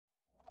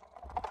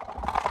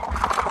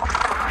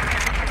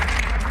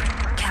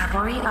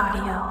Discovery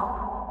Audio.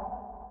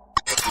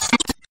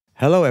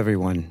 Hello,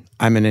 everyone.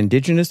 I'm an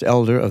Indigenous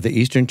elder of the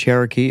Eastern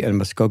Cherokee and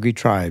Muskogee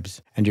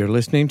tribes, and you're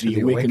listening to the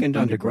Awakened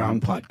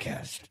Underground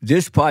podcast.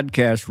 This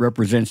podcast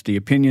represents the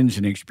opinions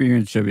and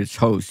experience of its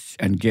hosts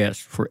and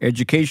guests for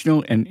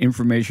educational and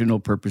informational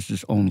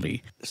purposes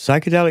only.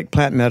 Psychedelic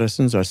plant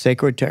medicines are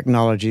sacred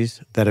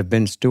technologies that have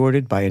been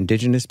stewarded by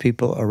Indigenous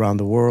people around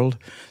the world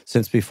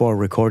since before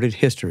recorded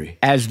history.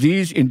 As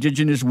these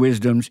Indigenous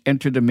wisdoms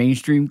enter the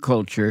mainstream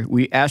culture,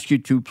 we ask you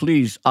to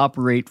please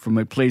operate from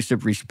a place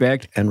of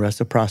respect and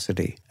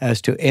reciprocity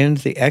as to end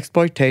the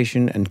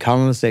exploitation and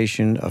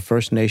colonization of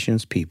First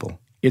Nations people.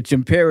 It's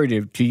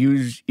imperative to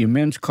use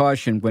immense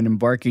caution when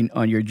embarking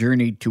on your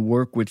journey to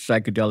work with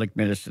psychedelic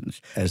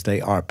medicines, as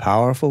they are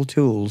powerful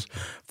tools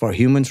for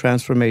human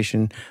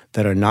transformation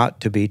that are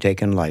not to be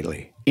taken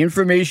lightly.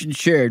 Information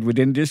shared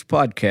within this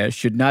podcast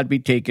should not be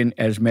taken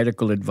as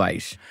medical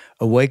advice.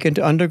 Awakened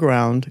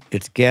Underground,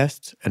 its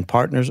guests and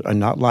partners are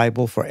not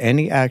liable for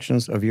any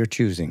actions of your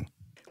choosing.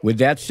 With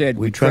that said,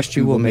 we trust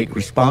you will make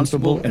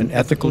responsible and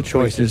ethical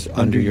choices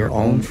under your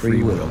own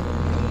free will.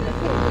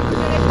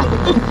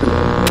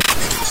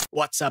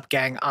 What's up,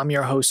 gang? I'm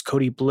your host,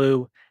 Cody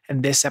Blue,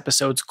 and this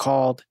episode's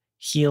called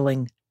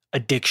Healing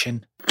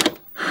Addiction.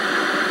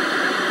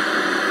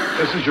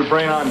 This is your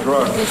brain on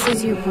drugs. This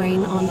is your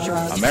brain on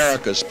drugs.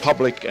 America's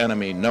public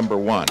enemy number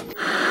one.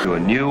 To a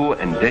new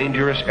and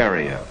dangerous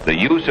area, the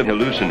use of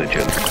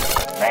hallucinogens.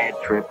 Bad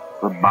trip,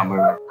 a bummer,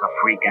 a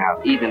freak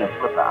out, even a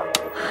flip out.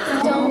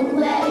 Don't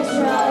let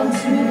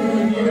drugs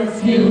ruin your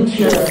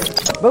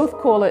future. Both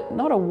call it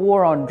not a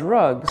war on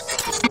drugs,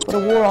 but a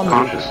war on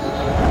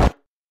consciousness.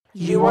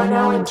 You are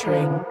now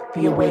entering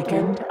the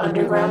Awakened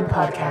Underground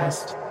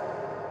podcast.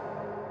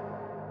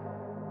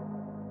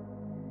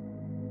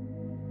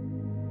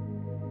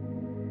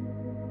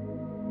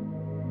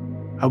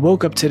 I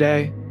woke up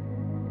today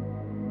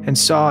and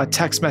saw a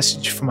text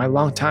message from my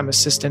longtime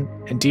assistant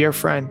and dear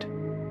friend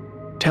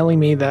telling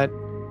me that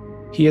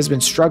he has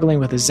been struggling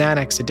with a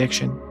Xanax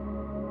addiction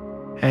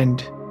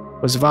and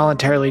was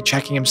voluntarily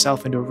checking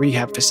himself into a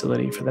rehab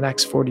facility for the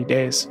next 40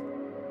 days.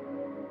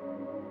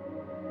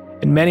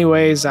 In many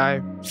ways,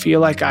 I feel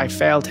like I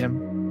failed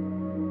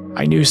him.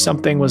 I knew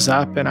something was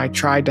up, and I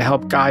tried to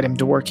help guide him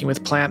to working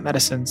with plant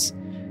medicines,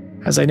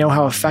 as I know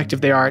how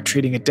effective they are at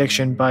treating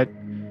addiction, but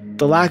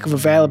the lack of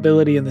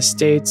availability in the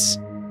States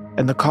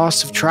and the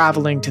cost of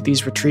traveling to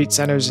these retreat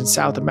centers in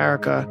South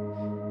America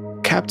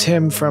kept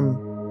him from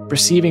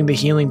receiving the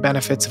healing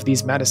benefits of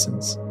these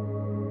medicines.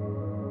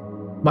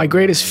 My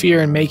greatest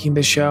fear in making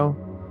this show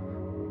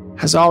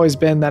has always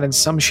been that in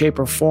some shape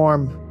or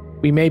form,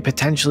 we may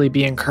potentially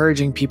be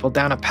encouraging people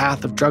down a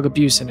path of drug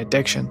abuse and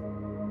addiction.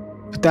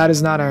 But that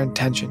is not our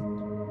intention.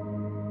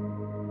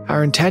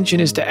 Our intention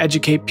is to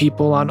educate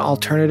people on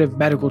alternative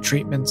medical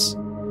treatments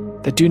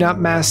that do not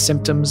mask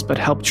symptoms but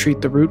help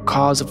treat the root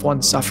cause of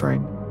one's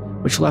suffering,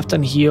 which left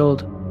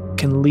unhealed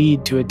can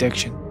lead to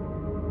addiction.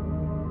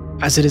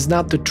 As it is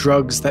not the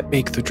drugs that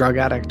make the drug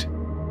addict,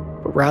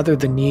 but rather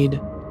the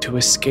need to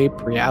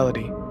escape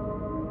reality.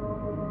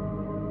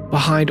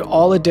 Behind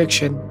all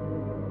addiction,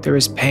 there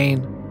is pain,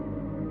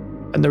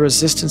 and the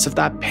resistance of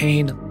that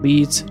pain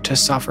leads to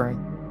suffering.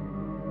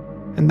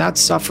 And that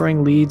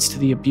suffering leads to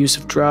the abuse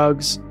of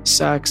drugs,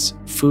 sex,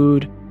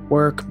 food,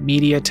 work,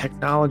 media,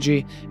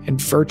 technology,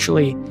 and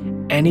virtually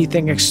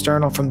anything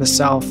external from the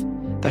self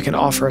that can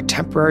offer a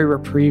temporary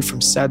reprieve from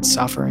said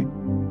suffering.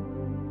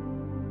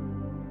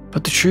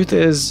 But the truth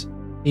is,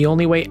 the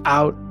only way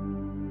out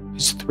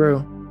is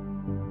through.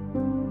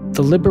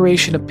 The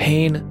liberation of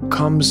pain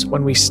comes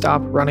when we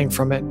stop running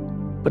from it,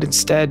 but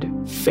instead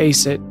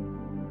face it,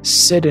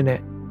 sit in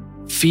it,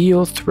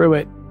 feel through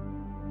it,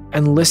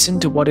 and listen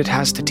to what it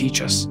has to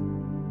teach us.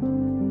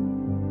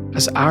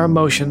 As our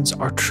emotions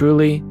are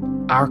truly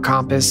our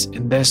compass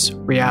in this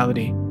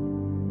reality.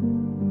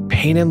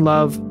 Pain and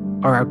love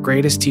are our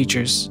greatest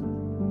teachers.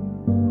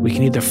 We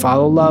can either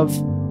follow love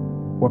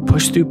or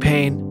push through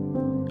pain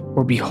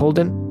or be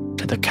beholden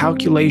to the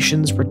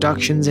calculations,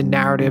 reductions, and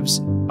narratives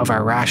of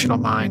our rational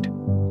mind.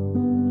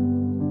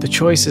 The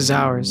choice is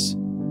ours,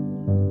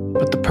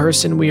 but the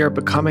person we are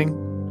becoming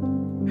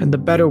and the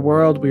better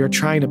world we are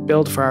trying to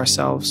build for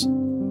ourselves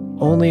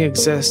only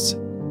exists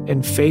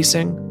in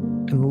facing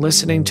and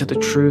listening to the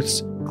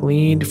truths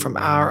gleaned from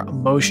our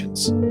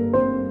emotions.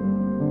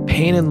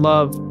 Pain and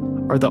love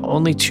are the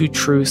only two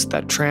truths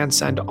that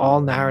transcend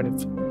all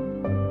narrative.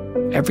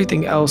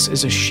 Everything else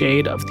is a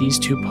shade of these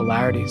two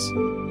polarities.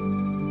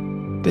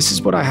 This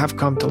is what I have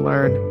come to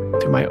learn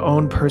through my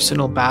own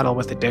personal battle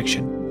with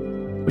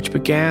addiction, which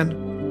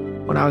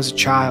began when I was a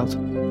child,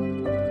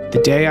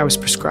 the day I was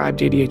prescribed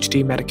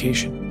ADHD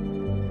medication.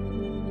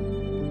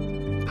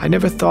 I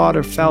never thought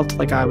or felt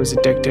like I was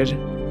addicted.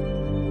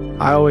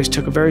 I always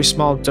took a very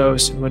small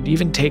dose and would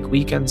even take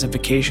weekends and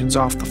vacations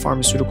off the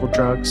pharmaceutical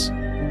drugs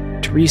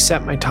to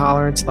reset my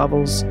tolerance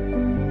levels,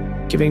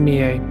 giving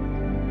me a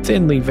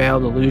thinly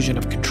veiled illusion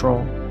of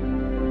control.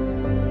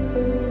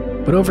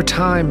 But over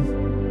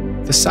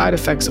time, the side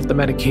effects of the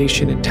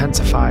medication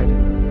intensified,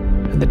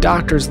 and the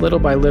doctors little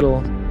by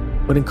little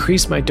would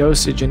increase my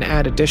dosage and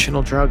add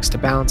additional drugs to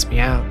balance me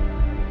out.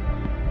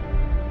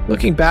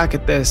 Looking back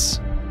at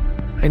this,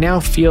 I now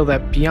feel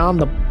that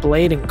beyond the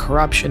blatant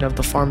corruption of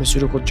the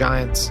pharmaceutical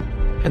giants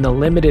and the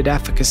limited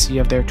efficacy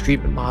of their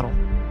treatment model,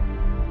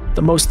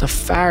 the most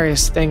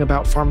nefarious thing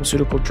about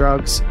pharmaceutical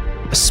drugs,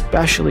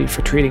 especially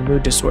for treating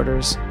mood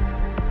disorders,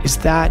 is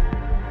that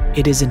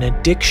it is an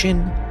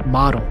addiction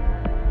model,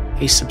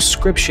 a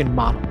subscription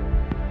model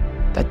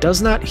that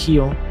does not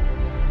heal,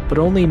 but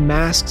only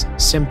masks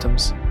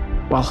symptoms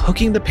while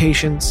hooking the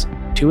patients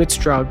to its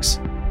drugs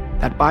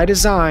that by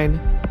design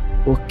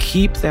will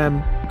keep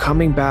them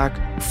coming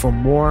back for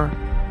more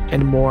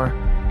and more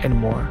and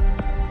more,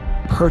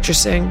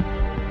 purchasing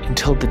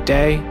until the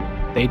day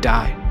they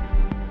die.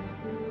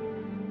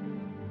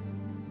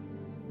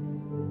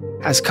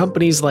 As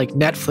companies like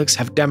Netflix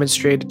have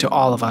demonstrated to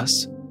all of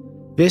us,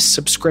 this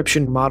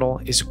subscription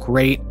model is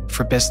great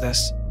for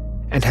business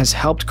and has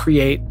helped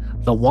create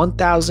the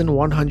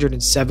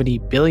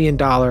 $1,170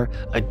 billion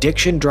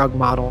addiction drug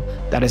model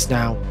that is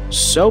now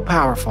so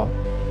powerful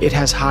it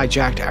has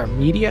hijacked our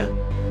media,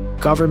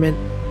 government,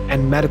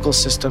 and medical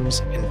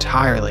systems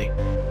entirely,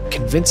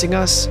 convincing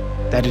us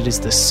that it is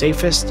the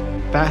safest,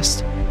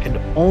 best, and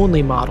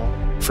only model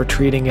for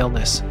treating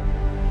illness.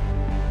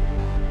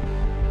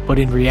 But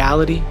in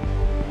reality,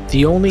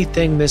 the only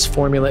thing this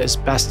formula is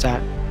best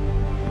at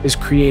is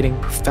creating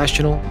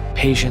professional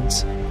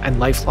patients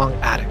and lifelong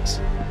addicts.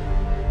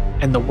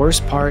 And the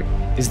worst part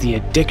is the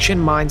addiction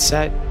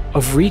mindset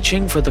of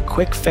reaching for the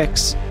quick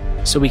fix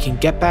so we can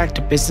get back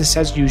to business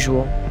as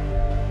usual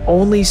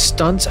only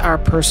stunts our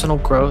personal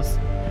growth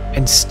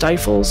and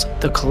stifles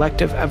the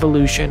collective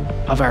evolution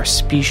of our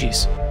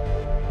species.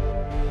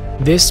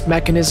 This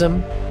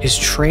mechanism is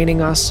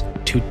training us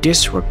to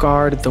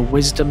disregard the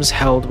wisdoms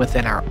held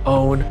within our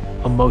own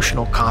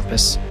emotional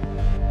compass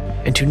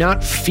and to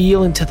not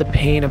feel into the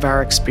pain of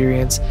our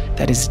experience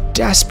that is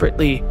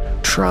desperately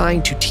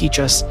trying to teach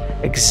us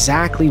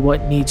exactly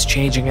what needs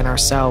changing in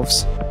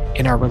ourselves,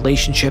 in our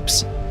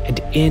relationships, and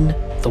in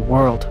the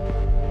world.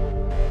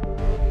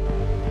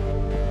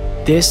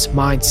 This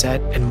mindset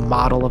and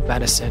model of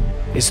medicine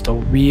is the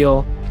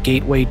real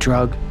gateway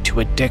drug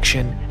to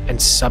addiction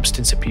and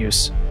substance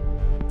abuse.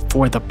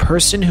 For the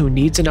person who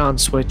needs an on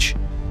switch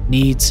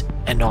needs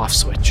an off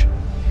switch.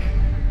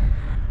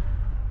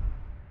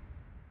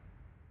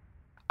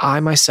 I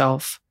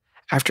myself,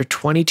 after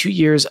 22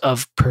 years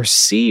of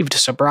perceived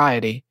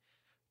sobriety,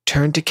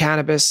 turned to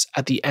cannabis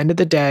at the end of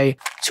the day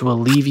to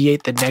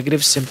alleviate the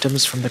negative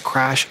symptoms from the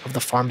crash of the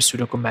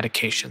pharmaceutical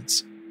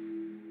medications.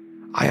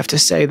 I have to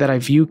say that I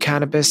view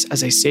cannabis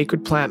as a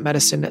sacred plant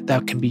medicine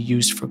that can be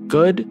used for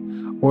good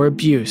or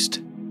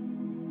abused.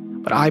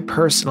 But I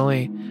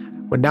personally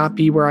would not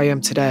be where I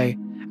am today,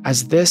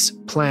 as this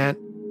plant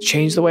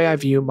changed the way I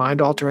view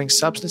mind-altering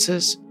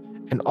substances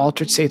and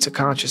altered states of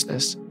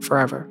consciousness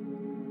forever.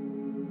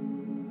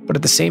 But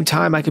at the same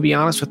time, I could be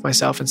honest with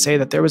myself and say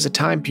that there was a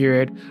time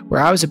period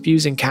where I was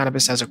abusing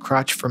cannabis as a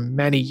crutch for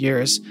many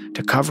years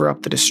to cover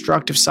up the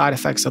destructive side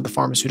effects of the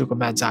pharmaceutical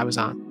meds I was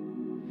on.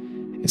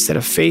 Instead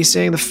of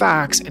facing the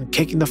facts and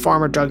kicking the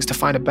pharma drugs to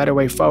find a better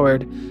way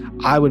forward,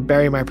 I would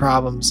bury my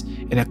problems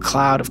in a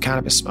cloud of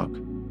cannabis smoke.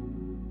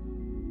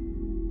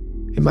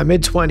 In my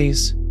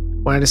mid-20s,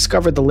 when I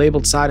discovered the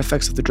labeled side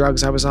effects of the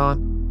drugs I was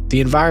on,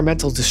 the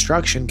environmental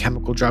destruction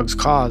chemical drugs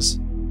cause,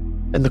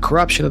 and the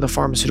corruption of the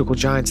pharmaceutical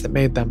giants that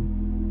made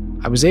them,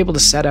 I was able to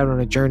set out on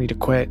a journey to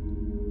quit.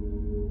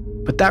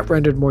 But that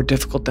rendered more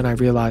difficult than I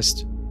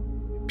realized,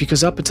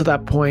 because up until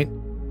that point,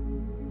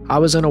 I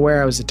was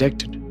unaware I was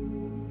addicted.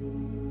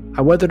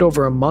 I weathered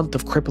over a month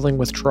of crippling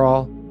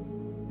withdrawal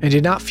and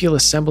did not feel a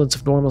semblance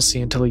of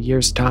normalcy until a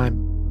year's time.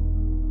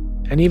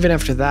 And even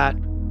after that,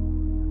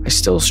 I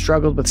still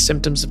struggled with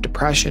symptoms of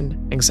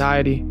depression,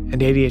 anxiety,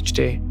 and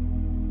ADHD.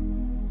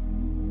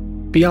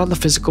 Beyond the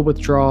physical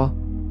withdrawal,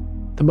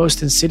 the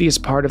most insidious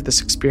part of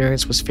this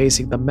experience was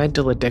facing the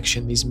mental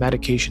addiction these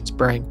medications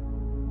bring.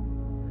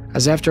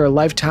 As after a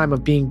lifetime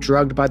of being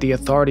drugged by the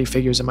authority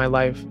figures in my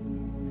life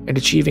and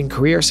achieving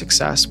career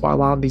success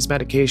while on these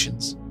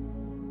medications,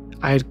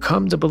 I had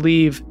come to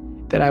believe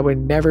that I would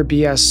never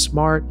be as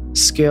smart,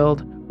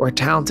 skilled, or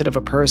talented of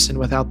a person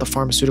without the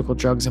pharmaceutical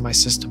drugs in my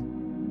system.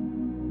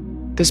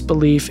 This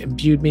belief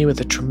imbued me with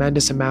a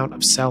tremendous amount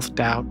of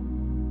self-doubt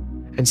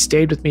and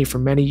stayed with me for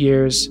many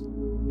years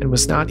and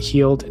was not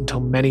healed until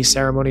many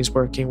ceremonies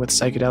working with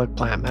psychedelic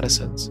plant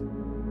medicines.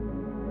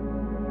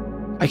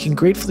 I can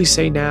gratefully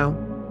say now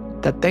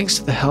that thanks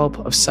to the help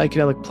of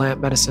psychedelic plant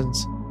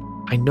medicines,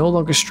 I no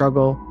longer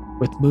struggle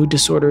with mood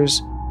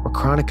disorders or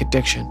chronic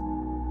addiction.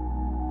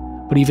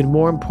 But even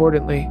more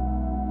importantly,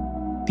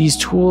 these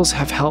tools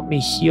have helped me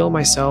heal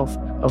myself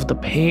of the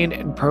pain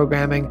and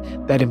programming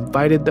that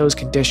invited those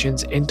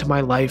conditions into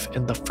my life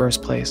in the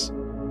first place.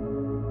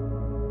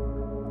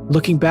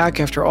 Looking back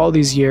after all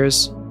these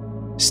years,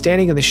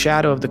 standing in the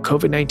shadow of the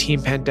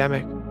COVID-19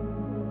 pandemic,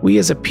 we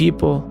as a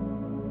people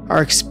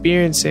are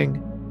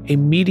experiencing a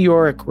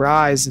meteoric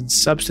rise in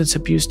substance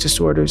abuse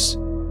disorders,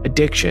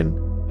 addiction,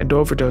 and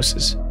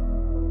overdoses,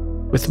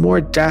 with more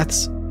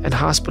deaths and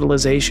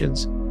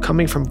hospitalizations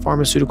coming from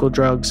pharmaceutical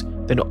drugs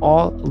than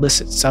all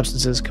illicit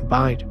substances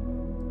combined.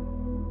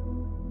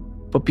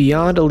 But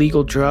beyond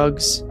illegal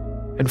drugs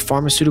and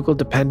pharmaceutical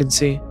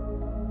dependency,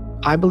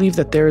 I believe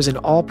that there is an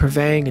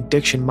all-pervading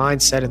addiction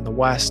mindset in the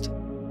West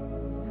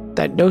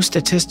that no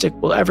statistic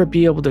will ever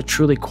be able to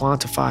truly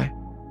quantify,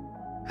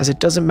 as it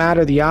doesn't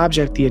matter the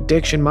object the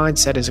addiction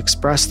mindset is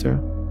expressed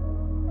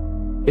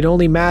through. It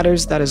only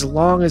matters that as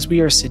long as we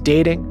are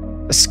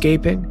sedating,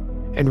 escaping,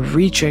 and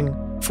reaching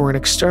for an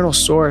external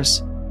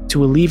source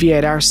to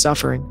alleviate our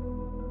suffering,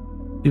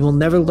 we will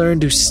never learn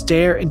to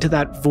stare into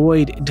that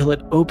void until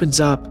it opens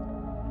up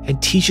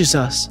and teaches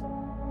us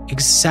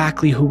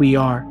exactly who we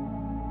are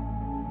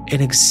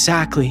and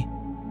exactly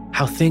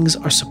how things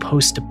are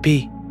supposed to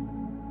be.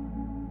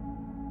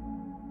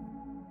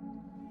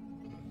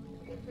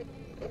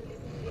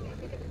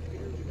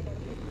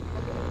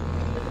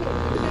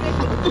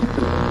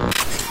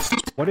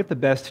 What if the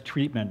best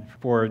treatment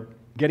for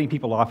getting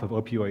people off of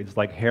opioids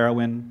like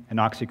heroin and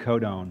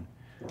oxycodone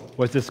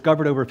was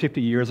discovered over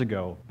 50 years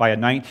ago by a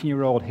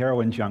 19-year-old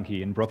heroin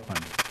junkie in Brooklyn?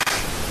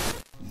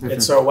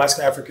 It's a West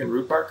African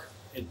root bark.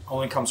 It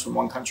only comes from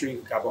one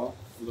country, Gabon,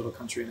 a little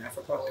country in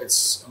Africa.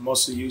 It's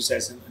mostly used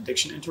as an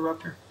addiction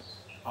interrupter,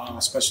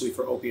 especially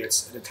for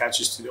opiates. It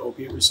attaches to the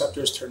opiate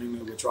receptors, turning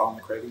the withdrawal and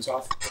the cravings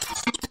off.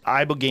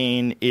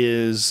 Ibogaine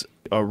is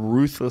a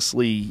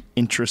ruthlessly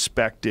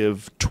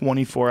introspective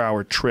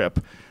 24-hour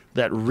trip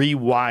that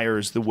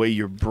rewires the way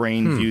your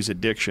brain views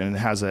addiction and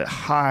has a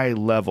high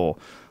level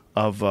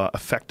of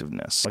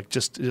effectiveness, like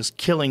just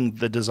killing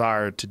the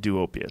desire to do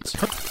opiates.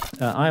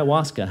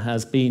 Ayahuasca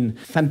has been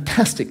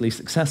fantastically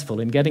successful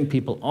in getting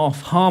people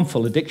off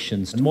harmful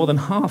addictions. More than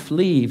half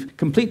leave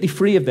completely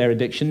free of their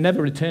addiction,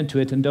 never return to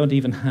it, and don't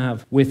even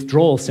have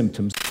withdrawal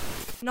symptoms.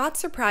 Not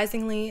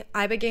surprisingly,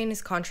 Ibogaine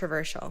is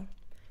controversial.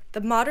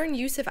 The modern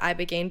use of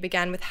Ibogaine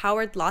began with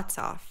Howard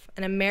Lotsof,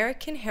 an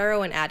American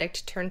heroin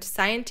addict turned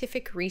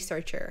scientific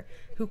researcher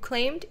who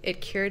claimed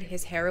it cured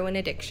his heroin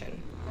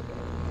addiction.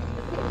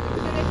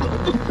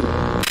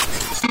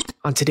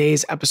 On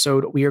today's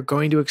episode, we are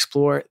going to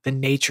explore the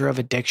nature of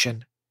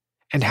addiction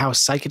and how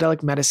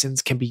psychedelic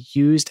medicines can be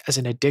used as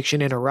an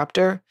addiction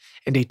interrupter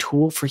and a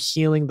tool for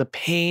healing the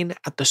pain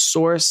at the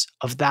source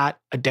of that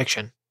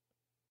addiction.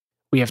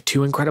 We have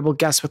two incredible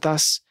guests with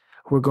us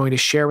who are going to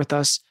share with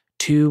us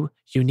two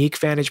unique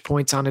vantage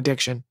points on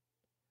addiction: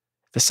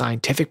 the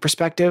scientific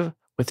perspective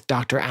with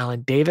Dr.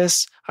 Alan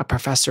Davis, a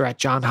professor at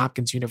Johns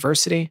Hopkins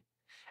University,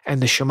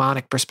 and the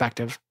shamanic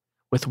perspective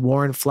with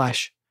Warren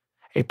Flesh,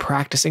 a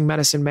practicing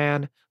medicine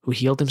man who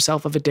healed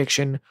himself of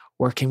addiction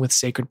working with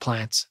sacred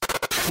plants.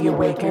 The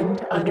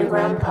Awakened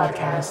Underground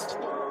Podcast.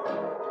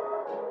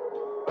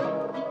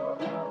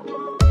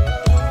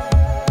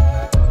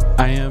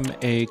 I am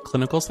a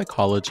clinical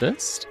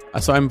psychologist.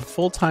 So I'm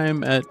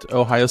full-time at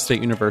Ohio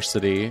State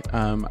University.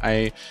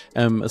 I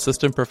am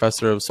assistant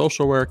professor of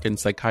social work and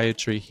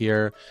psychiatry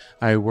here.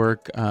 I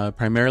work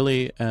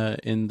primarily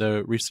in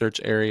the research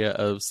area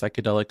of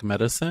psychedelic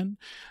medicine.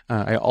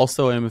 I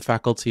also am a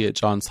faculty at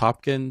Johns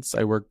Hopkins.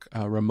 I work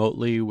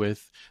remotely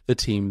with the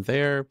team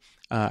there.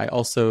 I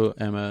also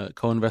am a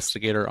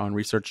co-investigator on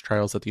research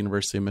trials at the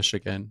University of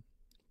Michigan.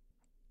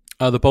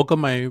 The bulk of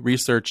my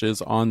research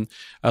is on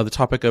the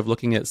topic of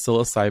looking at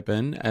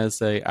psilocybin as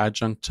an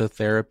adjunct to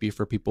therapy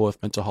for people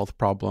with mental health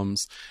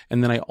problems.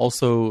 And then I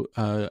also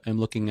am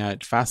looking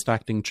at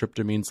fast-acting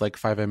tryptamines like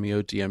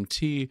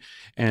 5-MeO-DMT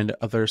and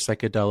other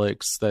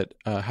psychedelics that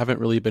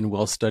haven't really been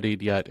well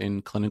studied yet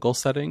in clinical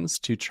settings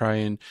to try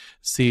and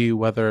see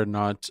whether or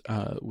not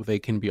they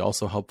can be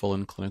also helpful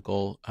in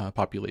clinical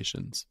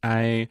populations.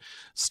 I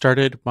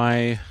started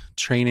my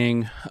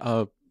training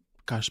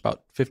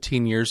about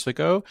 15 years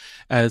ago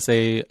as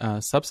a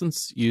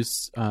substance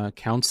use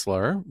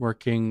counselor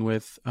working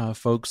with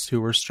folks who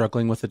were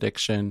struggling with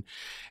addiction.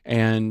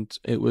 And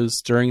it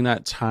was during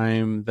that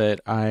time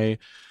that I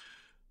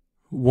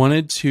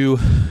wanted to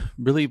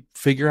really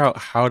figure out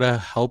how to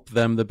help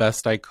them the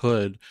best I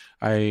could.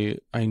 I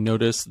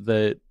noticed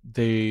that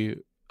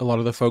a lot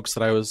of the folks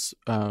that I was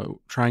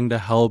trying to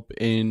help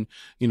in,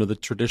 the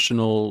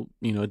traditional,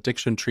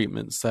 addiction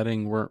treatment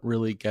setting weren't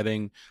really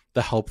getting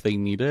the help they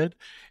needed.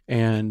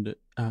 And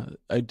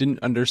I didn't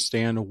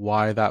understand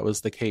why that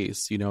was the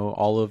case.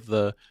 All of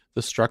the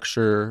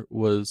structure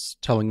was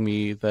telling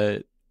me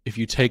that if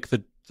you take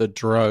the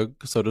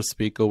drug, so to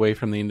speak, away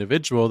from the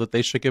individual, that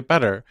they should get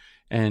better.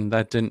 And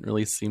that didn't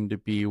really seem to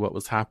be what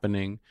was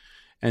happening.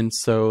 And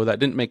so that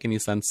didn't make any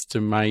sense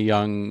to my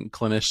young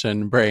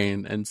clinician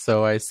brain. And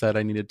so I said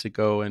I needed to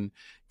go and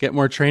get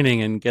more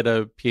training and get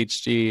a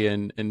PhD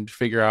and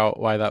figure out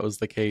why that was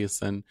the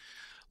case. And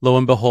lo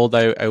and behold,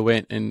 I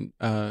went and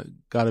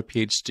got a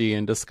PhD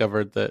and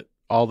discovered that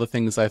all the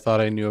things I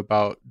thought I knew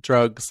about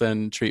drugs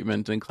and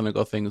treatment and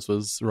clinical things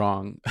was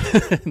wrong.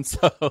 And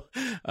so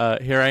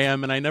here I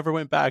am, and I never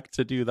went back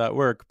to do that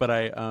work, but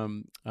I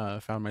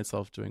found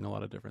myself doing a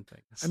lot of different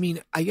things. I mean,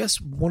 I guess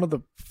one of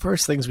the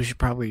first things we should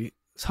probably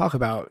talk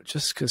about,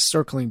 just because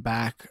circling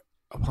back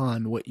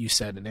upon what you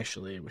said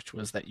initially, which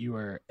was that you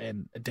were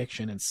an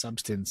addiction and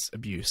substance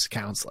abuse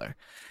counselor.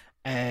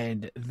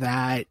 And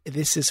that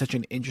this is such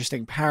an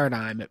interesting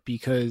paradigm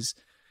because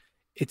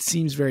it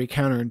seems very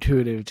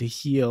counterintuitive to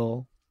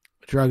heal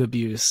drug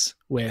abuse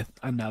with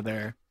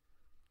another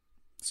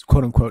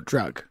quote unquote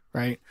drug,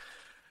 right?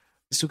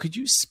 So could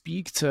you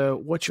speak to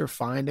what you're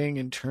finding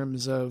in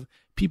terms of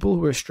people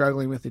who are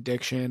struggling with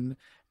addiction,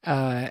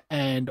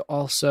 and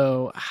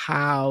also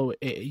how,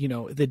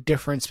 the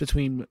difference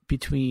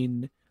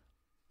between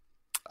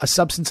a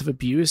substance of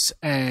abuse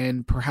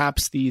and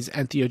perhaps these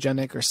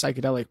entheogenic or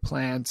psychedelic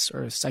plants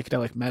or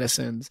psychedelic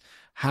medicines,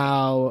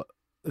 how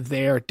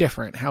they're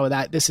different, how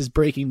this is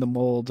breaking the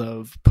mold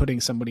of putting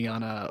somebody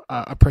on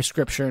a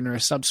prescription or a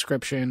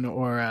subscription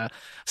or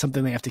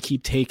something they have to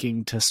keep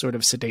taking to sort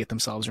of sedate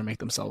themselves or make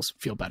themselves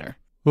feel better.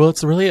 Well,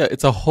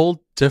 it's a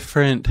whole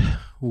different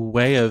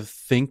way of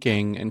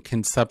thinking and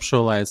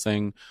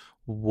conceptualizing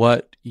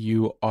what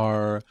you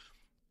are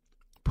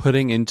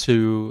putting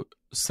into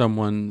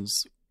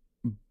someone's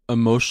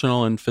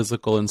emotional and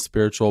physical and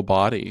spiritual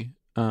body.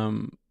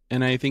 And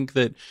I think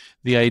that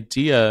the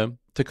idea,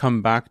 to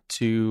come back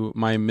to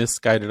my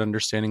misguided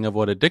understanding of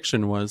what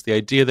addiction was, the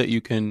idea that you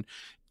can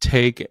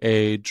take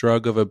a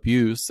drug of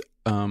abuse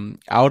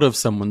out of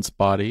someone's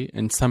body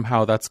and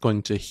somehow that's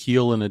going to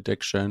heal an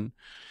addiction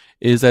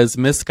is as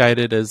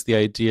misguided as the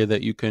idea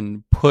that you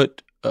can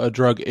put a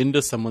drug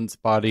into someone's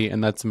body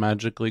and that's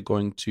magically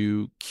going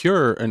to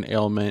cure an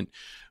ailment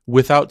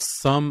without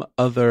some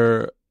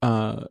other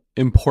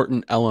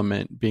important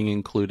element being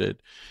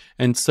included.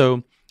 And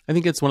so I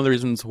think it's one of the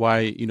reasons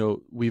why,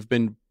 we've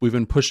been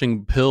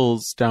pushing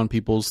pills down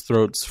people's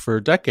throats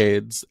for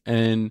decades,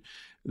 and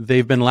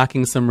they've been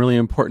lacking some really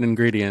important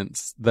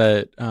ingredients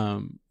that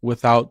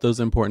without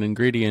those important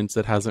ingredients,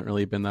 it hasn't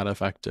really been that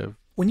effective.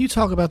 When you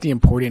talk about the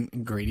important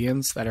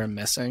ingredients that are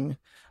missing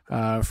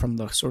from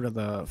the sort of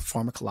the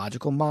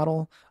pharmacological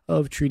model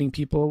of treating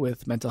people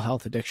with mental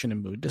health, addiction,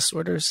 and mood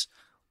disorders,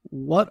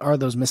 what are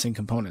those missing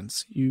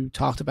components? You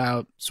talked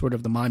about sort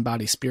of the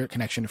mind-body-spirit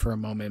connection for a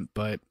moment,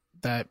 but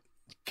that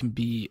can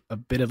be a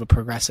bit of a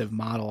progressive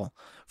model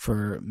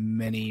for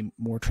many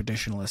more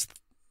traditionalist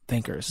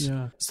thinkers.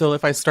 Yeah. So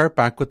if I start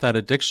back with that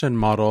addiction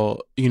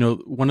model,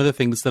 one of the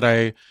things that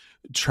I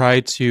try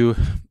to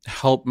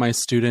help my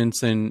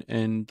students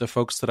and the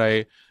folks that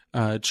I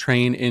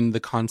train in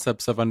the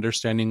concepts of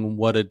understanding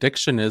what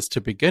addiction is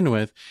to begin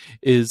with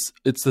is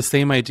it's the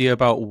same idea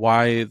about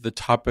why the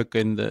topic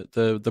and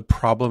the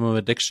problem of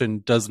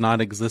addiction does not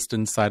exist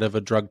inside of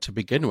a drug to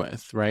begin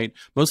with, right?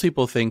 Most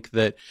people think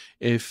that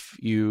if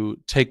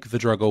you take the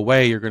drug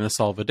away, you're going to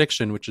solve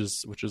addiction, which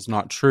is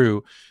not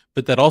true.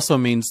 But that also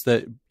means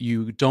that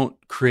you don't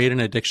create an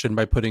addiction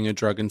by putting a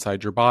drug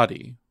inside your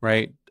body,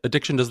 right?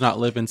 Addiction does not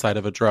live inside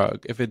of a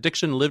drug. If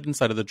addiction lived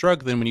inside of the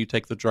drug, then when you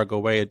take the drug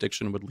away,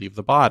 addiction would leave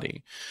the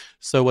body.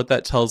 So what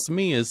that tells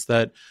me is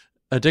that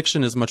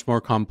addiction is much more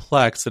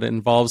complex and it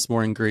involves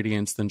more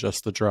ingredients than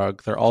just the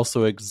drug. There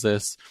also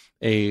exists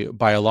a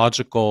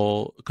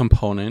biological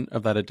component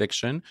of that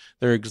addiction.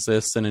 There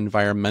exists an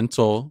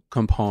environmental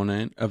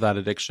component of that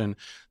addiction.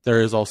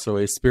 There is also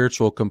a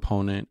spiritual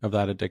component of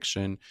that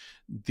addiction.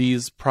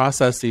 These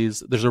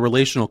processes, there's a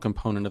relational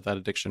component of that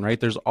addiction, right?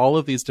 There's all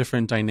of these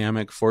different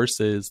dynamic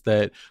forces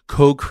that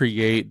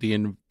co-create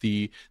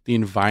the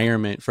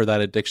environment for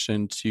that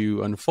addiction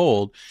to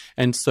unfold.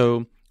 And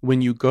so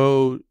when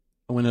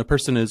a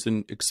person is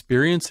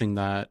experiencing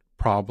that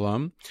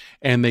problem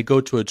and they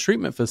go to a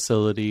treatment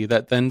facility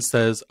that then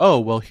says, oh,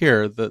 well,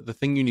 here, the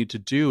thing you need to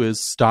do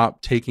is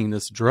stop taking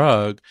this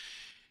drug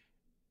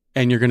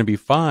and you're going to be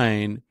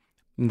fine,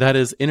 that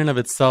is in and of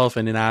itself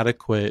an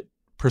inadequate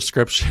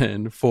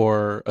prescription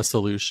for a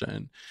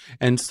solution.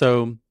 And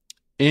so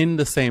in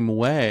the same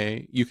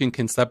way, you can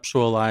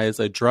conceptualize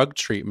a drug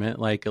treatment,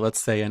 like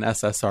let's say an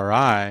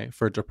SSRI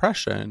for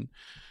depression,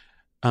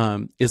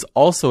 is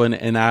also an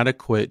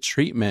inadequate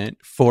treatment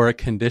for a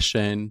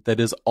condition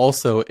that is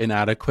also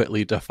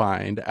inadequately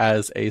defined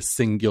as a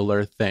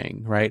singular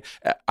thing, right?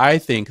 I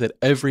think that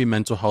every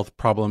mental health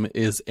problem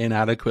is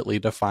inadequately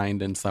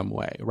defined in some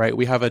way, right?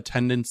 We have a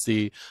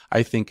tendency,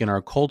 I think, in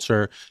our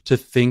culture to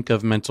think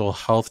of mental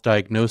health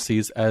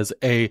diagnoses as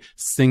a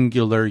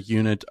singular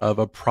unit of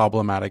a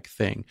problematic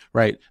thing,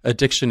 right?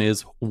 Addiction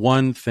is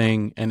one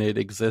thing and it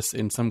exists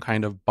in some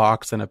kind of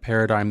box and a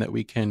paradigm that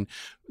we can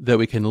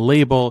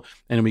label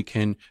and we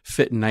can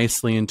fit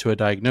nicely into a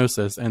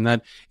diagnosis. And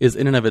that is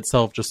in and of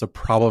itself just a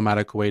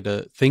problematic way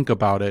to think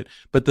about it.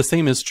 But the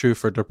same is true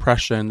for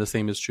depression. The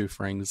same is true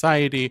for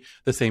anxiety.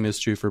 The same is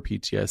true for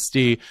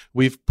PTSD.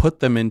 We've put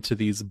them into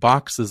these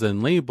boxes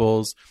and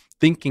labels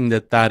thinking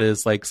that that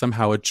is like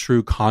somehow a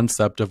true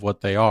concept of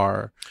what they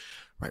are.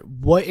 Right.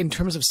 What, in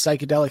terms of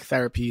psychedelic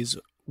therapies,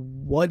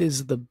 what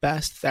is the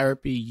best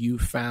therapy you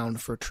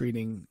found for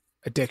treating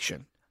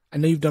addiction? I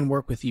know you've done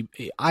work with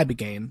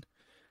Ibogaine.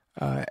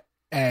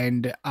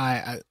 And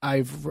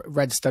I've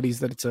read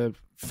studies that it's a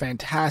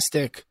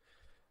fantastic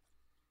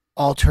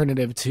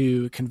alternative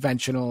to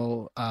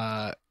conventional,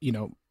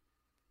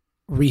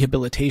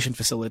 rehabilitation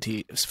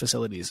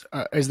facilities.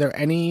 Is there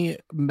any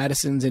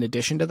medicines in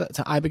addition to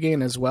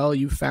Ibogaine as well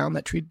you found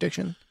that treat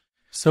addiction?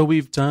 So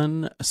we've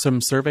done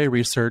some survey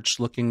research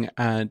looking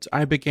at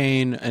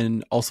Ibogaine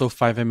and also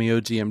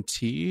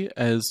 5-MeO-DMT,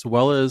 as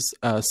well as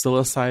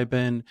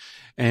psilocybin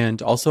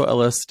and also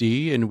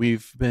LSD. And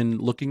we've been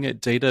looking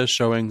at data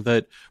showing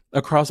that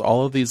across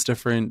all of these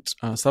different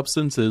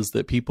substances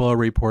that people are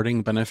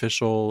reporting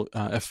beneficial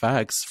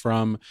effects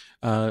from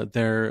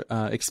their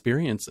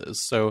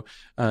experiences. So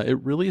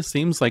it really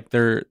seems like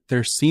there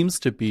seems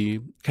to be,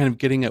 kind of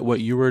getting at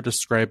what you were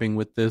describing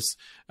with this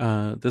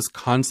this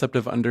concept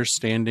of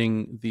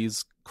understanding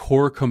these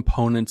core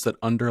components that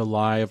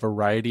underlie a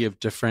variety of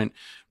different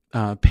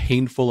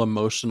painful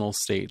emotional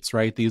states,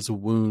 right? These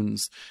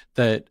wounds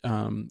that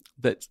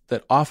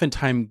that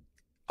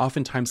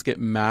oftentimes get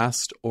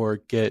masked or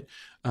get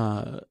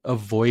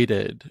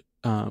avoided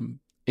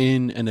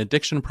in an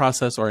addiction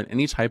process or in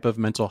any type of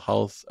mental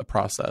health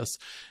process,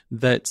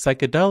 that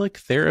psychedelic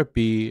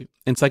therapy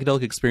and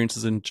psychedelic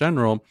experiences in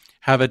general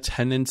have a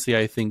tendency,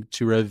 I think,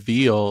 to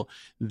reveal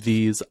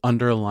these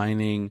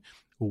underlining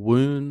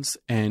wounds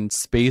and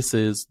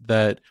spaces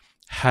that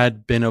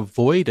had been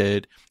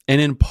avoided,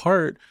 and in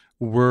part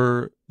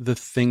were the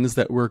things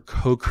that were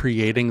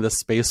co-creating the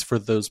space for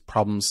those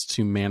problems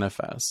to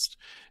manifest.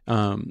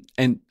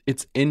 And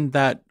it's in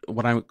that,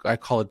 what I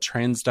call a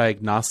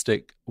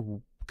transdiagnostic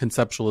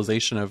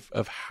conceptualization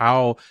of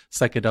how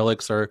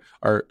psychedelics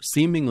are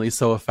seemingly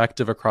so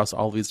effective across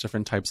all these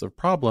different types of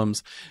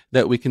problems,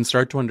 that we can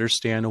start to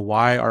understand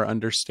why our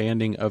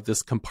understanding of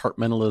this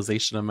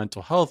compartmentalization of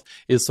mental health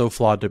is so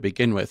flawed to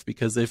begin with.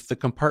 Because if the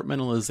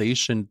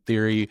compartmentalization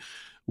theory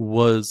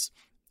was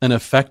an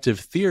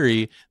effective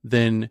theory,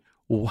 then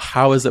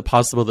how is it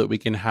possible that we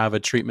can have a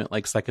treatment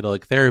like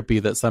psychedelic therapy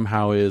that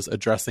somehow is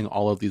addressing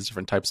all of these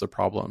different types of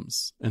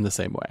problems in the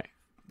same way?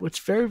 What's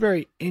very,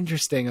 very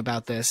interesting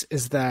about this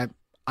is that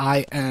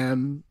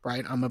I'm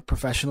a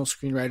professional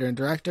screenwriter and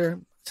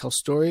director, tell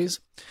stories.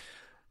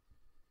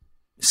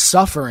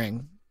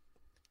 Suffering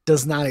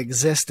does not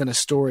exist in a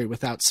story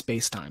without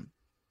space-time.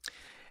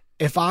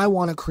 If I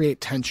want to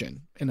create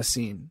tension in a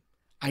scene,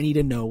 I need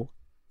to know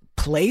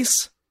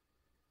place.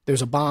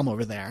 There's a bomb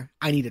over there.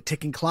 I need a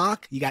ticking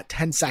clock. You got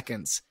 10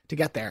 seconds to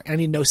get there. And I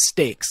need to know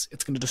stakes.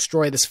 It's going to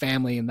destroy this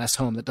family in this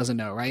home that doesn't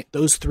know, right?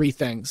 Those three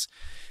things.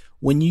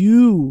 When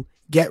you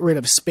get rid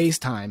of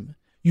space-time,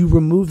 you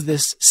remove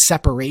this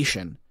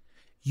separation.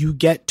 You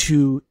get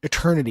to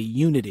eternity,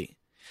 unity.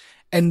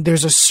 And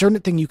there's a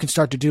certain thing you can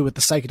start to do with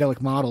the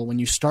psychedelic model when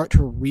you start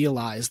to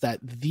realize that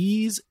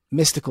these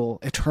mystical,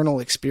 eternal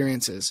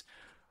experiences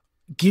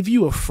give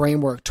you a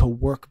framework to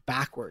work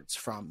backwards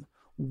from.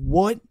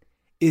 What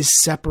is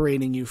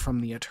separating you from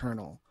the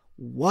eternal?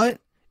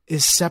 What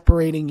is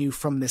separating you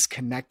from this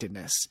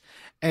connectedness?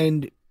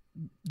 And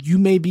you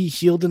may be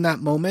healed in that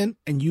moment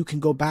and you can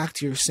go back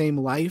to your same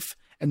life,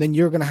 and then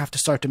you're going to have to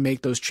start to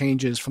make those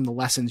changes from the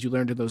lessons you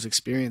learned in those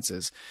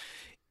experiences.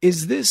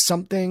 Is this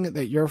something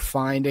that you're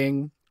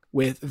finding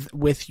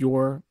with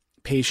your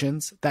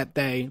patients, that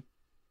they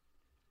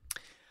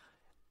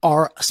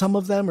are, some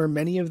of them or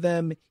many of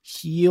them,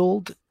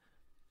 healed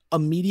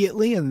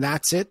immediately and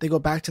that's it, they go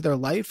back to their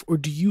life? Or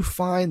do you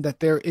find that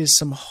there is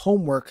some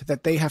homework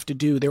that they have to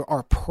do? There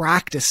are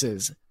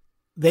practices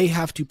they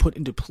have to put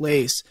into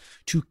place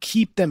to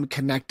keep them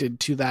connected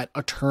to that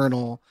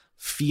eternal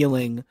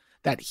feeling,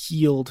 that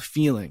healed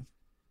feeling?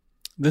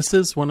 This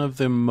is one of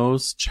the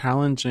most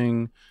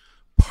challenging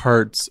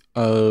parts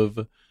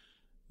of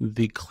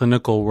the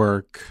clinical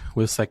work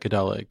with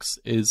psychedelics,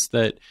 is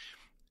that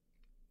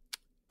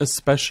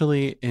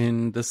especially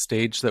in the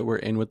stage that we're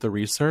in with the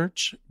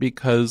research,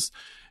 because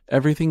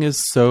everything is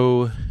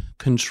so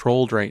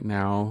controlled right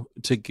now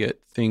to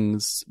get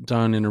things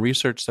done in a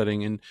research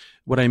setting. And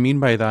what I mean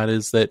by that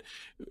is that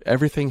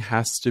everything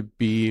has to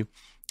be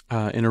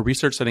in a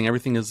research setting,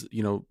 everything is,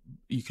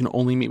 you can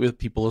only meet with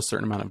people a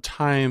certain amount of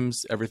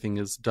times. Everything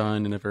is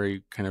done in a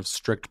very kind of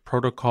strict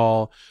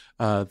protocol.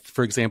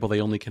 For example,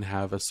 they only can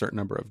have a certain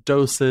number of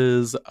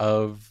doses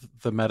of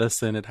the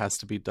medicine. It has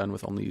to be done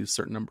with only a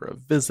certain number of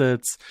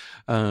visits.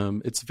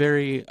 It's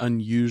very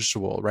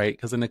unusual, right?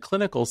 Because in a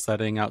clinical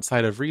setting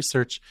outside of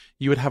research,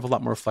 you would have a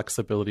lot more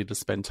flexibility to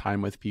spend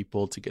time with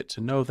people, to get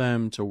to know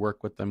them, to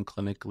work with them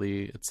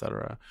clinically,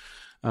 etc.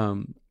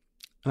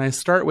 And I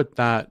start with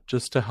that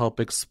just to help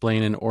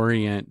explain and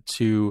orient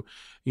to,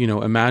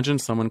 imagine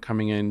someone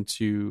coming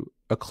into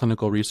a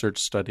clinical research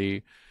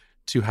study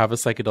to have a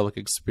psychedelic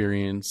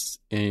experience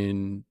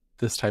in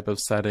this type of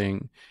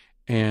setting,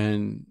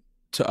 and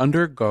to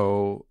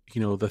undergo,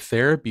 the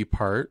therapy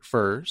part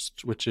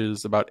first, which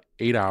is about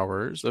 8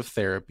 hours of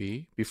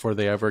therapy before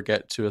they ever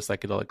get to a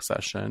psychedelic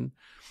session.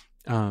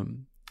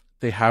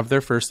 They have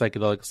their first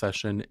psychedelic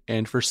session,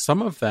 and for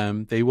some of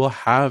them, they will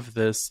have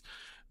this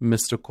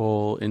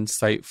mystical,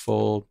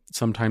 insightful,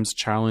 sometimes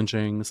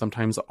challenging,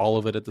 sometimes all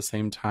of it at the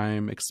same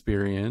time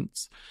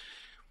experience.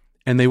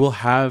 And they will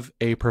have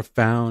a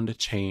profound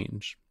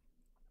change.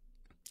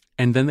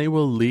 And then they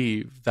will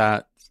leave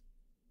that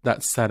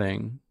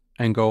setting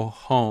and go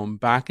home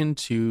back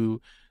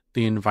into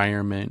the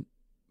environment,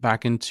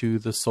 back into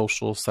the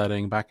social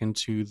setting, back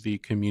into the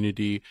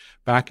community,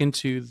 back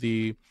into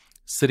the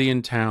city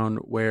and town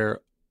where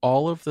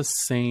all of the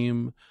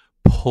same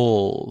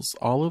pulls,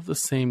 all of the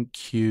same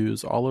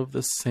cues, all of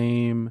the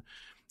same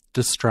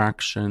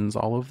distractions,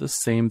 all of the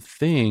same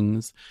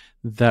things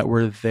that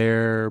were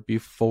there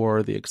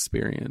before the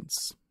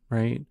experience,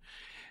 right?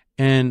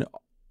 And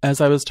as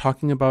I was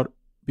talking about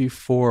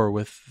before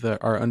with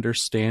our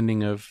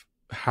understanding of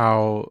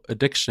how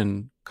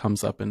addiction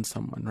comes up in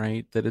someone,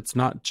 right? That it's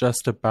not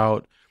just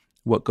about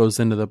what goes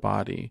into the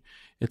body.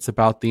 It's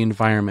about the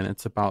environment.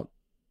 It's about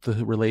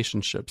the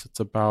relationships. It's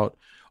about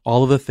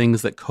all of the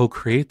things that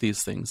co-create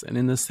these things. And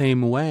in the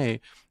same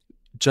way,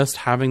 just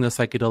having the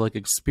psychedelic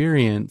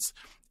experience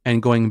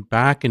and going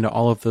back into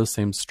all of those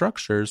same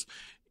structures,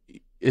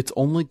 it's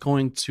only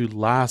going to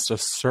last a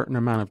certain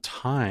amount of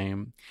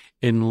time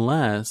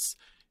unless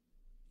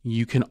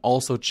you can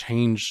also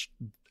change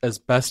as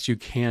best you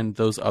can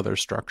those other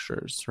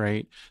structures,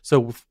 right?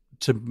 So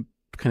to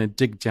kind of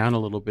dig down a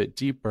little bit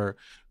deeper,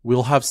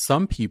 we'll have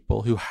some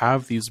people who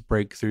have these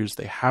breakthroughs,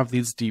 they have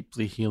these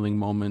deeply healing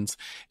moments,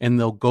 and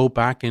they'll go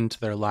back into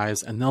their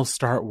lives and they'll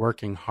start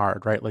working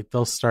hard, right? Like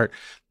they'll start,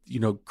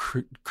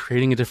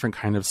 creating a different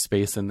kind of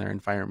space in their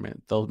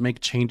environment. They'll make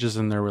changes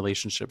in their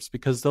relationships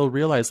because they'll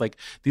realize like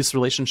this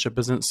relationship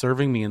isn't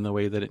serving me in the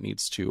way that it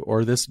needs to,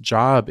 or this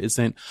job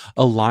isn't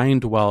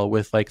aligned well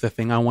with like the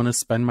thing I want to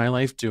spend my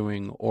life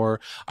doing, or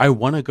I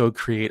want to go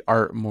create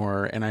art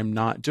more and I'm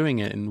not doing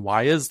it. And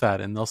why is that?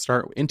 And they'll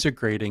start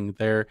integrating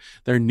their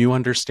new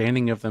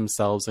understanding of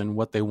themselves and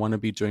what they want to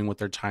be doing with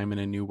their time in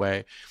a new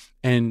way.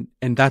 And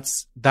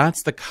that's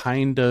the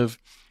kind of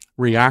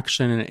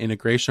reaction and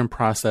integration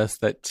process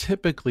that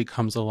typically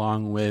comes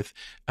along with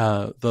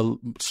the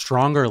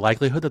stronger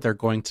likelihood that they're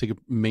going to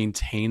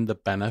maintain the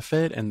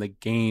benefit and the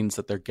gains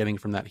that they're getting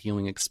from that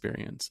healing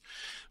experience.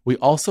 We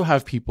also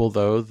have people,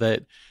 though,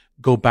 that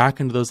go back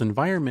into those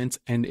environments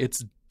and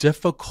it's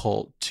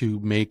difficult to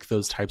make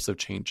those types of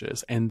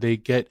changes, and they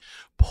get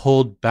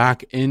pulled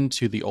back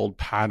into the old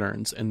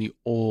patterns and the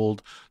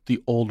old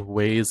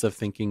ways of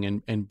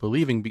thinking and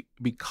believing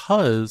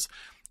because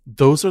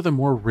those are the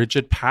more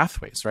rigid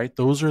pathways, right?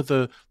 Those are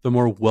the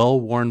more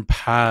well-worn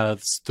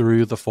paths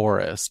through the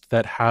forest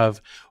that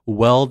have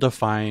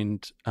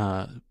well-defined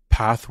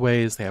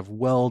pathways. They have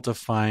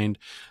well-defined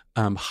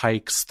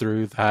hikes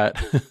through that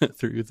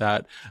through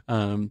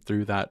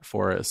that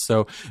forest.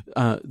 So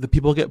the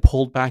people get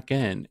pulled back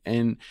in,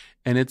 and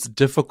it's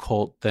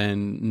difficult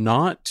then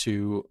not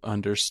to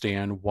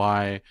understand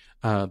why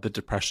the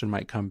depression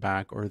might come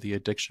back, or the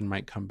addiction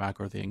might come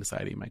back, or the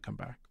anxiety might come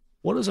back.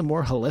 What does a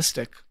more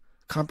holistic,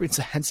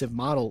 comprehensive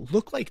model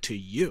look like to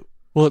you?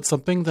 Well, it's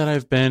something that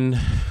I've been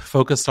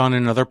focused on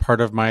in another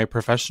part of my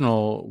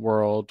professional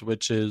world,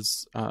 which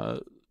is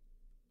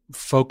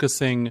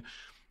focusing,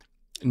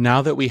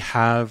 now that we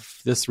have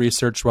this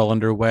research well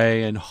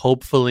underway, and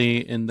hopefully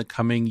in the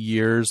coming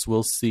years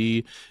we'll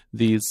see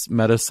these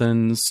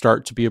medicines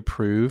start to be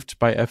approved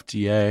by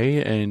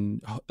FDA,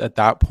 and at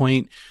that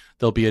point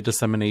there'll be a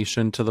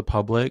dissemination to the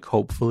public,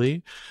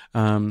 hopefully.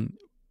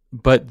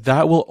 But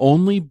that will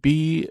only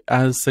be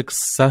as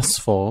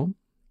successful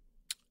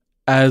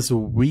as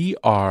we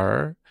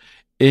are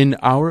in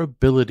our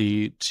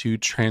ability to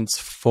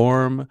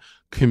transform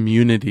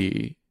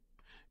community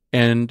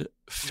and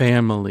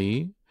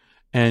family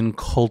and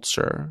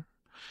culture.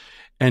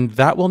 And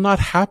that will not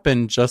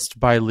happen just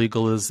by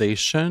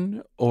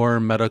legalization or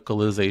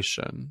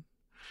medicalization.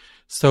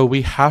 So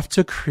we have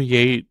to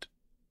create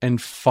and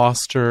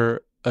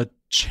foster a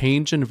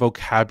change in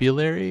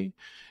vocabulary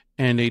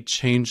and a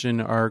change in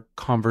our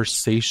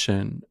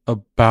conversation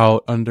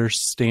about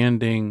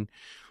understanding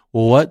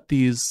what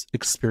these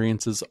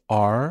experiences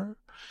are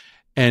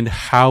and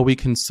how we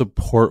can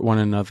support one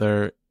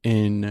another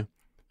in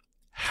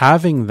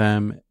having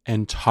them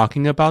and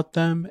talking about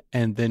them,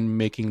 and then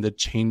making the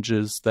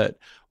changes that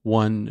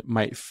one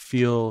might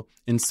feel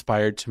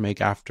inspired to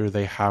make after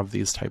they have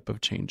these type of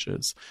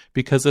changes.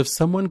 Because if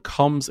someone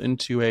comes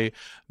into a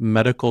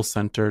medical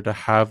center to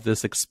have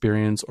this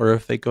experience, or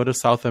if they go to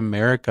South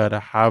America to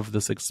have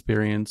this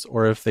experience,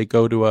 or if they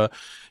go to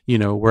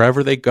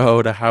wherever they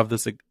go to have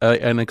this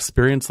an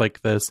experience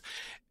like this,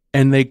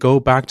 and they go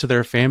back to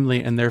their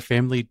family and their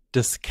family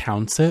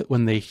discounts it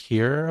when they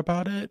hear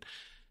about it,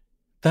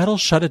 that'll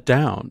shut it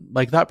down.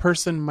 Like, that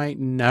person might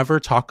never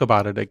talk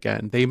about it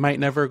again. They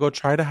might never go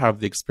try to have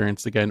the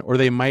experience again, or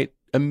they might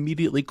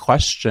immediately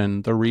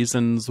question the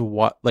reasons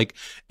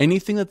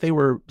anything that they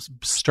were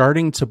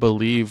starting to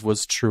believe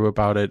was true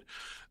about it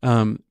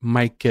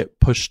might get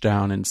pushed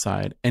down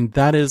inside. And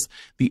that is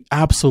the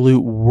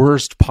absolute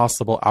worst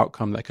possible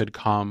outcome that could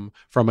come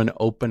from an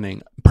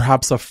opening,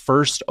 perhaps a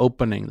first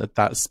opening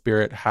that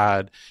spirit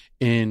had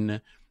in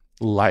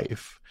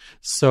life.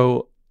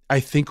 So I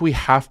think we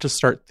have to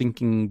start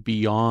thinking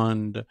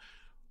beyond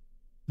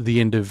the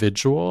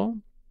individual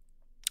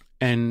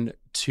and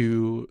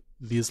to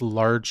these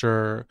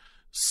larger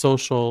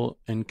social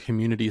and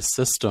community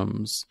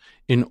systems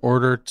in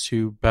order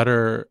to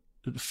better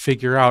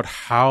figure out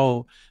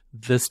how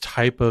this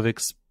type of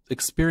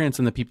experience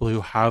and the people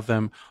who have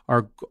them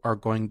are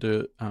going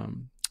to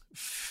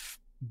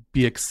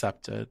be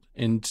accepted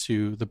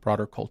into the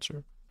broader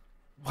culture.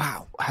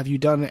 Wow. Have you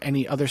done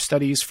any other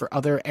studies for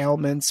other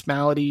ailments,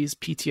 maladies,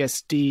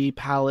 PTSD,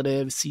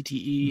 palliative,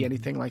 CTE,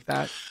 anything like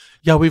that?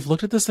 Yeah, we've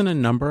looked at this in a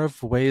number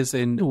of ways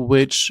in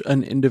which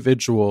an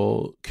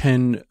individual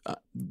can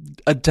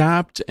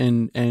adapt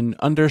and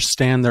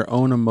understand their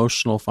own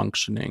emotional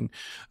functioning.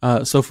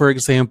 So, for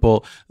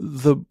example,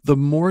 the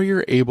more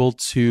you're able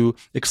to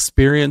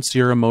experience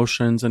your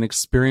emotions and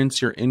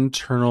experience your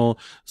internal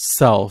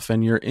self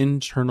and your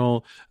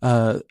internal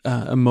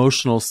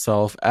emotional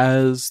self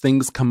as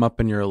things come up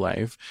in your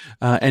life,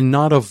 and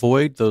not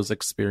avoid those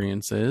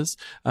experiences,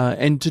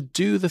 and to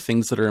do the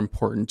things that are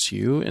important to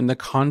you in the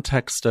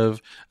context of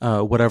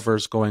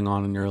whatever's going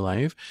on in your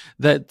life,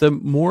 that the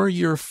more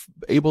you're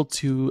able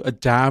to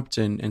adapt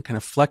and kind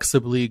of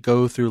flexibly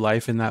go through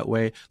life in that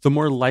way, the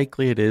more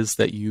likely it is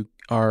that you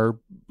are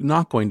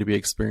not going to be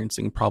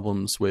experiencing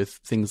problems with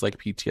things like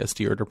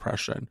PTSD or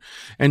depression.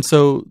 And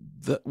so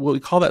what we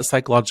call that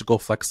psychological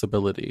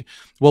flexibility.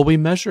 Well, we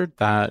measured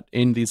that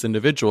in these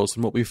individuals,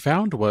 and what we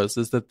found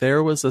is that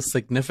there was a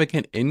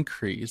significant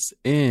increase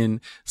in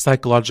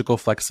psychological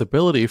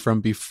flexibility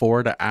from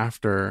before to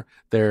after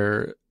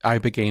their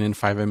ibogaine and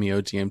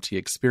 5-MeO-DMT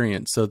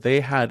experience. So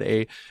they had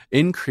a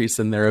increase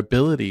in their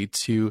ability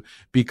to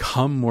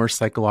become more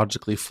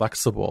psychologically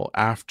flexible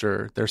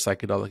after their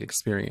psychedelic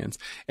experience.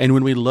 And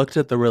when we looked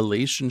at the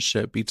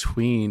relationship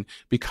between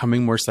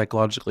becoming more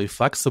psychologically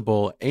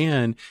flexible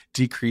and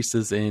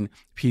decreases in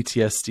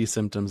PTSD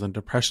symptoms and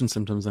depression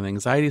symptoms and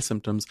anxiety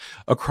symptoms,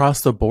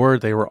 across the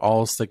board, they were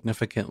all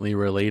significantly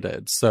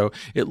related. So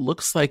it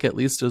looks like, at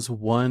least as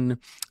one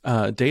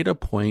data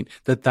point,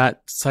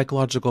 that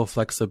psychological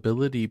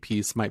flexibility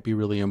piece might be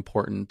really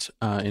important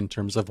in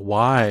terms of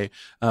why,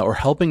 or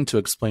helping to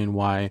explain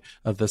why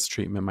this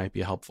treatment might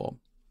be helpful.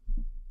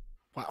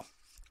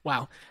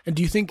 Wow. And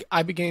do you think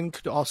ibogaine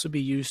could also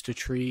be used to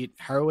treat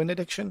heroin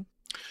addiction?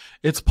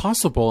 It's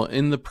possible.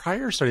 In the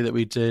prior study that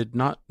we did,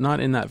 not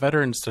in that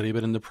veteran study,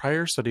 but in the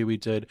prior study we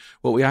did,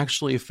 what we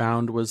actually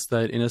found was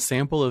that in a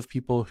sample of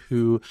people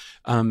who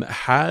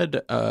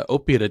had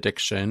opiate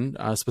addiction,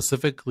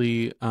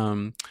 specifically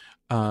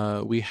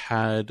we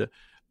had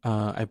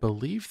I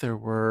believe there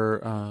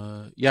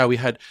were, we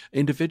had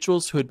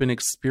individuals who had been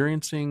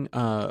experiencing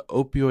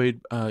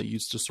opioid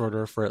use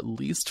disorder for at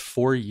least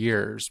 4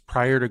 years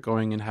prior to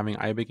going and having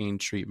ibogaine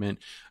treatment.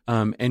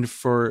 And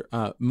for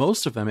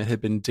most of them, it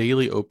had been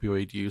daily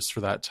opioid use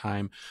for that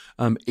time.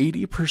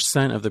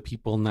 80% of the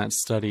people in that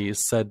study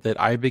said that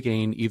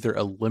ibogaine either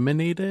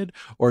eliminated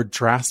or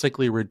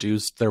drastically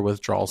reduced their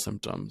withdrawal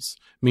symptoms,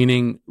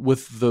 meaning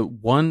with the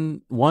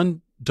one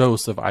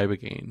dose of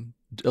ibogaine,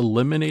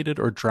 eliminated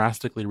or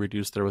drastically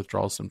reduced their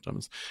withdrawal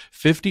symptoms.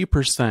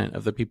 50%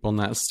 of the people in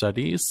that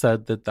study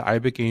said that the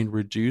ibogaine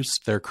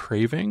reduced their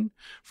craving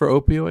for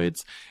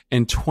opioids,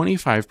 and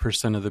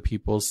 25% of the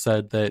people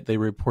said that they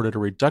reported a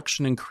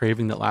reduction in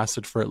craving that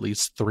lasted for at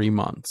least 3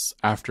 months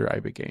after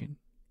ibogaine.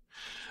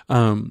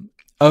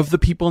 Of the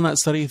people in that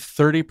study,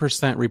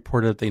 30%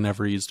 reported that they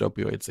never used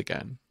opioids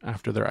again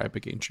after their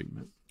ibogaine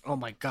treatment. Oh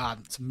my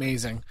God, it's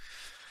amazing.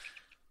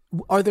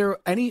 Are there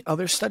any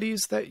other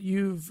studies that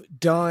you've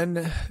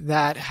done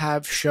that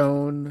have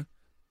shown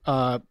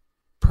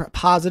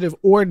positive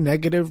or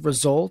negative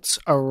results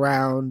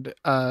around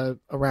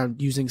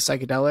using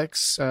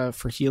psychedelics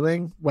for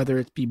healing, whether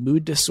it be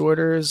mood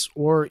disorders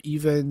or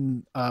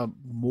even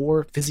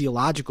more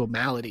physiological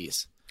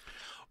maladies?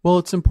 Well,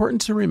 it's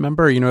important to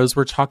remember, as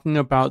we're talking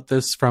about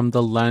this from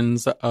the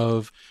lens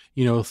of,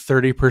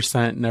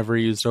 30% never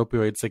used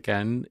opioids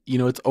again,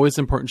 it's always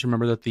important to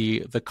remember that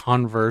the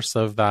converse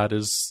of that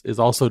is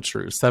also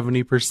true.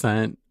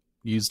 70%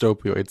 used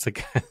opioids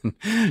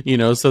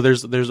again, so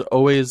there's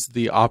always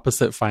the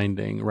opposite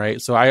finding, right?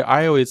 So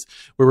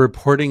we're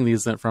reporting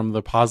these from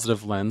the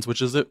positive lens,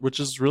 which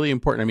is really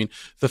important. I mean,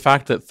 the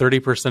fact that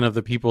 30% of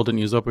the people didn't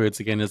use opioids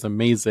again is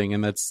amazing,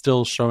 and that's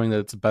still showing that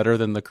it's better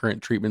than the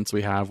current treatments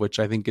we have, which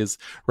I think is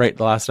right.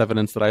 The last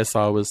evidence that I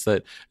saw was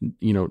that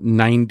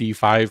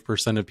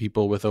 95% of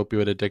people with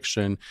opioid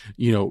addiction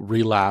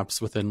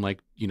relapse within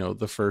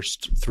the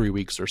first 3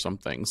 weeks or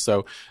something.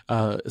 So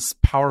it's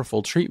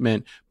powerful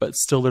treatment, but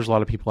still there's a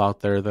lot of people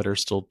out there that are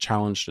still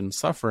challenged and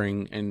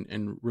suffering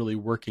and really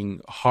working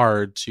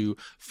hard to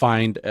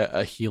find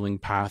a healing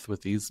path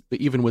with these,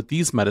 but even with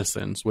these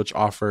medicines, which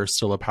offer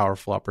still a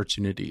powerful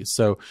opportunity.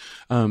 So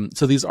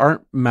these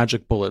aren't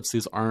magic bullets.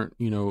 These aren't,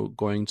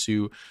 going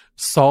to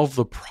solve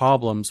the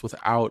problems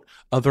without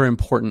other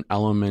important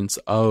elements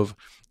of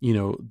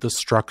the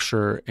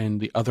structure and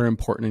the other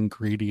important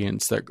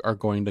ingredients that are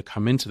going to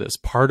come into this.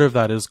 Part of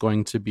that is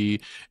going to be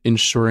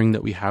ensuring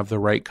that we have the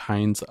right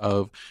kinds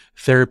of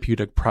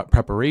therapeutic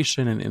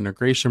preparation and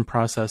integration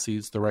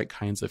processes, the right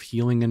kinds of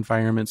healing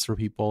environments for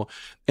people,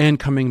 and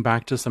coming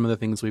back to some of the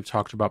things we've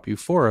talked about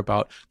before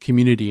about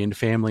community and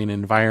family and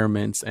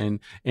environments and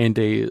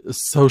a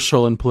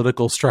social and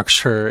political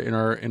structure in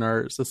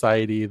our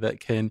society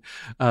that can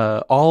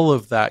all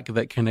of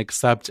that can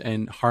accept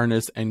and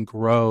harness and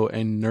grow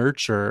and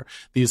nurture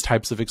these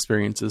types of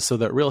experiences so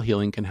that real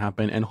healing can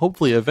happen, and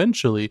hopefully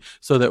eventually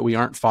so that we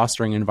aren't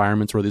fostering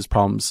environments where these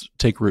problems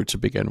take root to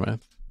begin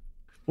with.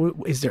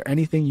 Is there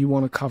anything you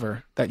want to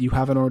cover that you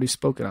haven't already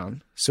spoken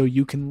on? So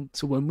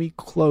when we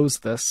close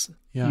this,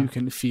 you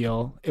can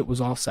feel it was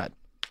all said.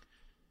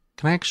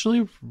 Can I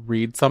actually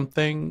read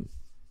something?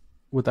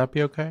 Would that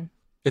be okay?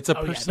 It's a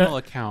personal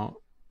account,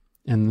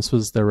 and this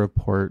was their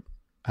report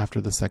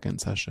after the second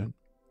session.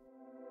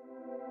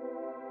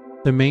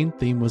 The main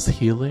theme was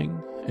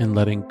healing and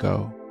letting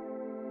go.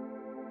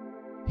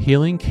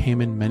 Healing came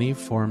in many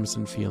forms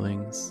and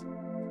feelings.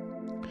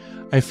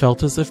 I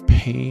felt as if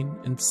pain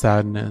and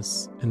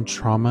sadness and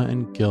trauma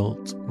and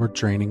guilt were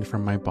draining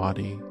from my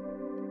body,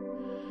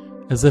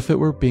 as if it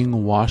were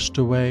being washed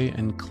away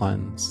and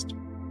cleansed.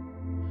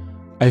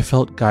 I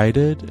felt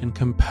guided and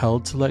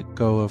compelled to let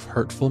go of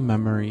hurtful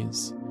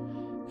memories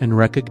and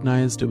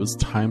recognized it was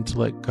time to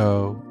let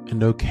go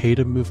and okay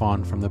to move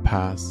on from the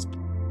past.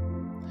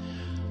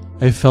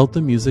 I felt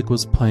the music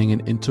was playing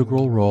an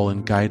integral role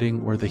in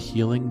guiding where the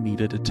healing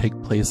needed to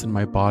take place in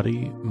my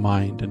body,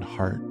 mind, and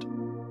heart.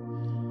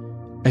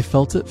 I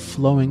felt it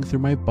flowing through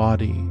my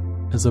body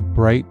as a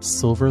bright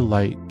silver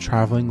light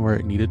traveling where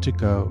it needed to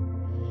go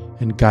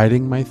and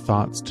guiding my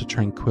thoughts to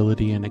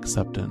tranquility and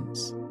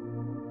acceptance.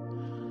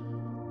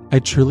 I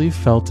truly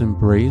felt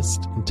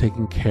embraced and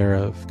taken care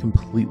of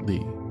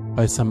completely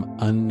by some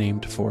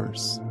unnamed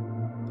force.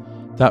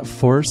 That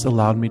force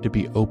allowed me to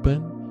be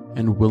open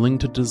and willing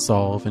to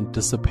dissolve and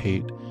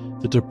dissipate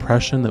the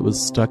depression that was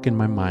stuck in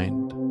my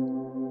mind.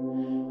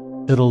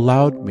 It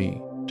allowed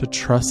me to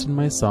trust in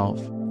myself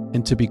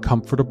and to be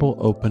comfortable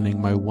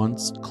opening my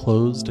once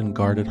closed and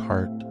guarded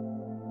heart.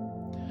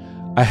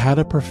 I had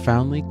a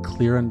profoundly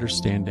clear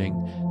understanding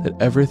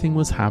that everything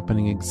was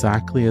happening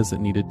exactly as it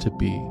needed to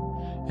be,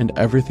 and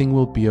everything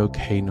will be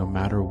okay no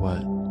matter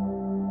what.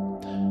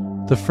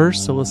 The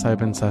first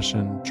psilocybin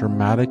session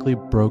dramatically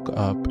broke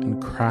up and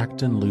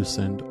cracked and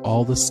loosened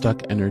all the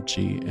stuck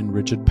energy and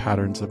rigid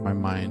patterns of my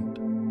mind.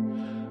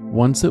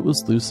 Once it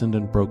was loosened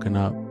and broken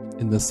up,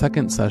 in the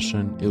second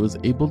session, it was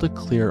able to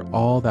clear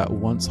all that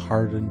once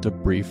hardened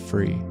debris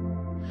free.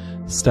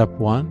 Step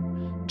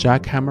 1,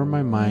 jackhammer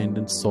my mind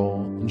and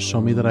soul and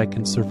show me that I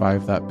can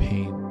survive that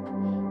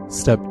pain.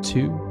 Step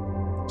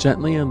 2,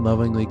 gently and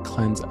lovingly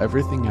cleanse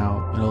everything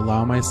out and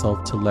allow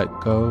myself to let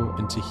go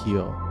and to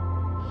heal.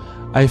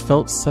 I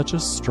felt such a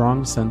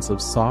strong sense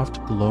of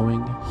soft,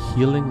 glowing,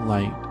 healing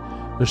light,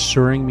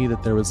 assuring me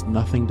that there was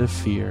nothing to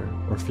fear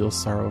or feel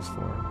sorrow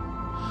for.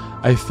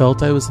 I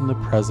felt I was in the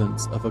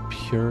presence of a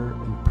pure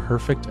and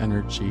perfect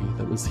energy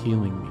that was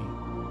healing me.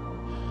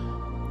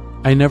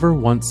 I never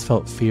once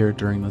felt fear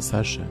during the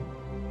session.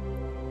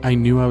 I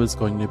knew I was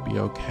going to be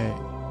okay.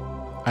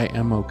 I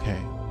am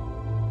okay.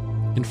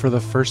 And for the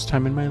first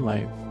time in my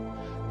life,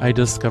 I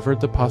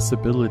discovered the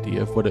possibility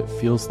of what it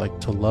feels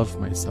like to love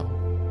myself.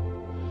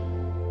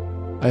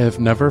 I have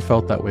never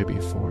felt that way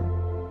before,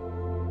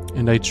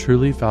 and I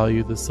truly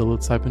value the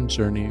psilocybin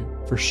journey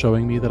for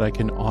showing me that I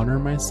can honor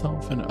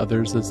myself and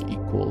others as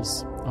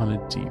equals on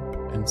a deep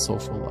and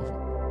soulful level.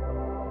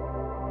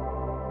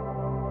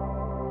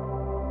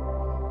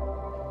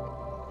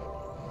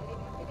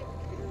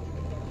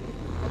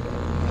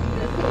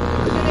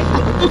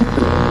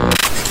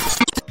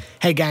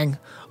 Hey gang,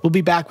 we'll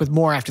be back with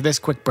more after this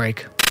quick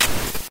break.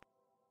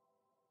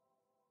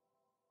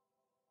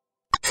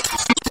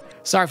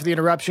 Sorry for the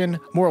interruption.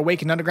 More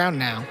Awakened Underground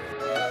now.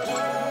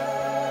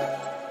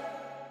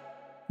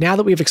 Now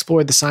that we've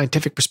explored the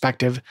scientific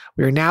perspective,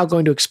 we are now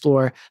going to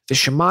explore the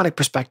shamanic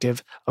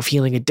perspective of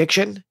healing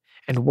addiction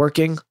and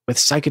working with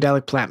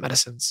psychedelic plant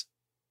medicines.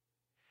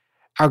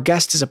 Our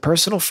guest is a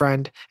personal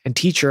friend and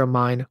teacher of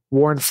mine,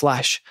 Warren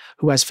Flesh,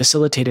 who has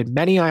facilitated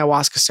many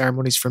ayahuasca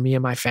ceremonies for me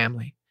and my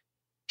family.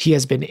 He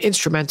has been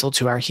instrumental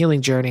to our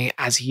healing journey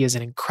as he is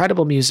an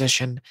incredible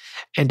musician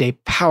and a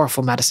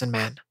powerful medicine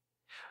man.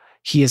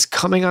 He is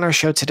coming on our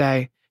show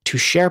today to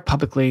share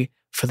publicly,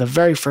 for the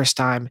very first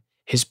time,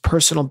 his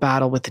personal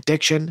battle with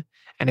addiction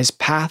and his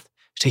path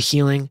to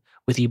healing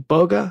with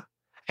iboga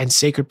and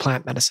sacred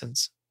plant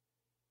medicines.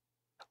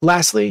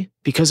 Lastly,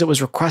 because it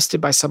was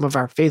requested by some of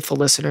our faithful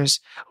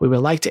listeners, we would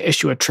like to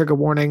issue a trigger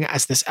warning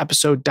as this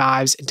episode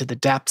dives into the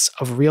depths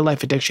of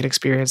real-life addiction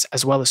experience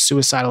as well as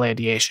suicidal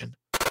ideation.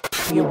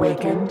 The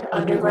Awakened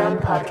Underground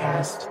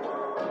Podcast.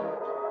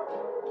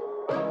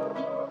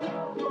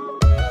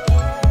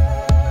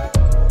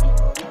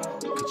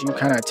 You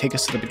kind of take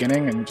us to the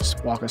beginning and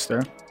just walk us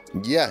through?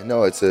 Yeah,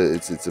 no, it's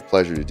a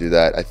pleasure to do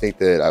that. I think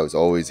that I was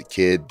always a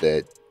kid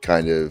that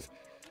kind of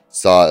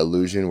saw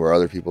illusion where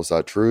other people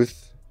saw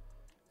truth,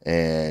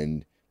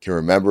 and can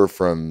remember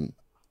from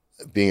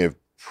being a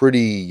pretty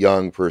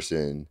young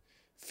person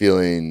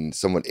feeling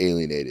somewhat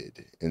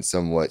alienated and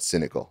somewhat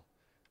cynical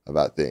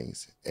about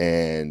things.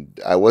 And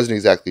I wasn't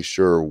exactly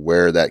sure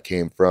where that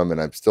came from, and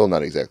I'm still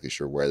not exactly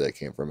sure where that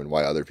came from and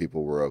why other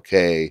people were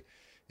okay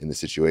in the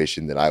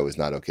situation that I was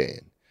not okay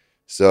in.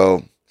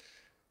 So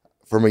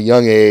from a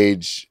young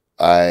age,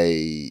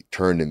 I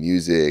turned to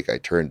music, I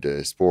turned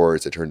to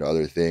sports, I turned to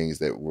other things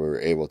that were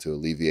able to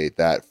alleviate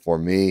that for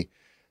me.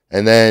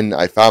 And then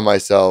I found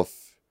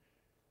myself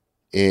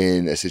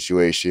in a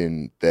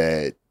situation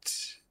that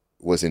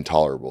was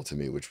intolerable to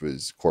me, which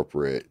was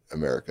corporate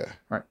America.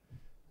 Right.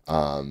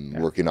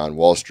 Working on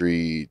Wall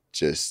Street,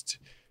 just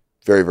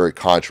very, very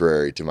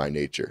contrary to my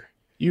nature.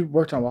 You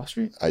worked on Wall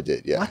Street? I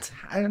did, yeah. What?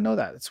 I didn't know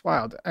that. It's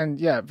wild. And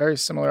yeah, very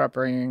similar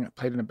upbringing.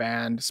 Played in a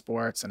band,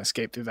 sports, and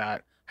escaped through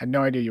that. Had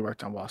no idea you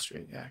worked on Wall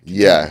Street. Yeah.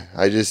 Yeah.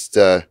 I just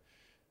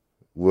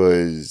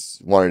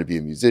wanted to be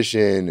a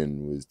musician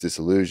and was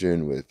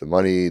disillusioned with the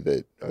money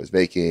that I was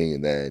making.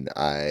 And then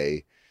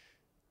I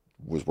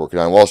was working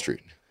on Wall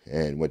Street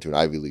and went to an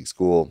Ivy League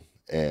school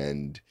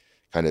and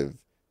kind of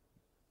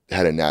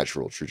had a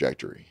natural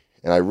trajectory.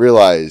 And I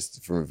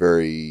realized from a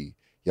very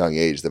young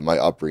age that my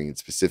upbringing,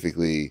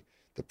 specifically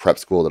the prep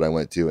school that I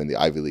went to and the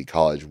Ivy League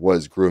college,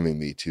 was grooming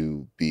me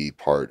to be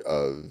part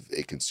of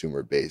a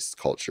consumer-based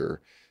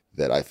culture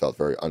that I felt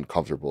very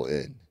uncomfortable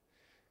in.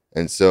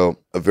 And so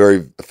a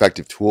very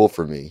effective tool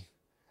for me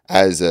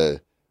as an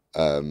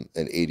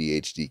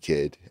ADHD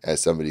kid,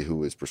 as somebody who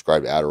was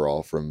prescribed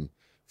Adderall from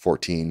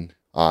 14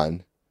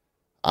 on,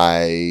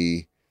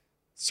 I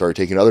started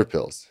taking other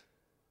pills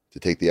to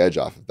take the edge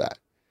off of that.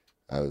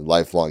 I was a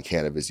lifelong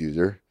cannabis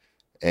user,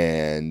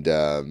 and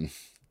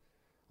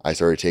I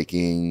started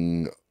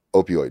taking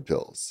opioid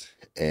pills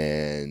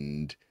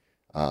and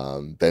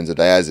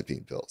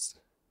benzodiazepine pills,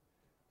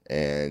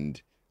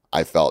 and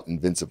I felt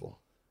invincible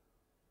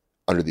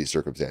under these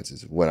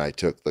circumstances. When I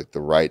took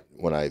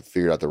when I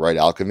figured out the right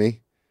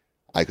alchemy,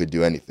 I could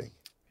do anything.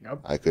 Yep.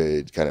 I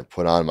could kind of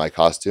put on my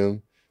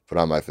costume, put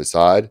on my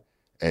facade,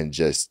 and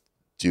just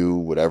do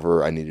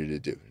whatever I needed to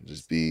do.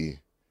 Just be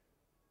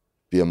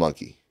a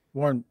monkey.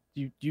 Warren,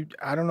 you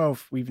I don't know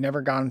if we've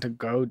never gotten to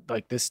go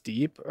like this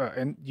deep,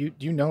 and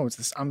you know it's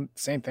this.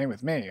 Same thing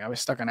with me. I was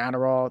stuck on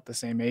Adderall at the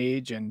same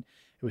age, and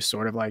it was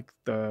sort of like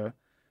the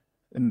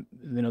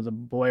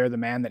boy or the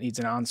man that needs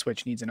an on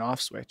switch needs an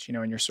off switch,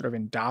 and you're sort of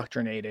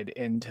indoctrinated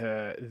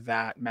into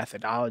that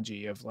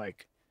methodology of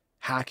like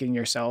hacking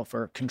yourself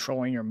or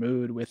controlling your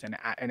mood with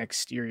an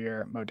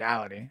exterior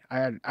modality.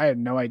 I had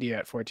no idea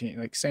at 14.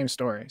 Like, same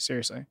story,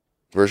 seriously.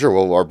 For sure.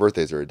 Well, our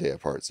birthdays are a day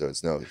apart, so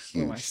it's no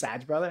huge. My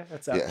Sag brother,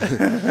 what's up?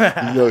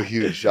 Yeah. No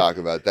huge shock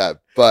about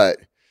that. But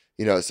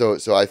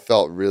so I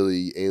felt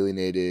really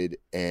alienated,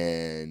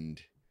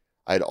 and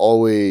I'd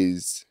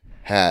always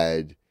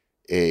had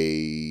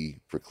a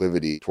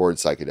proclivity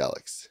towards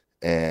psychedelics,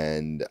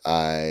 and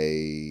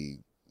I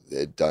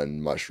had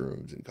done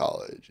mushrooms in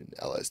college and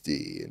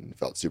LSD, and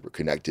felt super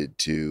connected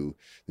to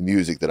the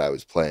music that I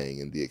was playing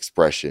and the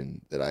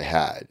expression that I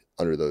had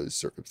under those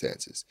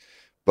circumstances.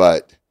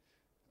 But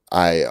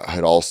I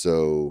had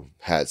also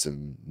had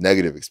some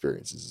negative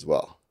experiences as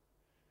well.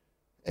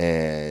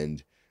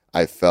 And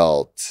I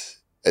felt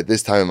at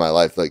this time in my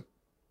life, like,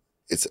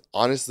 it's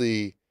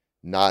honestly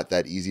not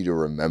that easy to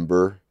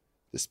remember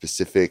the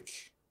specific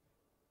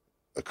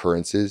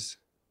occurrences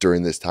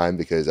during this time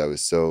because I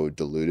was so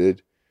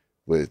diluted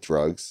with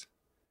drugs.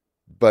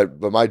 But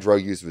my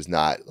drug use was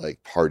not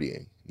like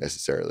partying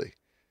necessarily.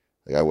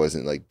 Like, I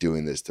wasn't like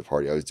doing this to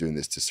party. I was doing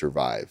this to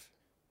survive,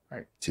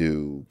 right?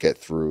 To get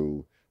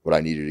through what I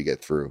needed to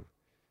get through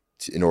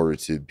in order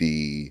to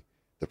be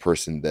the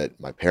person that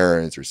my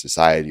parents or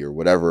society or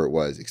whatever it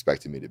was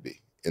expected me to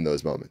be in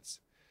those moments.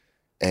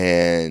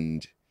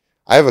 And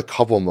I have a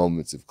couple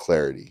moments of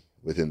clarity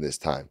within this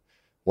time.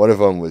 One of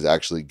them was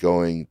actually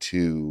going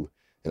to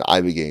an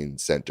Ibogaine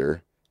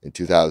center in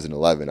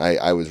 2011.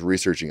 I was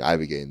researching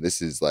Ibogaine. This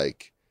is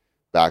like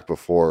back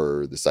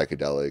before the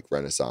psychedelic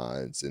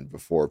renaissance and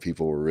before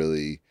people were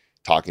really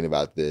talking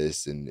about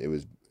this, and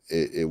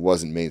it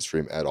wasn't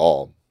mainstream at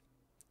all.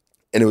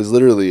 And it was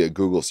literally a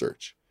Google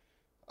search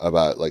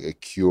about like a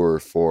cure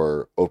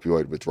for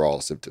opioid withdrawal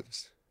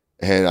symptoms.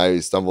 And I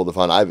stumbled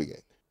upon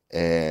Ibogaine.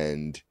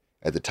 And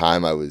at the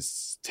time I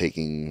was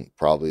taking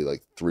probably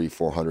like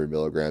 300-400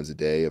 milligrams a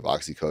day of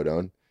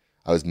oxycodone.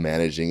 I was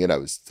managing it. I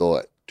was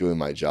still doing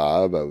my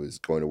job. I was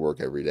going to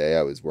work every day.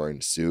 I was wearing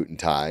a suit and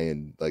tie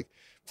and like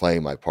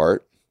playing my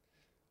part.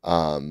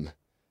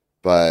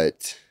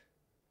 But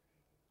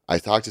I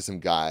talked to some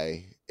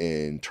guy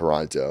in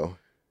Toronto,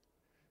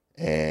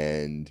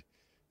 and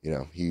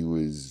he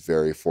was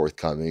very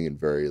forthcoming and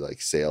very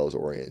like sales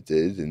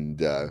oriented,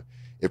 and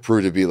it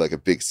proved to be like a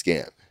big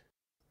scam.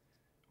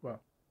 Wow.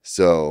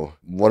 So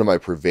one of my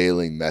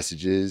prevailing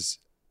messages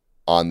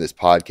on this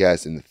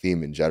podcast and the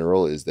theme in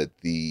general is that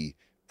the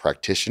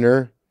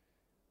practitioner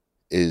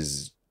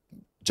is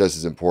just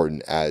as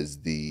important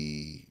as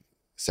the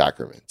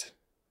sacrament.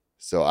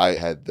 So I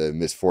had the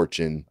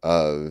misfortune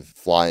of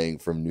flying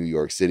from New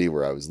York City,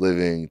 where I was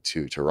living,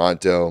 to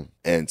Toronto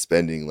and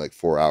spending like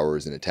 4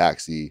 hours in a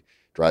taxi,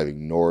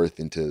 driving north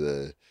into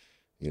the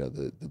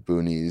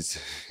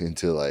boonies,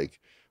 into like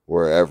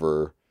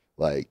wherever,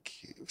 like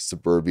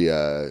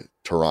suburbia,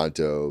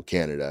 Toronto,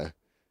 Canada,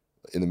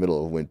 in the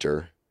middle of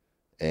winter,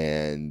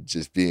 and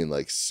just being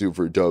like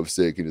super dope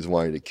sick and just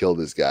wanting to kill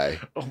this guy.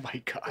 Oh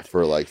my God.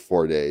 For like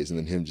 4 days. And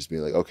then him just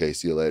being like, okay,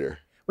 see you later.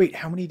 Wait,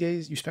 how many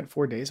days? You spent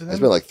 4 days with him? I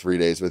spent like 3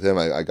 days with him.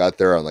 I got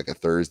there on like a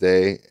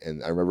Thursday,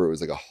 and I remember it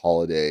was like a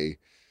holiday.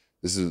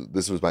 This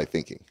was my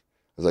thinking.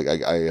 I was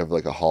like, I have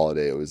like a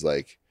holiday. It was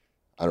like,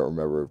 I don't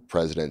remember,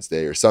 President's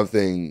Day or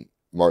something,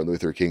 Martin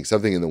Luther King,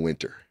 something in the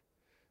winter.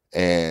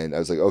 And I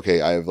was like,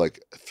 okay, I have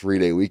like a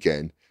 3-day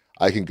weekend.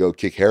 I can go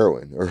kick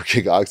heroin or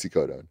kick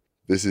oxycodone.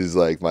 This is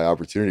like my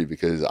opportunity,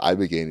 because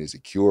Ibogaine is a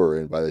cure.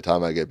 And by the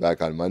time I get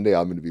back on Monday,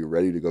 I'm going to be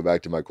ready to go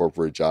back to my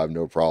corporate job,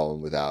 no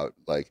problem, without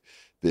like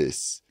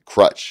this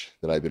crutch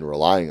that I've been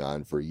relying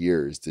on for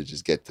years to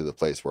just get to the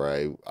place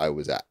where I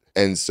was at.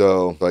 And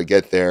so I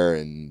get there,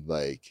 and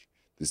like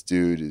this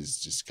dude is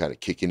just kind of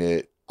kicking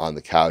it on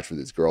the couch with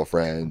his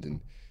girlfriend,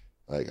 and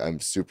like I'm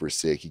super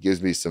sick. He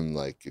gives me some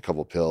like a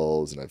couple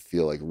pills, and I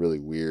feel like really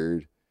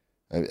weird.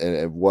 And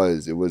it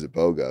was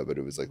Iboga, but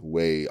it was like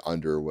way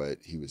under what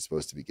he was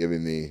supposed to be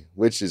giving me,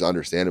 which is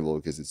understandable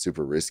because it's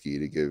super risky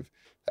to give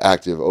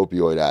active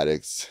opioid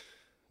addicts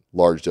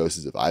large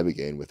doses of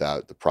Ibogaine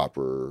without the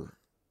proper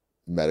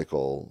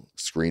medical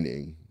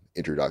screening,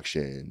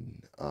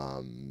 introduction,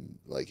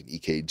 like an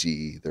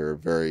EKG. There are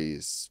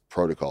various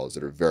protocols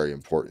that are very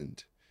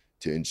important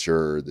to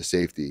ensure the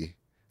safety,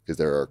 because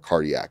there are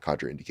cardiac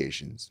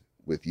contraindications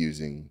with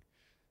using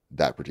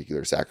that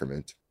particular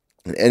sacrament.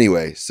 And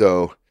anyway,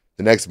 so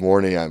the next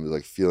morning I was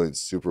like feeling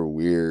super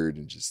weird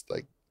and just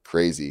like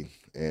crazy.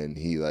 And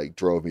he like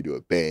drove me to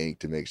a bank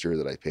to make sure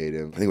that I paid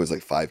him. I think it was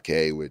like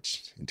 $5,000,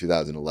 which in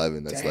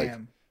 2011, that's like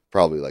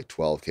probably like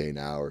 $12,000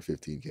 now or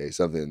 $15,000,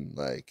 something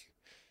like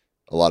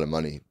a lot of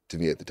money to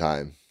me at the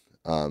time.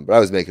 But I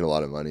was making a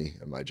lot of money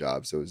at my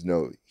job, so it was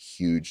no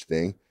huge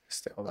thing.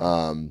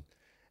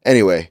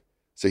 Anyway,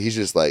 so he's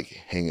just like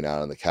hanging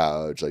out on the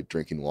couch, like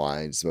drinking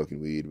wine,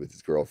 smoking weed with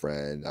his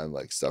girlfriend. I'm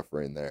like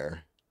suffering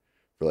there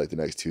for like the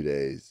next 2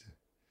 days.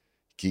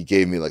 He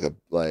gave me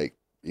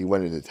he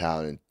went into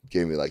town and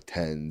gave me like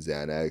 10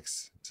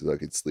 Xanax so I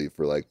could sleep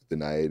for like the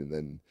night. And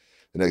then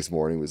the next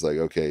morning was like,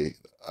 okay,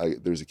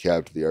 there's a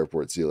cab to the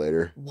airport. See you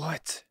later.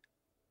 What?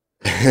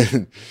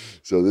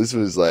 So this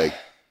was like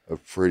a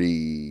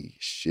pretty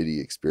shitty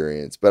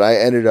experience, but I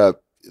ended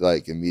up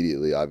like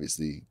immediately,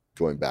 obviously,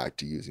 going back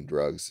to using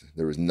drugs.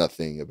 There was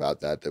nothing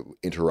about that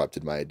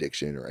interrupted my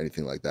addiction or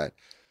anything like that.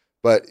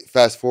 But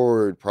fast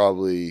forward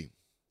probably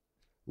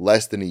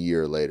less than a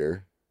year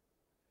later.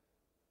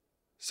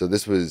 So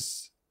this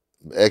was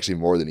actually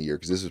more than a year,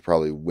 because this was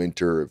probably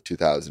winter of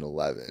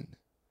 2011.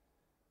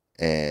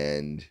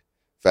 And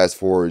fast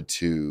forward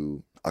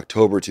to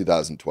October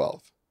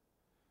 2012.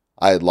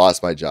 I had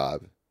lost my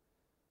job.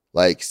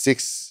 Like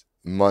 6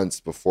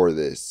 months before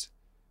this,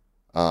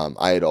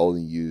 I had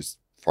only used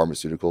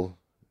pharmaceutical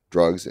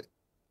drugs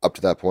up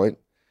to that point.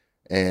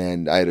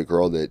 And I had a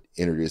girl that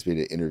introduced me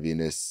to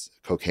intravenous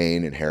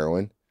cocaine and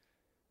heroin.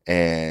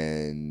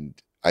 And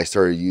I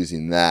started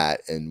using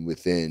that. And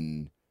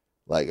within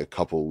like a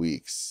couple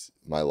weeks,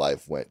 my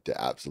life went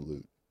to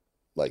absolute,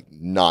 like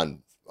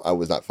I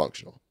was not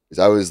functional. Because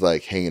I was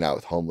like hanging out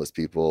with homeless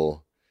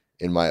people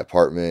in my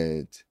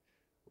apartment,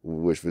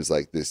 which was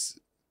like this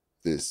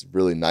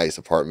really nice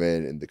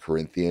apartment in the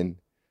Corinthian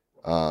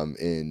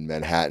in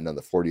Manhattan on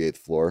the 48th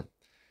floor.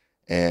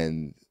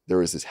 And there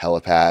was this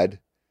helipad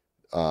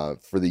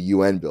for the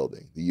UN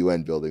building. The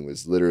UN building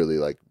was literally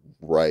like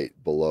right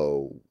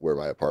below where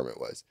my apartment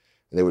was.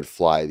 And they would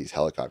fly these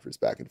helicopters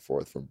back and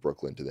forth from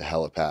Brooklyn to the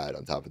helipad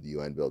on top of the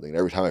UN building. And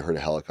every time I heard a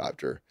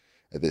helicopter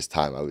at this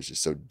time, I was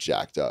just so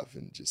jacked up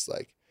and just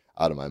like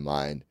out of my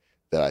mind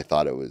that I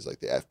thought it was like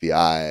the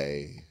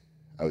FBI.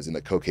 I was in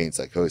a cocaine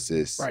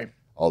psychosis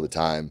all the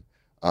time.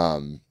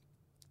 I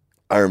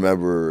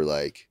remember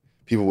like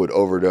people would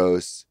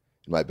overdose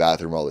in my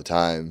bathroom all the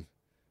time.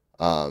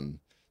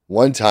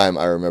 One time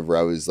I remember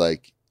I was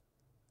like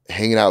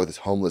hanging out with this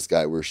homeless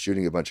guy. We were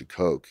shooting a bunch of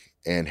coke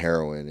and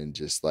heroin and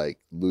just like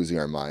losing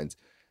our minds.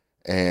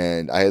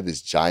 And I had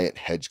this giant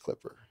hedge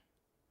clipper,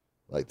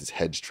 like this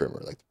hedge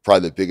trimmer, like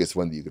probably the biggest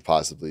one that you could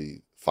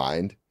possibly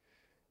find.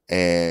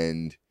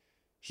 And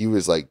he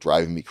was like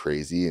driving me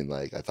crazy. And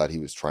like, I thought he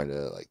was trying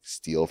to like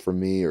steal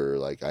from me, or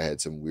like I had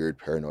some weird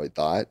paranoid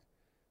thought.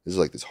 This is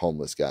like this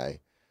homeless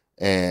guy.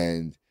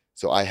 And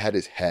so I had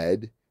his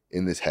head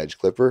in this hedge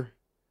clipper.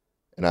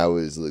 And I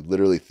was like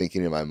literally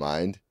thinking in my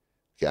mind,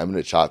 okay, I'm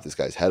going to chop this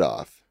guy's head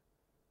off.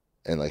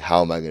 And like,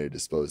 how am I going to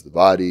dispose the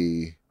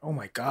body? Oh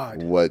my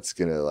God. What's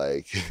going to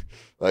like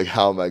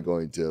how am I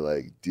going to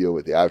like deal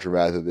with the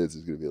aftermath of this?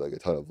 There's going to be like a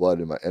ton of blood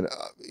in my, and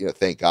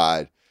thank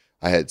God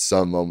I had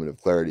some moment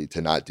of clarity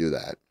to not do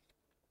that.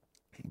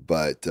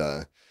 But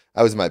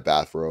I was in my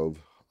bathrobe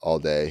all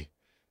day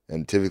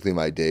And typically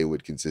my day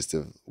would consist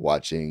of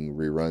watching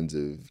reruns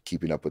of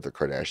Keeping Up with the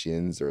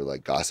Kardashians or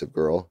like Gossip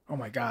Girl. Oh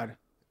my God.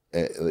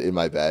 In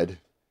my bed,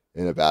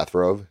 in a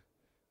bathrobe.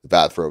 The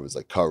bathrobe was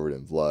like covered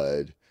in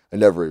blood. I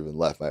never even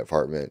left my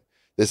apartment.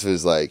 This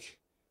was like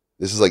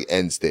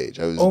end stage.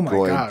 I was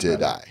going to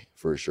die,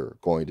 for sure.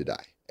 Going to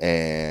die.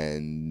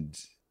 And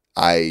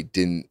I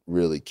didn't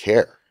really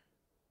care.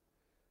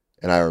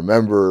 And I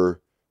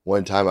remember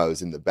one time I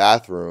was in the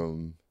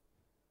bathroom,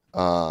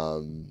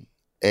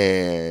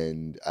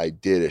 and I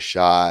did a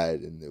shot,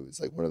 and it was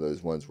like one of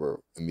those ones where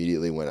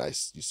immediately when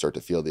you start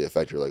to feel the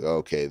effect, you're like, oh,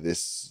 okay,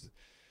 this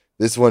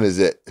one is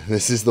it.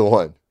 This is the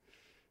one.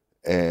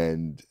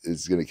 And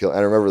it's going to kill. And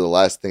I remember the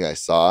last thing I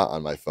saw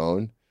on my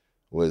phone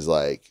was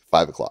like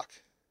 5 o'clock.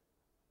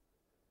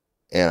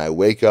 And I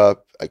wake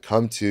up, I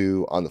come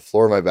to on the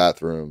floor of my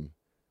bathroom,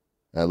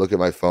 and I look at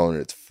my phone,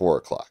 and it's 4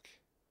 o'clock.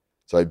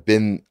 So I'd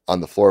been on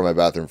the floor of my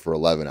bathroom for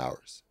 11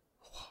 hours.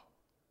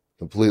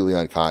 Completely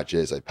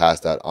unconscious. I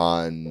passed out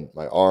on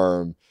my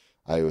arm.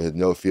 I had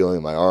no feeling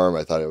in my arm.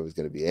 I thought it was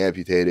going to be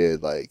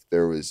amputated. Like,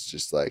 there was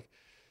just like,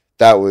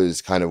 that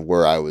was kind of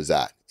where I was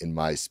at in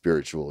my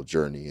spiritual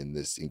journey in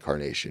this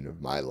incarnation of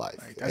my life.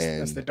 Right.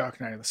 That's the dark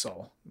night of the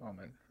soul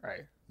moment,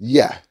 right?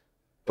 Yeah.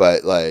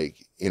 But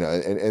like, you know,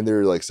 and there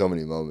are like so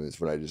many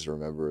moments when I just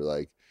remember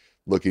like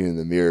looking in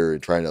the mirror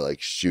and trying to like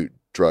shoot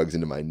drugs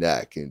into my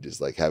neck and just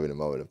like having a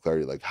moment of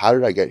clarity. Like, how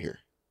did I get here?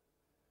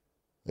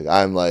 Like,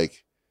 I'm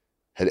like,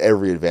 had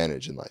every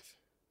advantage in life.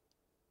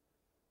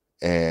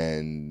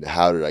 And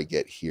how did I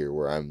get here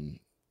where I'm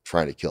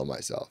trying to kill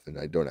myself and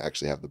I don't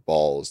actually have the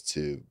balls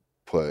to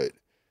put,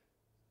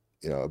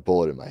 you know, a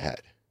bullet in my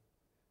head,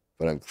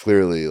 but I'm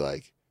clearly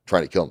like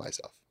trying to kill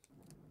myself.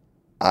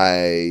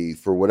 I,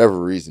 for whatever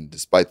reason,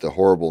 despite the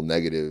horrible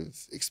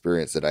negative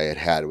experience that I had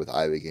had with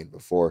Ibogaine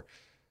before,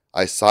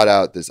 I sought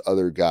out this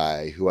other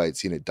guy who I had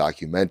seen a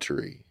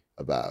documentary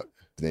about.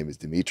 His name is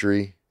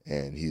Dimitri,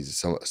 and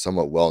he's a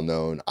somewhat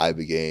well-known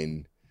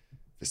Ibogaine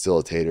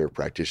facilitator,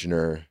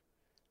 practitioner.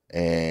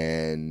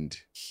 And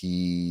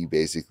he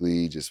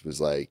basically just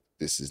was like,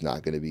 this is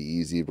not going to be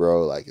easy,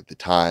 bro. Like, at the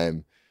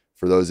time,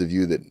 for those of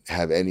you that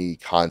have any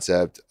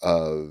concept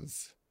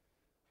of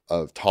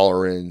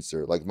tolerance,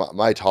 or like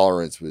my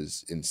tolerance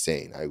was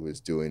insane. I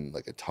was doing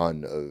like a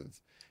ton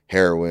of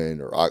heroin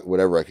or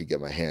whatever I could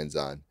get my hands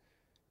on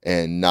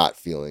and not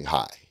feeling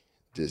high,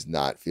 just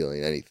not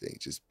feeling anything,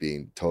 just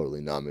being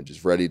totally numb and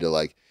just ready to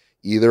like,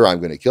 either I'm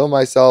going to kill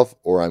myself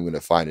or I'm going to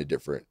find a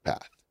different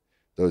path.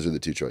 Those are the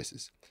two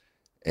choices.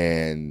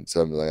 And so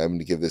I'm like, I'm going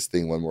to give this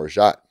thing one more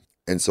shot.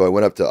 And so I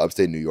went up to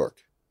upstate New York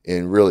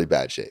in really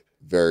bad shape,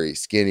 very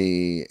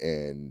skinny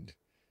and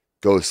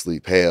ghostly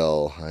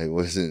pale. I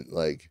wasn't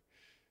like,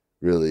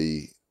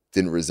 really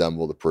didn't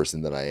resemble the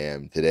person that I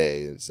am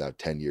today. It's now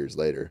 10 years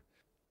later.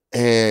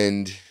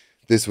 And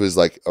this was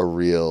like a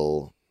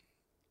real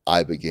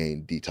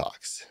Ibogaine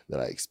detox that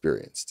I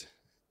experienced.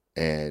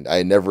 And I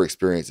had never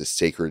experienced a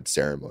sacred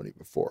ceremony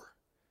before.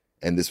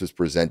 And this was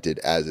presented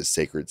as a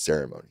sacred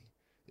ceremony.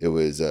 It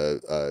was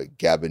a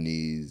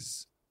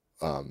Gabonese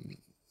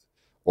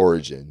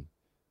origin.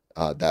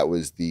 That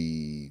was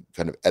the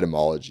kind of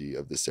etymology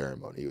of the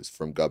ceremony. It was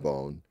from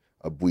Gabon,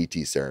 a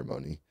Bwiti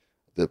ceremony.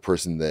 The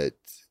person that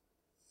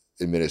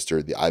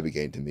administered the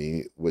Ibogaine to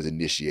me was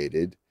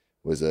initiated,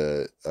 was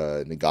a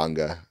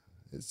Nganga.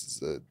 This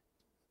is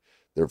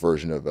their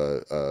version of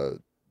a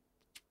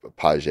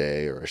page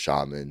or a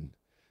shaman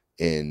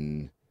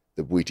in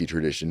the Bwiti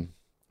tradition.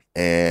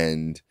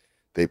 And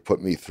they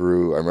put me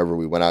through, I remember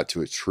we went out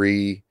to a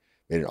tree,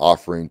 made an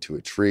offering to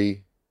a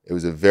tree. It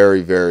was a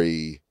very,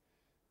 very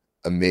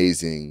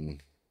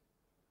amazing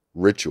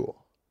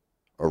ritual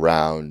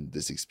around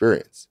this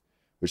experience,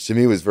 which to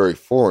me was very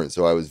foreign.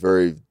 So I was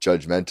very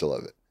judgmental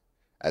of it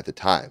at the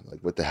time.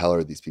 Like, what the hell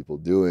are these people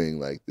doing?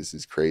 Like, this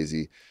is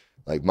crazy.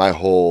 Like, my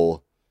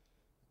whole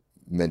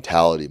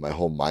mentality, my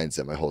whole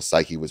mindset, my whole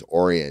psyche was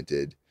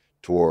oriented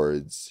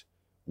towards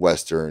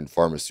Western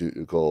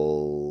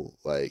pharmaceutical,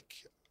 like,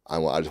 I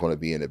just want to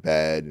be in a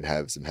bed and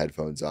have some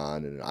headphones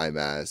on and an eye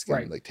mask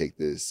and like take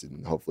this,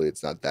 and hopefully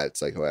it's not that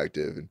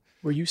psychoactive. And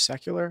were you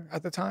secular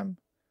at the time?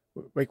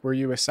 Like, were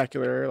you a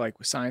secular, like,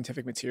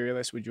 scientific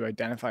materialist? Would you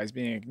identify as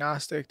being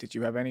agnostic? Did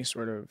you have any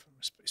sort of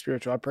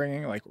spiritual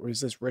upbringing? Like,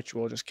 was this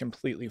ritual just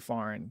completely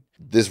foreign?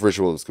 This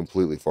ritual was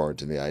completely foreign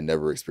to me. I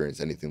never experienced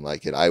anything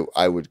like it.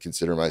 I would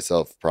consider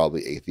myself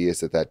probably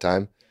atheist at that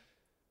time.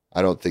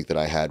 I don't think that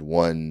I had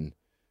one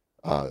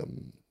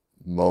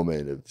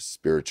moment of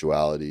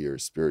spirituality or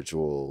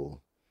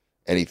spiritual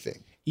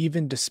anything.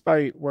 Even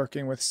despite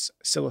working with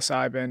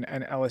psilocybin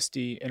and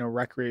LSD in a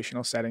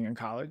recreational setting in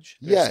college?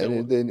 Yeah,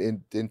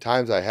 in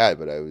times I had,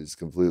 but I was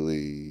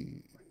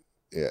completely,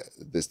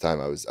 this time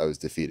I was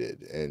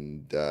defeated,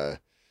 and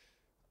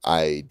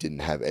I didn't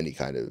have any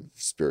kind of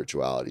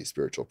spirituality,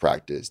 spiritual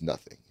practice,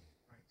 nothing.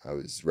 I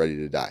was ready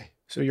to die.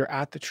 So you're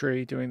at the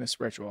tree doing this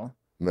ritual.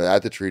 I'm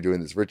at the tree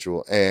doing this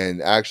ritual,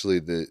 and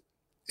actually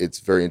it's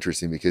very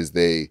interesting because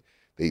they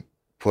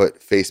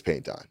put face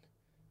paint on,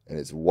 and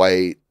it's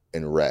white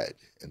and red,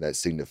 and that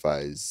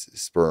signifies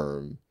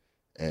sperm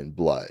and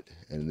blood.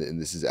 And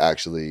this is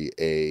actually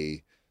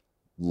a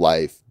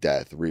life,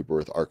 death,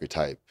 rebirth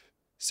archetype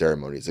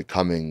ceremony. It's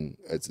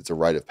a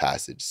rite of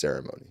passage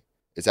ceremony.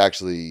 It's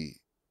actually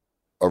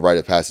a rite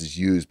of passage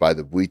used by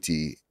the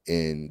Bwiti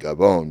in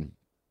Gabon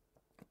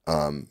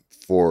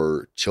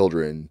for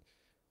children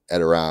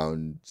at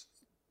around,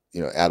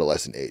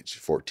 adolescent age,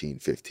 14,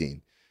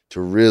 15,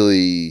 to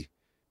really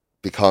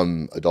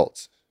become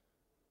adults,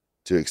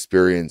 to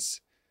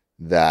experience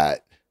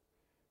that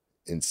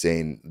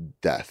insane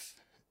death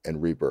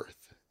and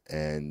rebirth.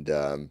 And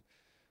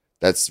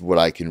that's what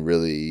I can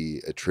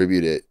really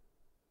attribute it.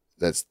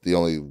 That's the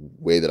only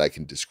way that I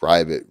can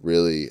describe it,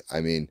 really.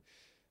 I mean,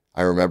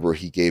 I remember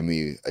he gave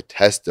me a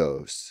test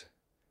dose,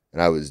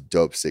 and I was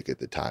dope sick at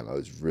the time. I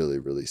was really,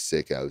 really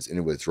sick. I was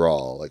in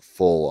withdrawal, like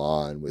full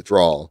on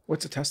withdrawal.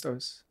 What's a test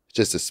dose?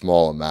 Just a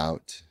small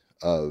amount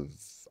of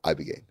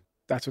Ibogaine.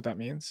 That's what that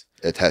means?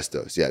 A test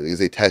dose, yeah, because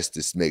they test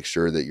to make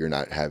sure that you're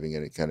not having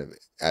any kind of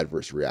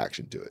adverse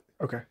reaction to it.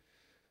 Okay.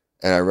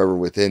 And I remember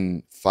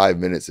within 5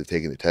 minutes of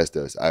taking the test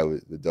dose,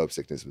 the dope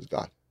sickness was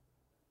gone.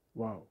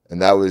 Whoa.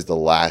 And that was the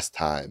last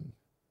time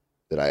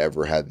that I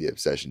ever had the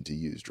obsession to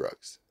use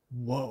drugs.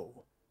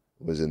 Whoa.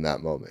 Was in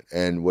that moment.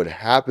 And what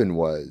happened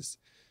was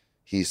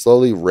he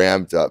slowly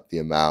ramped up the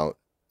amount.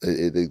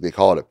 They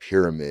call it a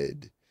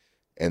pyramid,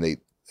 and they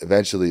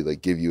eventually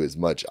give you as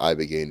much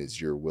Ibogaine as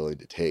you're willing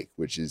to take,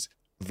 which is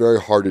very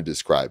hard to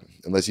describe.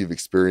 Unless you've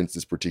experienced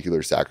this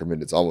particular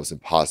sacrament, it's almost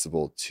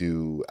impossible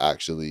to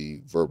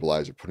actually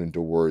verbalize or put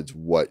into words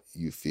what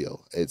you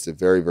feel. It's a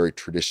very, very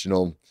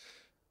traditional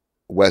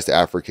West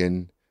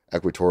African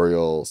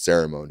equatorial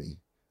ceremony.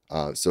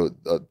 So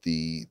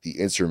the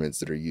instruments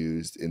that are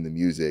used in the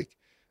music,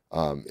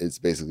 it's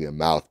basically a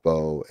mouth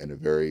bow and a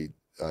very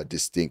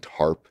distinct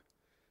harp.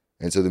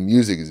 And so the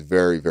music is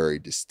very, very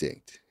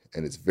distinct.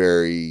 And it's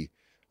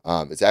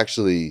it's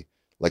actually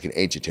like an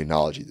ancient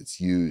technology that's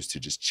used to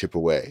just chip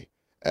away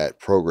at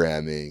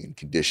programming and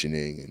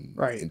conditioning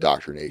and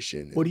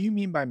indoctrination. What do you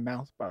mean by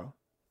mouth bow?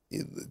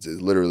 It's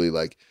literally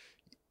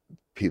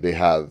they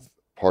have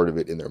part of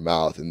it in their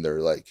mouth, and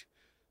they're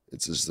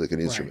it's just like an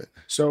instrument.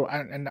 Right. So,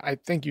 and I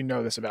think you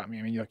know this about me.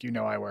 I mean,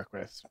 I work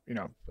with,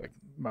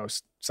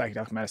 most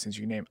psychedelic medicines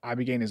you name.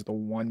 Ibogaine is the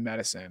one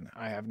medicine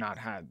I have not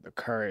had the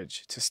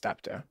courage to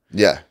step to.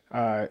 Yeah.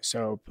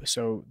 So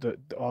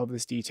all of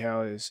this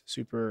detail is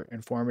super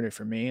informative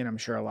for me, and I'm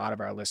sure a lot of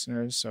our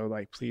listeners. So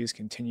please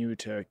continue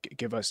to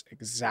give us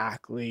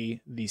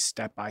exactly the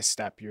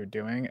step-by-step you're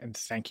doing. And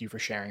thank you for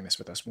sharing this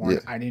with us, Warren.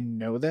 Yeah. I didn't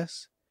know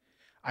this.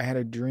 I had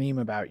a dream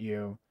about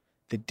you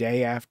the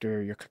day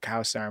after your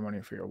cacao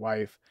ceremony for your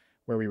wife,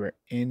 where we were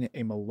in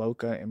a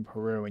Maloca in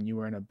Peru, and you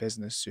were in a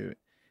business suit,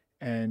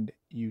 and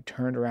you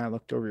turned around,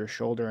 looked over your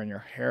shoulder, and your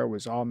hair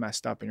was all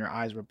messed up and your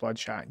eyes were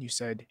bloodshot. And you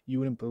said, you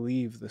wouldn't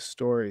believe the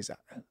stories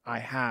I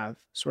have,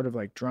 sort of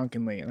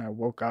drunkenly. And I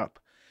woke up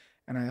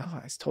and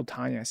I told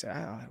Tanya, I said, I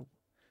had a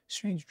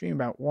strange dream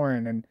about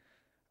Warren, and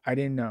I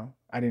didn't know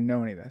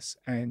any of this.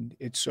 And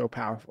it's so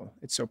powerful.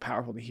 It's so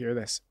powerful to hear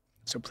this.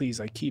 So please,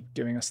 keep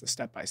giving us the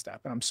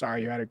step-by-step. And I'm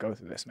sorry you had to go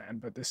through this, man,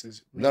 but this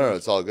is really, no,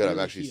 it's all good. Really I'm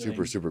actually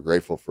super, super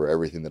grateful for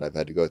everything that I've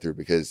had to go through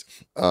because,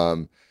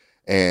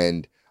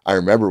 and I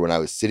remember when I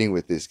was sitting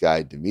with this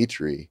guy,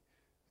 Dimitri,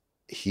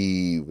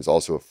 he was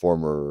also a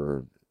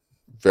former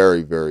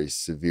very, very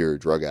severe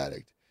drug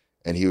addict.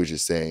 And he was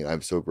just saying,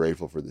 I'm so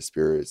grateful for the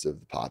spirits of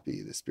the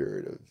poppy, the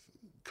spirit of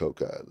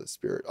coca, the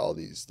spirit, all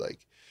these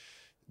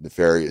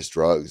nefarious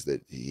drugs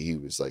that he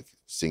was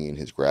singing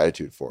his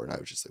gratitude for. And I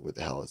was just what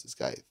the hell is this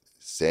guy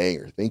saying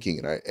or thinking?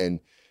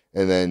 And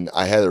then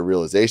I had a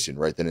realization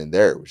right then and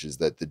there, which is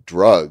that the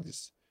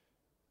drugs,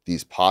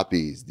 these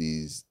poppies,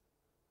 these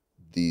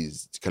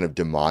kind of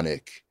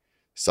demonic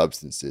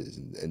substances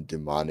and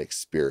demonic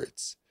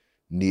spirits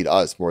need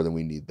us more than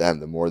we need them.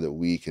 The more that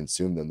we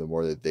consume them, the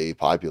more that they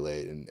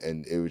populate.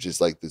 And it was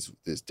just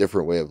this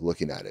different way of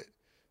looking at it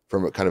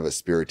from a kind of a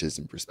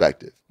spiritism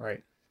perspective.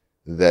 Right.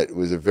 That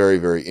was a very,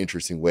 very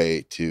interesting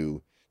way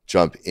to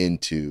jump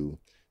into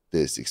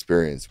this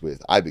experience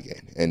with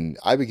Ibogaine. And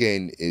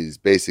Ibogaine is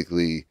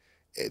basically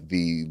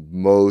the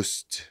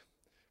most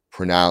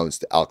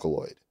pronounced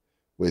alkaloid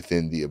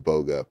within the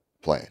iboga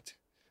plant.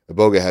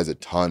 Iboga has a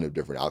ton of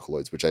different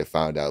alkaloids, which I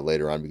found out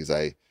later on because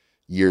I,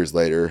 years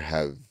later,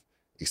 have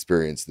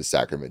experienced the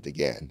sacrament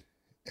again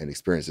and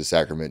experienced the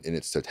sacrament in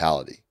its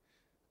totality,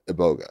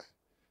 Iboga.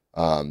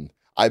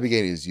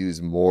 Ibogaine is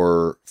used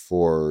more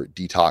for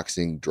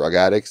detoxing drug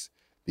addicts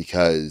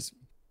because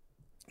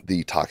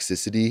the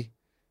toxicity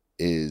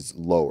is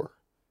lower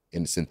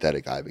in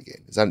synthetic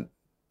Ibogaine. It's not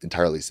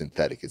entirely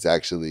synthetic. It's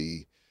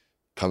actually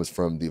comes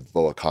from the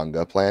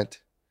Voacanga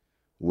plant,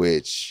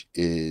 which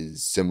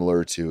is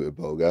similar to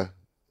Iboga.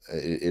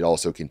 It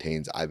also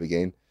contains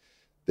Ibogaine.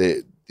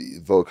 The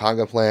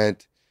Voacanga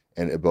plant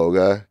and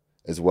Iboga,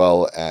 as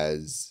well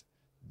as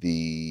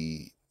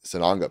the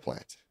Sananga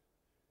plant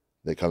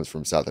that comes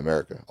from South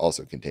America,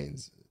 also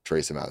contains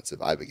trace amounts of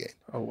Ibogaine.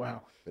 Oh,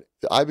 wow.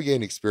 The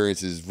Ibogaine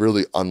experience is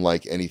really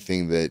unlike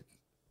anything that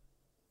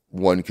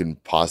one can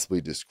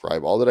possibly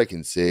describe. All that I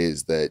can say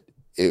is that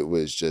it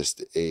was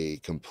just a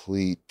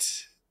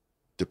complete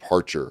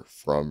departure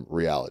from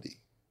reality,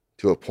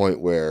 to a point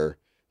where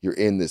you're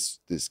in this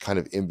kind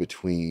of in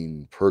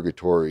between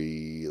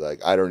purgatory. Like,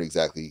 I don't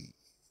exactly,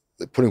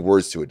 like, putting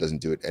words to it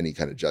doesn't do it any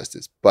kind of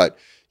justice, but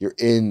you're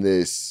in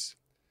this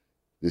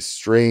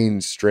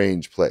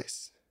strange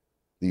place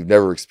that you've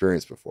never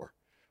experienced before.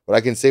 What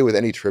I can say with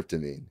any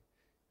tryptamine,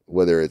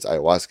 whether it's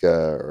ayahuasca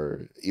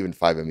or even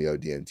 5-MeO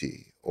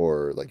DMT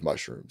or like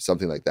mushrooms,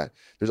 something like that,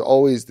 there's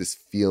always this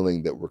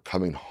feeling that we're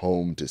coming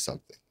home to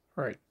something.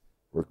 Right.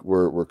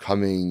 We're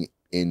coming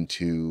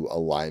into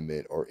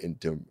alignment, or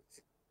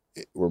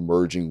we're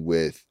merging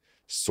with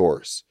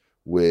source,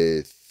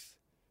 with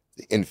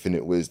the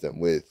infinite wisdom,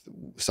 with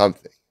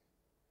something.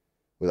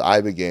 With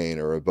Ibogaine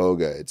or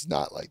Iboga, it's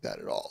not like that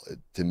at all.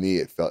 To me,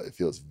 it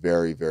feels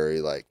very,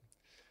 very like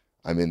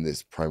I'm in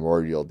this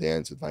primordial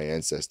dance with my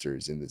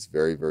ancestors in this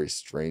very, very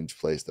strange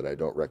place that I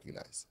don't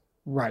recognize.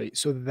 Right.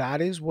 So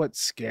that is what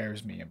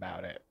scares me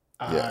about it.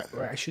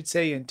 Or I should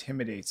say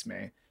intimidates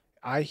me.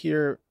 I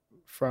hear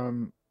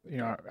from,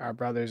 our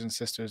brothers and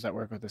sisters that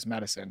work with this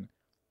medicine,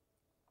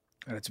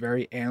 that it's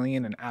very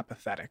alien and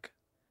apathetic,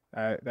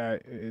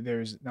 that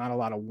there's not a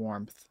lot of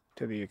warmth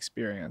to the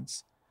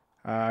experience.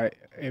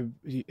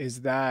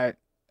 Is that,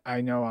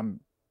 I know I'm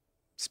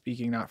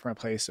speaking not from a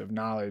place of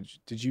knowledge,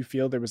 did you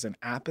feel there was an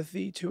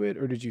apathy to it,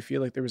 or did you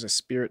feel like there was a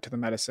spirit to the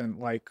medicine,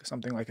 like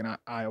something like an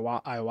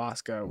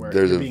ayahuasca, where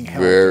there's you're a being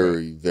held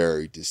very,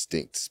 very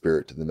distinct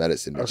spirit to the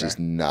medicine? It's Okay. just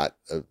not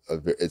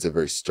it's a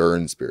very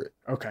stern spirit.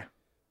 Okay.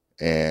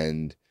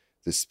 And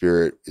the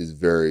spirit is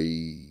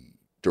very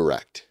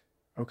direct.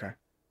 Okay.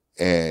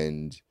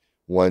 And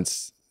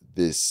once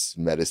this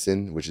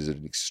medicine, which is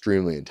an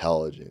extremely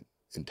intelligent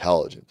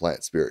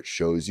plant spirit,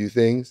 shows you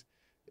things,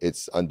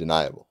 it's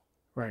undeniable.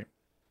 Right.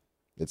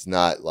 It's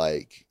not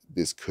like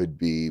this could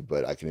be,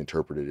 but I can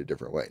interpret it a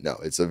different way. No,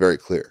 it's a very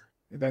clear.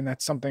 Then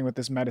that's something with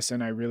this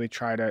medicine I really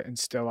try to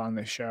instill on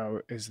this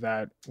show, is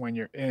that when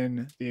you're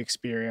in the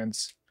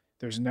experience,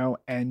 there's no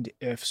end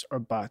ifs or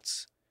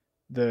buts.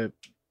 The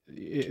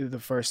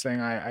first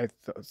thing I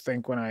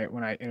think when I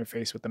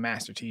interface with the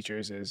master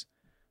teachers is,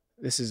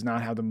 this is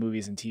not how the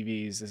movies and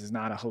TVs, this is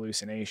not a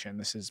hallucination.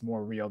 This is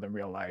more real than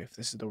real life.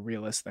 This is the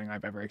realest thing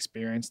I've ever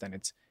experienced, and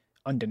it's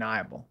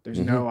undeniable. There's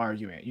no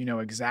argument. You know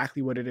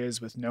exactly what it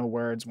is with no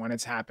words when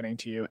it's happening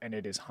to you, and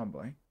it is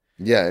humbling.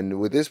 Yeah, and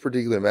with this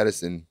particular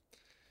medicine,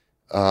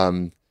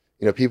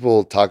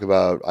 people talk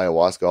about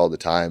ayahuasca all the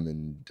time,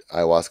 and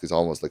ayahuasca is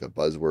almost like a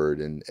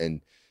buzzword,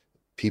 and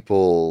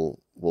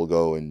people will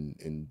go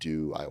and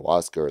do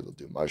ayahuasca, or they'll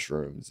do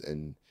mushrooms,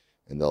 and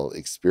they'll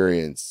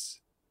experience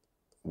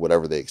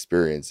whatever they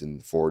experience in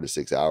 4 to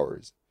 6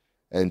 hours.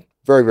 And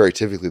very, very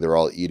typically they're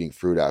all eating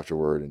fruit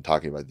afterward and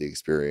talking about the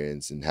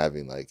experience and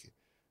having like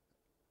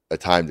a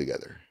time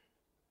together.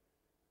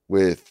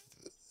 With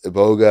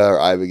Iboga or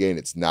Ibogaine,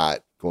 it's not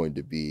going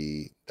to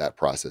be that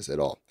process at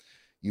all.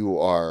 You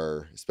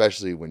are,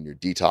 especially when you're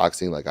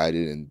detoxing like I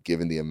did, and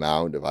given the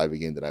amount of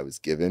Ibogaine that I was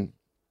given,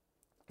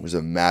 it was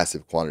a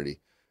massive quantity.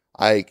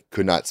 I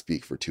could not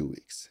speak for 2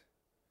 weeks.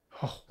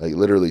 Like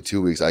literally 2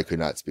 weeks, I could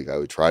not speak. I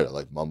would try to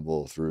like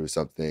mumble through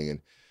something,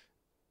 and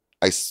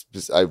I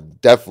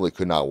definitely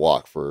could not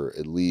walk for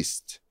at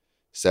least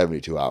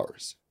 72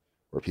 hours,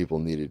 where people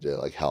needed to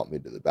like help me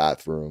to the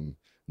bathroom.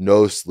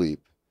 No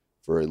sleep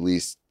for at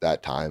least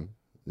that time,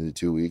 the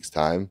 2 weeks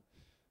time,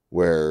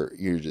 where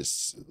you're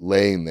just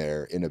laying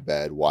there in a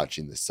bed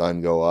watching the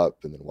sun go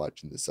up and then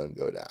watching the sun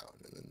go down,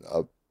 and then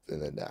up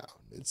and then down.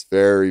 It's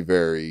very,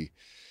 very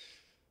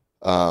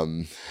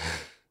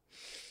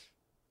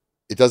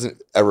it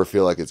doesn't ever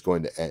feel like it's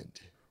going to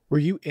end. Were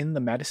you in the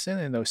medicine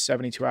in those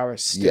 72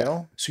 hours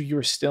still? Yeah. So you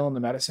were still in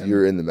the medicine?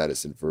 You're in the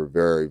medicine for a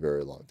very,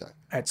 very long time.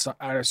 At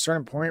a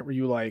certain point, were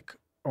you like,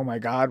 oh my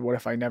God, what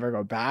if I never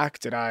go back?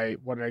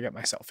 What did I get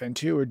myself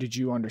into? Or did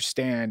you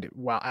understand,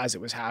 as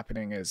it was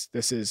happening, was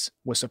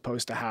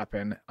supposed to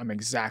happen? I'm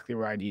exactly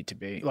where I need to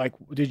be. Like,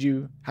 did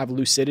you have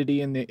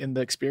lucidity in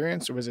the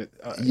experience, or was it?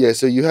 Yeah.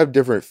 So you have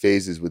different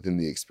phases within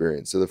the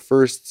experience. So the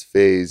first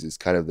phase is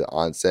kind of the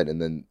onset, and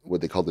then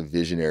what they call the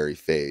visionary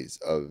phase,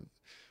 of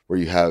where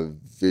you have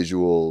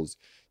visuals.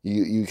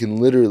 You can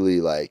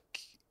literally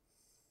like,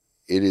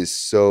 it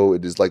is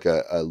like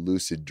a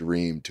lucid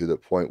dream, to the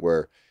point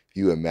where if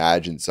you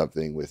imagine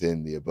something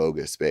within the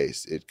Iboga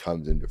space, it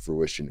comes into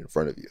fruition in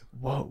front of you.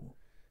 Whoa.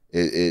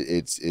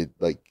 It's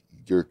like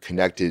you're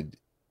connected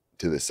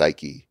to the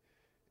psyche,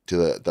 to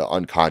the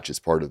unconscious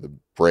part of the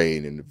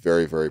brain, in a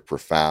very, very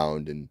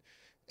profound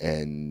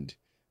and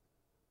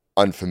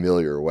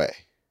unfamiliar way,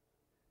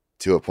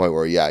 to a point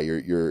where, yeah,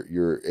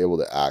 you're able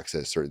to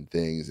access certain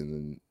things,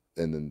 and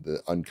then the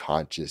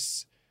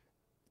unconscious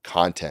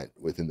content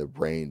within the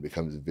brain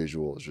becomes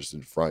visual, just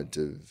in front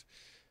of.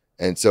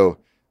 And so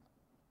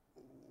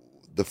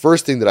the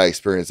first thing that I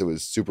experienced that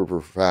was super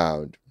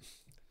profound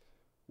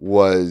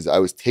was I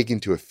was taken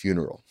to a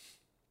funeral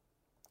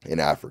in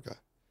Africa.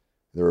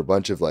 There were a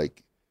bunch of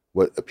like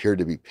what appeared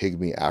to be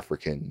pygmy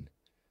African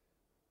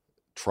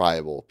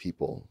tribal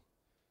people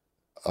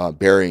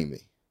burying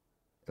me.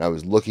 And I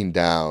was looking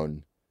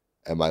down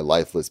and my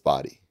lifeless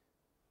body.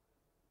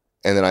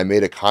 And then I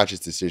made a conscious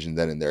decision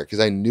then and there, because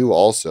I knew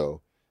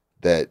also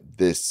that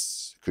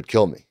this could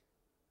kill me,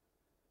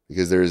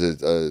 because there's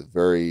a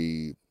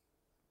very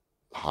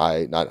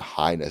high, not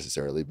high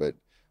necessarily, but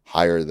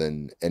higher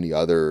than any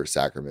other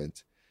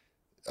sacrament,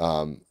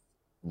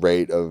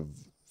 rate of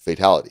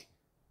fatality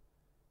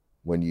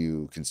when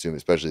you consume,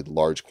 especially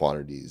large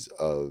quantities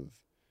of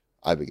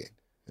ibogaine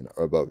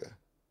or iboga.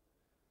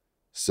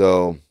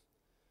 So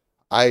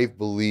I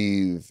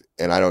believe,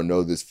 and I don't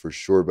know this for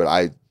sure, but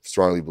I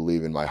strongly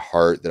believe in my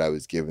heart that I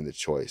was given the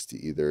choice to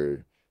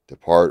either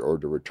depart or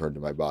to return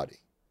to my body.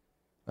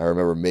 I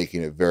remember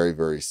making a very,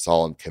 very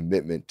solemn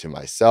commitment to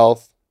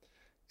myself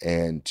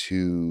and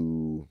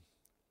to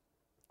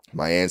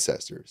my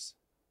ancestors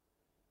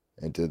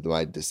and to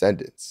my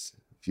descendants,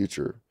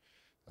 future,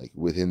 like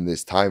within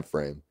this time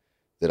frame,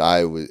 that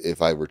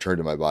if I returned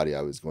to my body,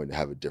 I was going to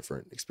have a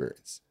different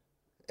experience.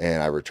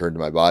 And I returned to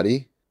my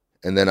body,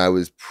 and then I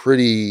was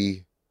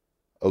pretty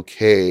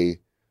okay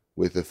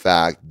with the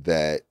fact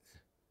that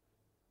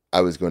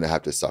I was going to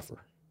have to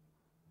suffer.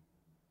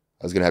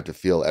 I was going to have to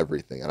feel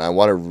everything. And I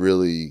want to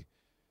really,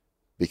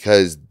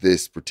 because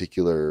this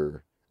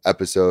particular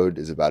episode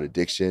is about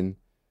addiction,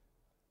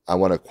 I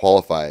want to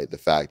qualify the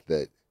fact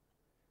that,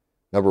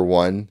 number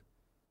one,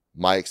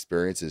 my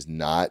experience is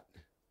not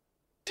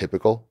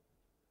typical.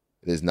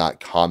 It is not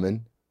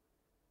common.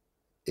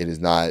 It is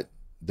not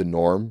the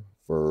norm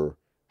for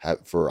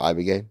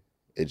ibogaine.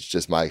 It's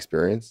just my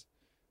experience.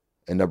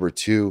 And number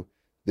two,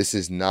 this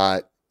is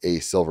not a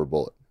silver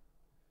bullet.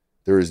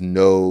 There is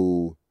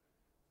no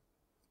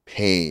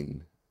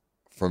pain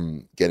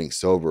from getting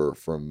sober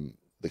from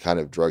the kind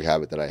of drug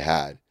habit that I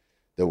had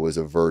that was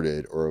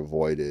averted or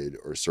avoided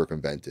or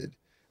circumvented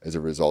as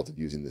a result of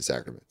using the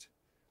sacrament.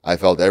 I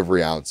felt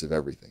every ounce of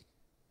everything.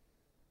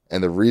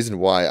 And the reason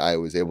why I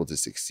was able to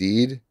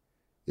succeed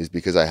is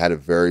because I had a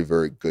very,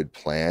 very good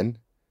plan.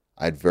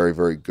 I had very,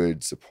 very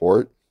good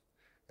support.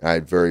 And I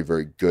had very,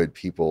 very good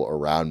people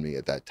around me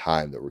at that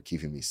time that were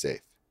keeping me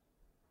safe.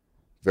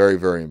 Very,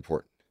 very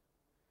important.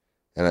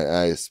 And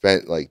I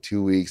spent like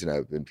 2 weeks,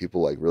 and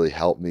people like really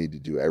helped me to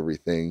do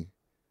everything.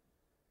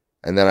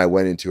 And then I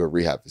went into a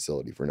rehab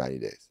facility for 90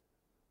 days.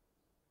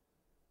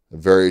 A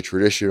very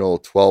traditional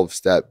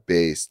 12-step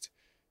based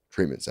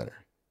treatment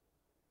center.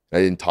 And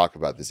I didn't talk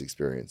about this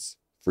experience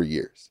for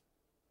years.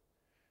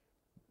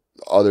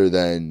 Other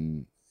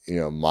than,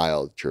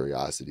 mild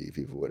curiosity,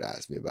 people would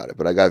ask me about it.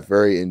 But I got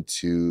very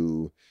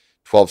into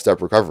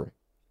 12-step recovery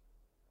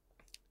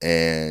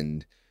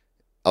and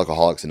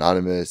Alcoholics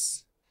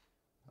Anonymous.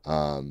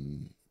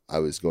 I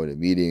was going to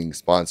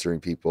meetings,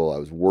 sponsoring people. I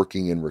was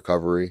working in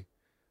recovery.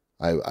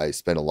 I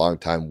spent a long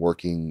time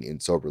working in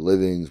sober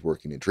livings,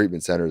 working in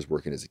treatment centers,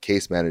 working as a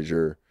case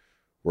manager,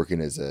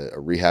 working as a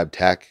rehab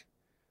tech.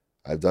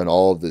 I've done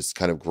all of this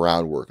kind of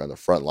groundwork on the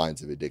front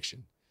lines of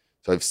addiction.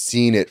 So I've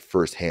seen it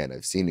firsthand.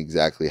 I've seen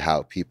exactly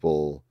how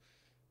people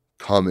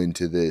come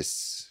into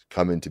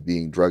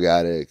being drug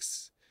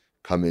addicts,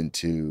 come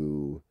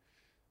into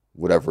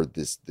whatever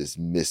this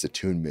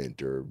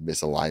misattunement or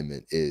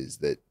misalignment is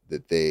that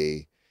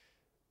they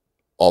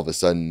all of a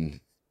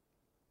sudden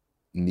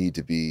need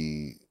to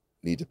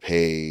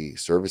pay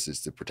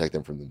services to protect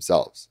them from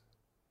themselves.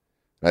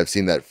 And I've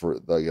seen that for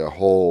like a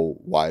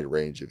whole wide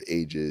range of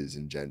ages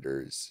and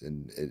genders,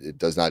 and it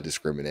does not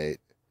discriminate.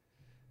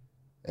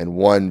 And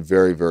one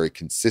very, very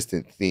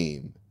consistent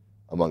theme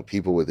among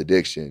people with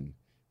addiction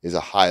is a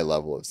high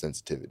level of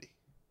sensitivity.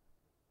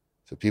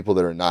 So people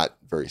that are not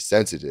very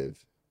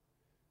sensitive,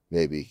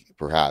 maybe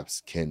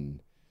perhaps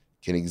can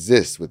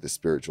exist with a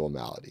spiritual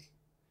malady,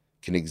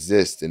 can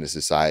exist in a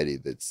society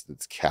that's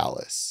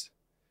callous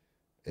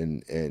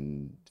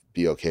and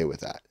be okay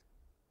with that.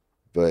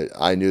 But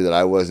I knew that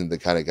I wasn't the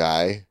kind of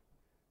guy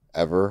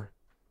ever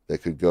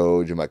that could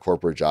go to my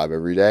corporate job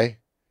every day,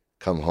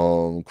 come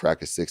home,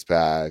 crack a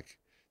 6-pack,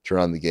 turn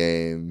on the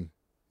game,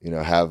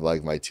 have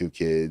like my 2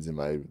 kids and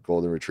my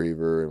golden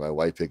retriever and my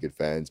white picket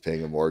fence,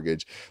 paying a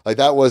mortgage. Like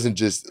that wasn't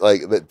just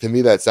like that. To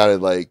me, that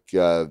sounded like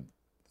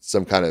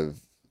some kind of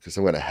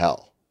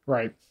hell.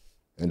 Right.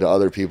 And to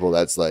other people,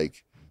 that's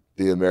like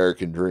the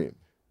American dream.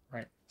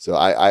 Right. So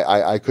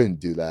I couldn't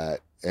do that.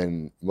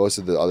 And most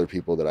of the other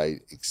people that I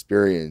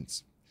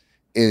experience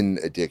in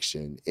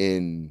addiction,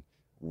 in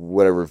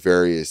whatever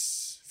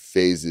various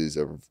phases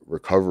of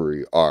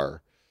recovery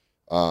are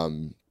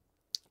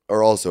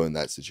also in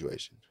that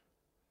situation.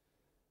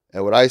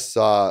 And what I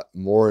saw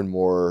more and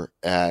more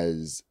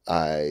as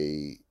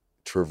I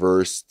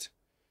traversed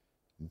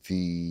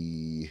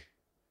the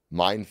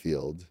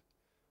minefield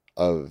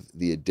of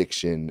the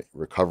addiction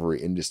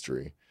recovery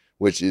industry,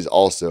 which is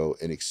also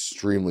an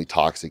extremely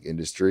toxic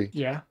industry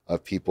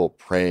of people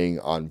preying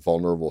on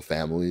vulnerable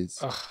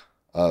families,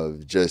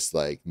 of just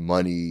like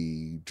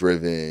money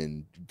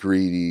driven,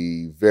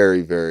 greedy,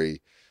 very,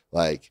 very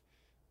like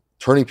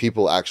turning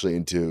people actually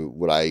into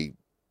what I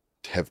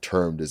have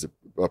termed as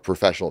a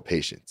professional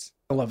patients.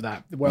 I love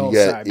that. Well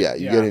said.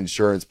 said. You get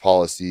insurance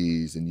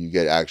policies and you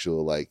get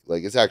actual like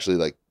it's actually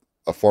like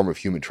a form of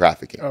human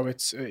trafficking. Oh,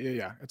 it's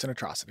an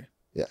atrocity.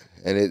 Yeah,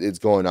 and it's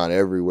going on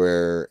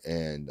everywhere.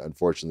 And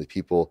unfortunately,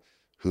 people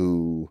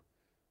who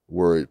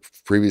were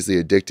previously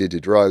addicted to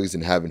drugs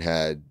and haven't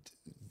had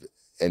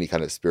any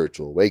kind of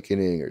spiritual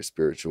awakening or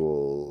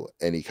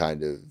any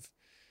kind of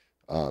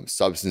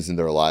substance in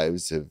their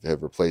lives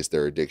have replaced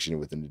their addiction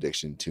with an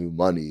addiction to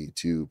money,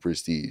 to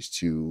prestige,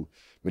 to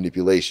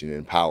manipulation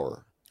and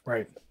power.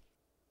 Right.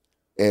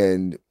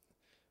 And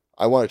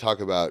I want to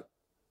talk about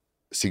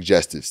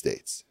suggestive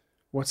states.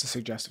 What's a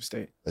suggestive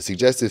state? A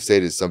suggestive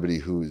state is somebody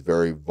who is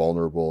very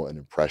vulnerable and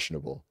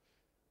impressionable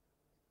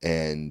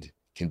and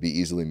can be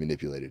easily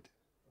manipulated.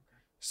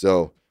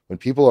 So when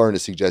people are in a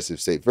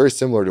suggestive state, very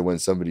similar to when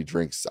somebody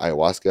drinks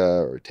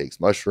ayahuasca or takes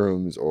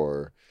mushrooms,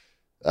 or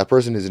that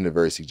person is in a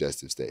very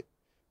suggestive state.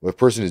 When a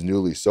person is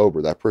newly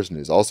sober, that person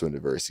is also in a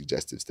very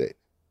suggestive state.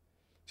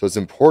 So it's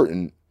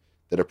important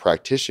that a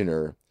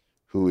practitioner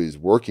who is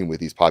working with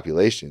these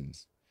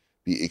populations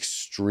be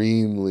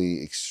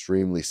extremely,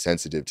 extremely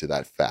sensitive to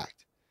that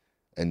fact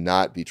and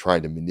not be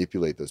trying to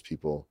manipulate those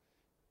people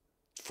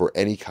for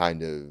any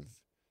kind of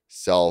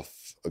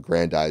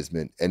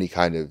self-aggrandizement, any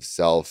kind of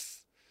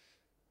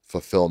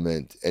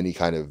self-fulfillment, any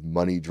kind of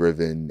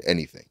money-driven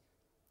anything.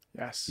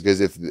 Yes. Because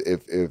if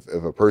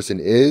a person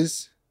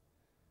is,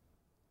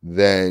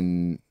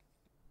 then,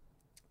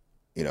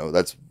 you know,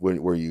 that's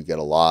where you get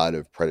a lot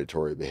of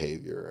predatory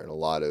behavior and a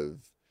lot of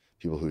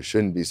people who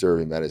shouldn't be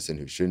serving medicine,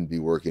 who shouldn't be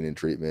working in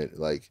treatment.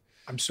 Like,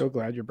 I'm so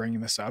glad you're bringing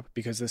this up,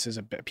 because this is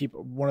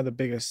one of the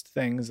biggest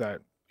things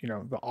that, you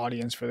know, the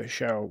audience for the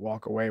show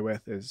walk away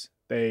with is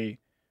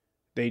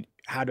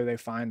how do they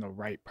find the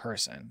right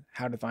person?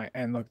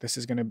 And look, this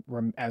is going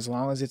to, as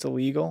long as it's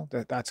illegal,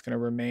 that's going to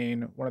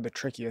remain one of the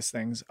trickiest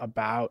things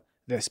about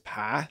this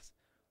path.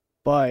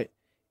 But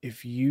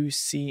if you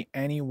see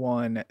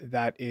anyone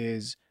that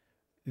is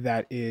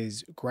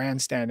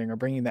grandstanding or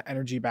bringing the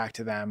energy back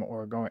to them,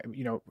 or going,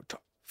 you know,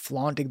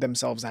 flaunting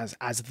themselves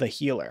as the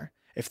healer,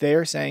 if they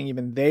are saying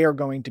even they are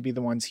going to be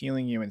the ones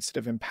healing you instead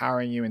of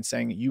empowering you and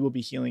saying you will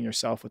be healing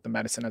yourself with the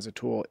medicine as a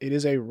tool, it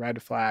is a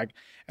red flag.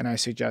 And I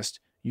suggest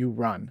you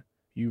run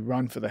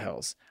for the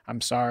hills. I'm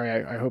sorry.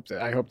 I hope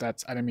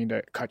that's, I didn't mean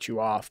to cut you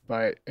off,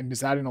 and is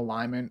that in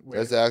alignment with?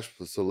 That's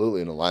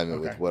absolutely in alignment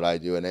with what I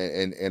do.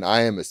 And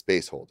I am a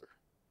space holder.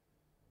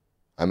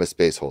 I'm a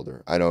space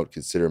holder. I don't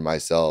consider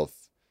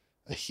myself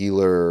a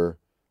healer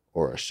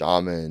or a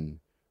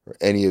shaman or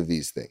any of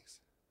these things.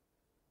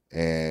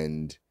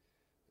 And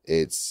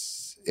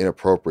it's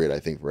inappropriate, I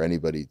think, for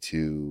anybody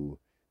to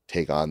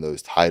take on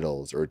those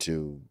titles or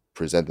to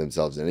present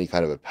themselves in any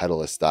kind of a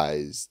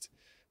pedestalized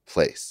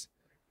place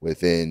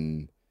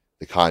within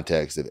the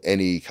context of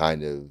any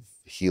kind of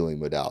healing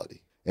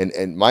modality.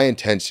 And my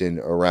intention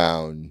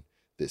around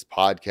this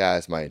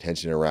podcast, my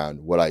intention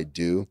around what I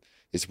do,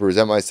 is to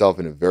present myself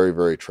in a very,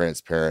 very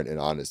transparent and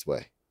honest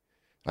way.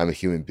 I'm a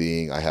human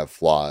being. I have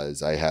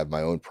flaws. I have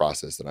my own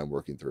process that I'm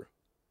working through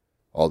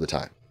all the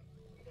time.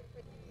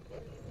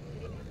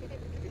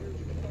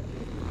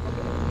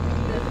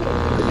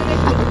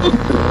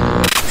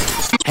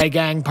 Hey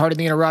gang, pardon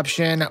the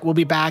interruption. We'll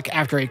be back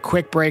after a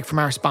quick break from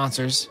our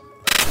sponsors.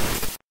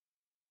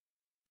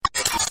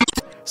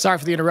 Sorry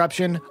for the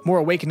interruption. More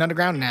Awakened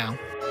Underground now.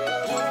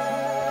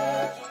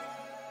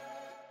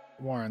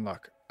 Warren,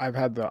 look, I've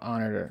had the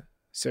honor to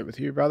sit with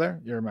you, brother.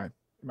 You're my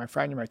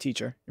friend. You're my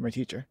teacher.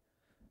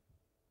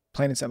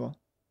 Plain and simple.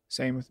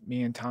 Same with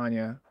me and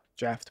Tanya,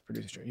 Jeff, the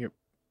producer. You're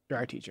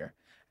our teacher,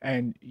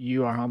 and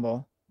you are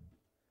humble.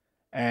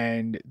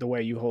 And the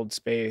way you hold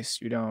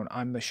space,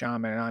 I'm the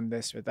shaman and I'm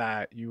this or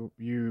that.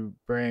 You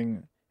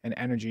bring an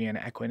energy and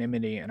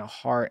equanimity and a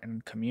heart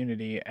and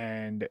community.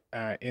 And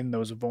in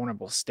those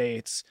vulnerable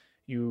states,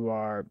 you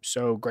are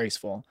so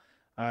graceful.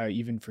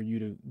 Even for you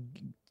to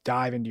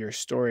dive into your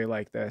story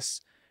like this,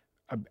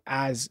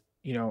 as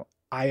you know,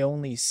 I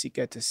only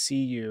get to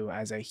see you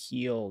as a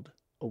healed,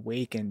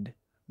 awakened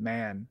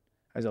man,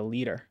 as a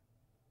leader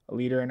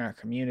in our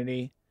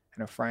community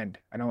and a friend.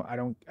 I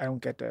didn't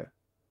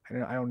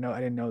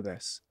know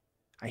this.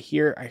 I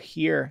hear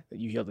that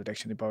you healed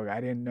addiction to Boga. I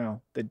didn't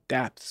know the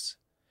depths.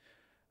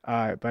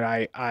 But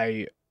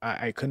I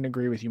couldn't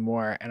agree with you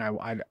more. And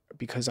I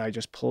because I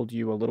just pulled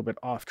you a little bit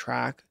off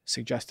track,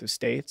 suggestive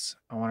states,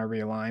 I want to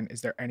realign.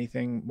 Is there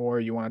anything more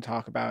you want to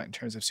talk about in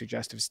terms of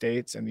suggestive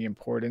states and the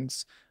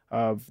importance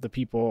of the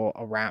people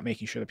around,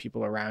 making sure the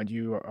people around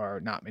you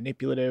are not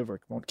manipulative or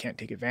can't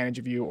take advantage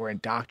of you or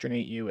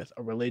indoctrinate you with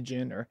a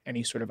religion or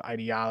any sort of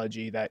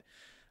ideology that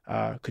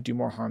could do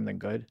more harm than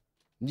good?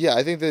 Yeah,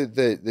 I think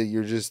that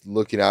you're just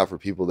looking out for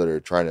people that are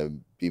trying to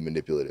be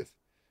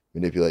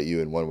manipulate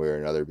you in one way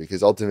or another,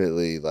 because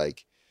ultimately,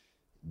 like,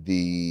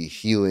 the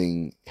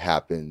healing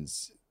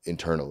happens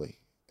internally,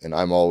 and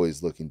I'm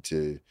always looking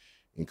to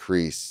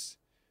increase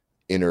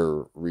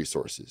inner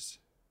resources.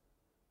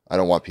 I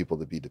don't want people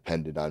to be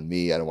dependent on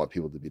me. I don't want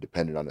people to be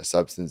dependent on a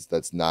substance.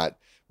 That's not,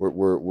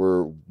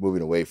 we're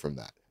moving away from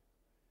that.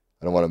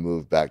 I don't want to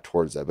move back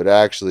towards that, but it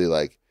actually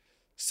like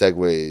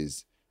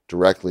segues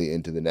directly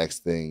into the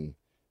next thing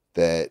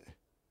that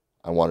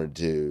I wanted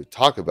to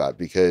talk about,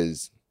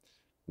 because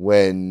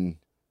when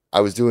I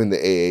was doing the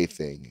AA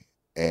thing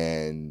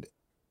and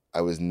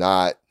I was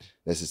not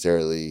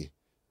necessarily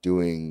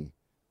doing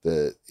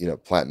the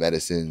plant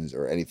medicines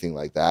or anything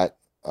like that.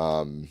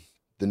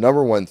 The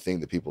number one thing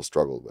that people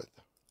struggled with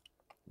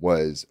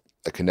was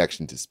a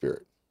connection to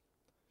spirit,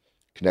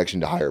 connection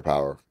to higher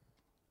power,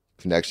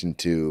 connection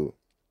to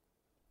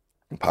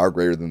power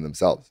greater than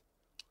themselves.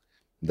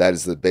 That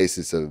is the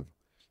basis of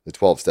the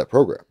 12-step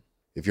program.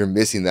 If you're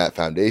missing that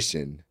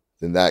foundation,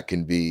 then that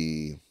can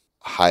be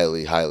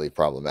highly, highly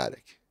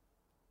problematic.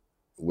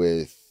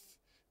 With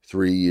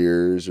 3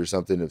 years or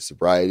something of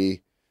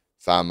sobriety,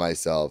 found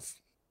myself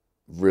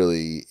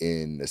really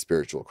in a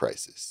spiritual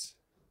crisis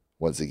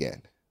once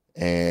again.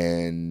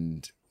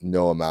 And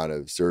no amount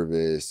of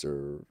service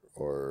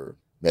or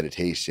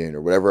meditation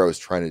or whatever I was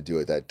trying to do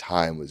at that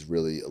time was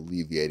really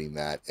alleviating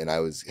that. And I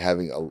was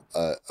having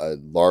a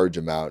large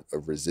amount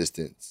of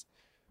resistance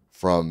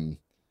from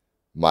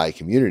my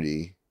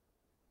community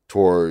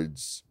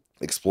towards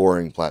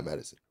exploring plant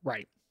medicine.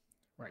 Right.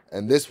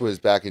 And this was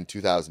back in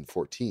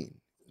 2014.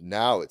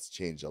 Now it's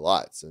changed a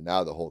lot. So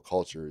now the whole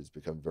culture has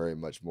become very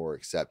much more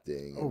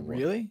accepting. Oh,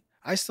 really?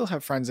 I still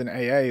have friends in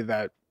AA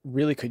that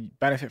really could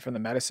benefit from the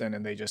medicine,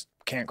 and they just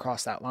can't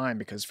cross that line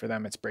because for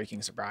them it's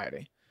breaking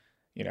sobriety.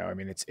 I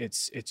mean,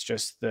 it's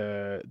just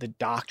the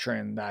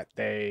doctrine that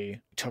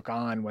they took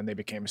on when they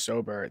became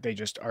sober. They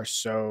just are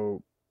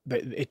so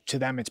to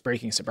them it's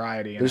breaking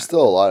sobriety. There's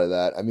still a lot of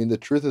that. I mean, the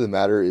truth of the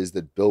matter is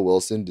that Bill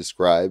Wilson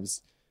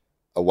describes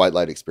a white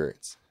light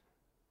experience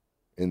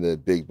in the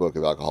big book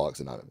of Alcoholics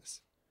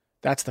Anonymous.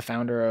 That's the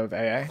founder of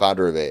AA?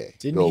 Founder of AA.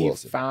 Bill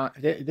Wilson.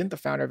 Didn't the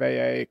founder of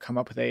AA come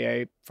up with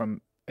AA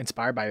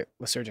inspired by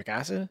lysergic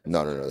acid?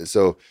 No.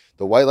 So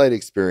the white light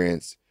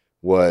experience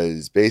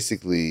was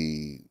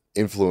basically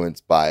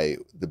influenced by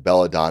the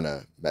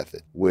belladonna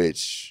method,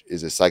 which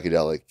is a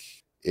psychedelic.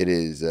 It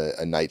is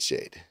a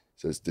nightshade.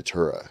 So it's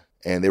datura.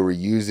 And they were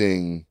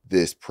using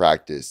this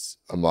practice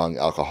among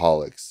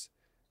alcoholics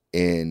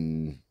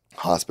in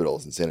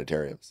hospitals and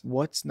sanitariums.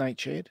 What's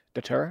nightshade?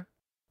 Datura?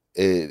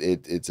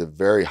 It's a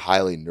very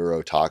highly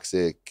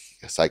neurotoxic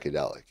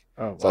psychedelic.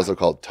 Oh, wow. It's also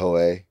called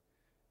Toei.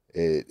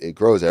 It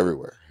grows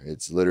everywhere.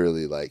 It's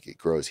literally like it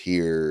grows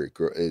here.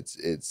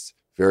 It's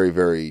very,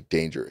 very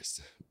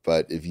dangerous.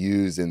 But if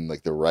used in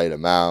like the right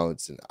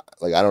amounts, and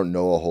like I don't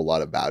know a whole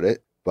lot about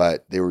it,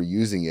 but they were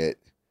using it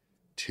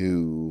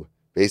to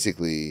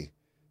basically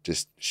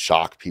just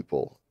shock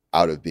people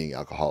out of being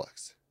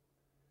alcoholics.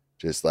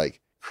 Just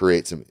like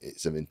create some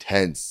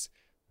intense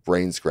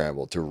brain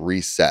scramble to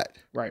reset.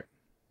 Right.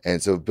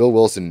 And so Bill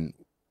Wilson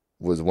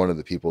was one of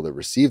the people that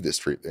received this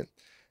treatment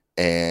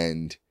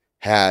and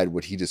had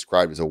what he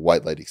described as a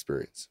white light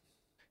experience.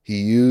 He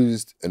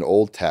used an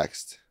old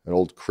text, an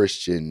old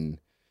Christian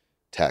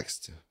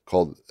text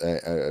called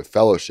a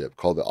fellowship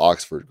called the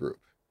Oxford Group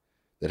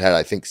that had,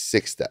 I think,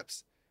 6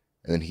 steps.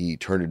 And then he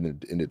turned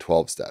it into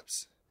 12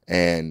 steps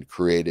and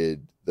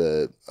created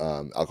the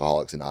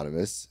Alcoholics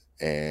Anonymous.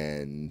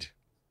 And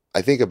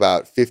I think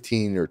about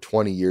 15 or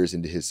 20 years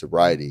into his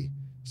sobriety,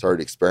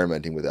 started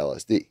experimenting with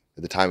LSD.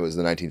 At the time, it was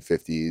the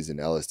 1950s, and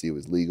LSD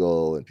was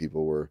legal, and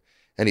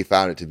and he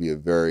found it to be a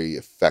very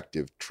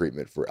effective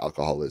treatment for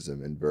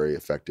alcoholism and very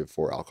effective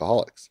for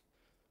alcoholics.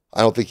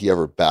 I don't think he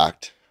ever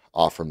backed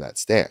off from that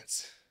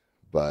stance,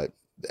 but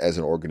as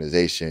an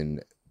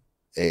organization,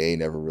 AA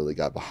never really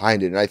got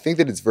behind it. And I think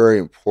that it's very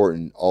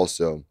important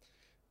also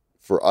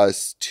for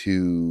us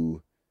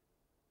to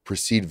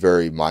proceed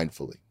very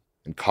mindfully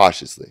and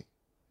cautiously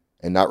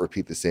and not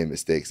repeat the same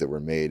mistakes that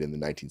were made in the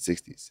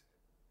 1960s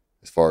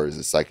as far as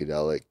the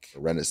psychedelic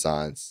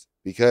renaissance,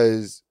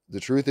 because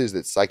the truth is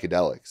that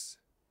psychedelics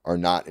are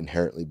not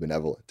inherently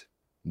benevolent.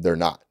 They're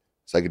not.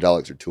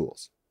 Psychedelics are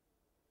tools.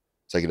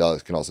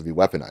 Psychedelics can also be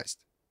weaponized.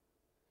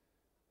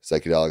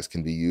 Psychedelics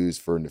can be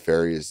used for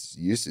nefarious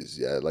uses.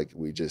 Yeah, like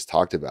we just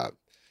talked about.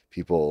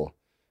 People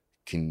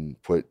can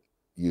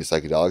use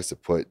psychedelics to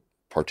put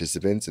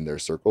participants in their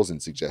circles in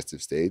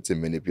suggestive states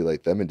and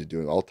manipulate them into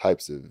doing all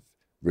types of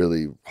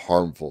really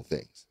harmful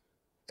things.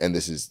 And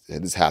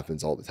this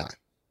happens all the time.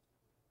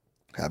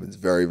 Happens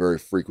very, very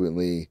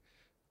frequently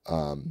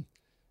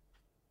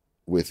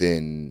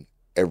within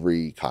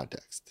every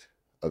context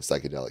of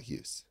psychedelic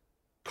use.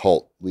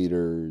 Cult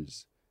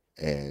leaders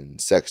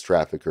and sex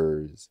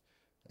traffickers,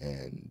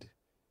 and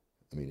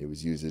I mean, it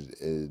was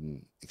used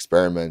in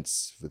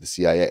experiments for the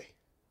CIA.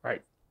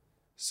 Right.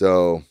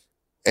 So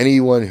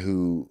anyone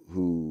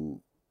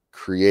who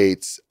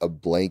creates a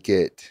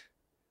blanket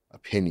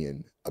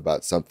opinion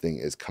about something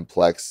as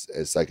complex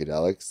as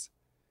psychedelics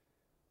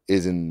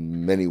is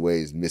in many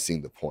ways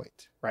missing the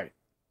point. Right.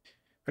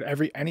 But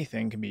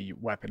anything can be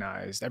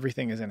weaponized.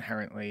 Everything is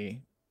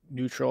inherently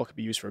neutral. It could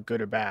be used for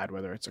good or bad,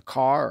 whether it's a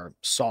car or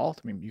salt.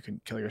 I mean, you can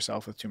kill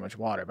yourself with too much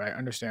water, but I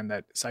understand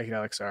that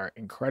psychedelics are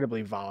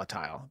incredibly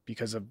volatile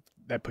because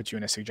that puts you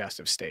in a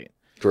suggestive state.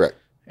 Correct.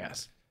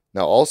 Yes.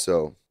 Now,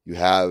 also, you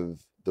have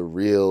the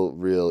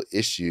real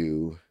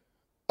issue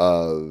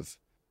of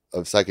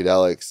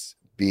psychedelics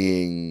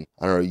being,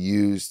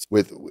 used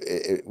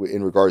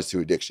in regards to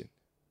addiction,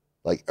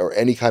 like, or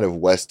any kind of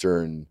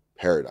Western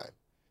paradigm.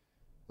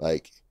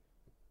 Like,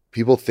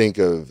 people think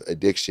of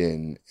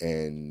addiction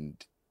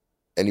and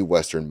any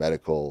Western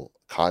medical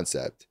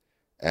concept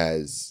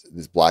as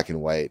this black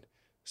and white.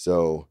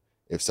 So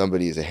if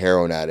somebody is a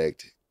heroin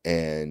addict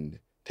and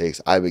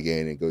takes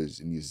Ibogaine and goes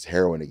and uses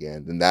heroin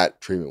again, then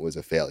that treatment was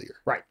a failure.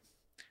 Right.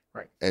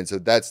 And so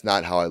that's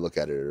not how I look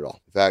at it at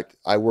all. In fact,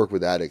 I work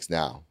with addicts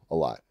now a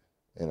lot,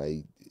 and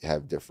I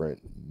have different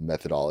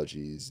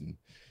methodologies and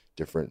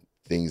different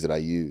things that I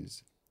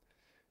use.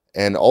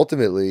 And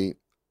ultimately,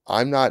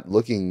 I'm not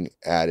looking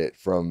at it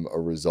from a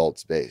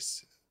results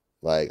base.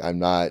 Like I'm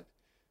not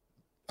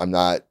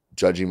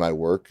judging my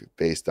work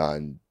based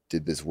on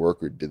did this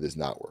work or did this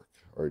not work,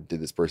 or did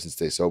this person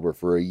stay sober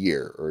for a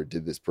year, or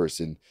did this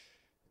person.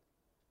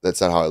 That's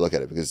not how I look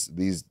at it, because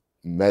these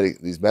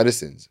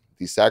medicines,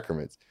 these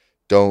sacraments,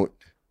 don't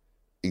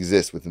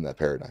exist within that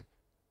paradigm.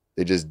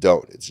 They just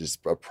don't. It's just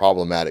a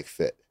problematic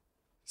fit.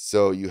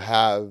 So you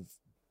have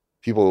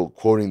people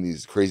quoting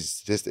these crazy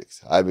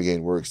statistics.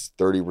 Ibogaine works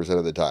 30%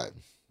 of the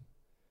time.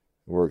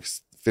 It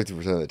works 50%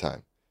 of the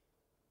time.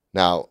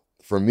 Now,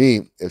 for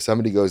me, if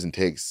somebody goes and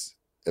takes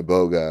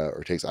iboga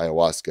or takes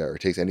ayahuasca or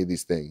takes any of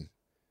these things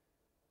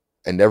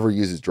and never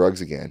uses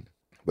drugs again,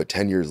 but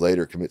 10 years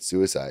later commits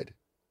suicide,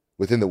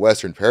 within the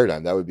Western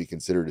paradigm, that would be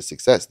considered a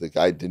success. The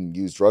guy didn't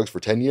use drugs for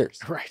 10 years.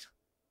 Right.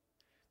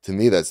 To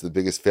me, that's the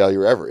biggest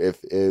failure ever.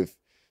 If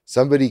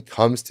somebody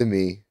comes to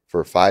me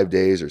for 5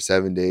 days or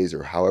 7 days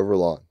or however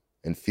long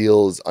and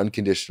feels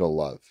unconditional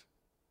love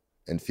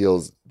and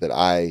feels that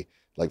I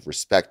like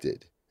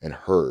respected and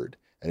heard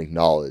and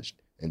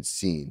acknowledged and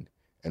seen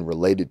and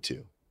related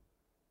to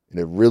in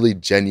a really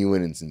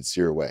genuine and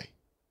sincere way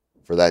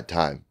for that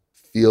time,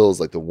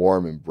 feels like the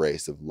warm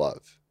embrace of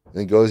love, and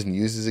then goes and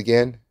uses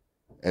again,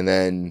 and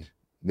then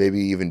maybe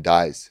even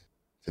dies.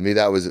 To me,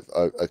 that was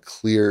a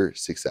clear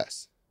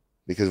success.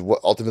 Because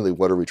ultimately,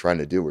 what are we trying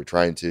to do? We're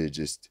trying to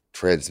just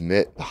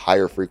transmit the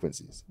higher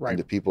frequencies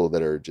into people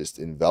that are just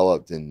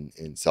enveloped in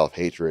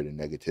self-hatred and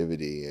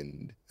negativity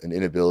and an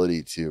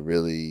inability to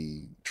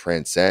really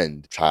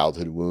transcend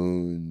childhood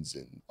wounds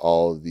and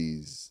all of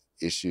these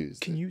issues.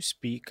 Can you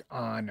speak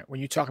on, when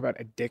you talk about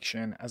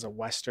addiction as a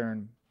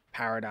Western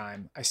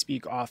paradigm, I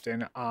speak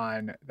often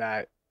on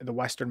that the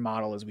Western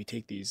model is we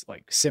take these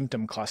like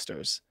symptom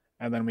clusters,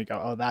 and then we go,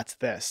 oh, that's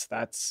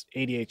that's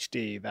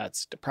ADHD,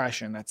 that's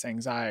depression, that's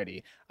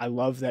anxiety. I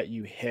love that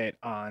you hit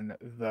on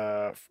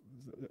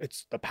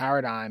it's the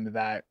paradigm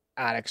that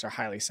addicts are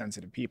highly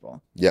sensitive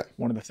people. Yeah.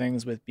 One of the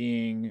things with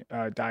being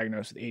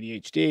diagnosed with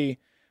ADHD,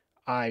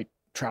 I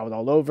traveled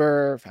all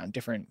over, found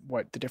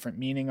what the different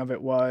meaning of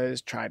it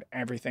was, tried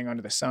everything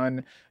under the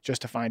sun,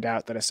 just to find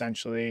out that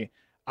essentially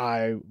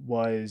I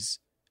was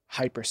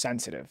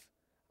hypersensitive.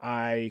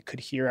 I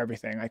could hear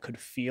everything. I could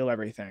feel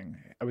everything.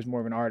 I was more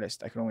of an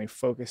artist. I could only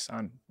focus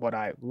on what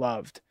I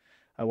loved,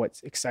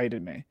 what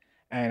excited me.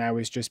 And I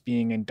was just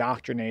being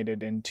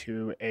indoctrinated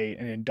into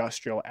an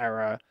industrial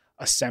era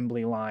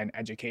assembly line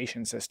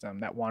education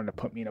system that wanted to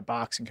put me in a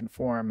box and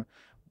conform,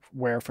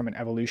 where from an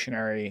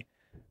evolutionary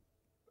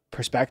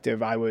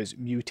perspective, I was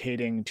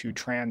mutating to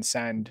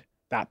transcend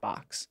that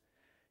box.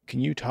 Can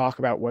you talk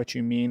about what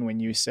you mean when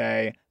you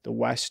say the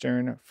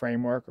Western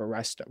framework or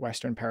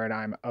Western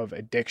paradigm of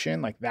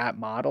addiction, like that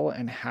model,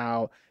 and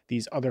how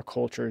these other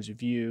cultures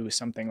view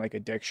something like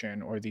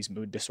addiction or these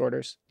mood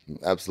disorders?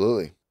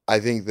 Absolutely. I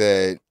think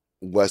that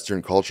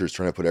Western culture is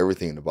trying to put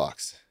everything in a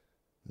box.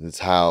 That's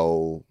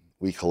how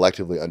we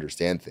collectively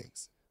understand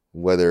things,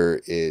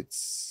 whether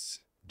it's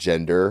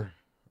gender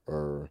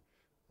or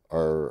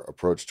our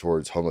approach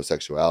towards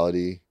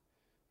homosexuality,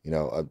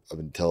 up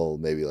until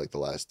maybe like the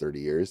last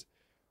 30 years.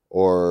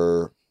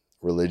 Or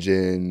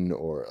religion,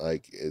 or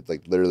it's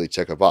like literally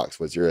check a box.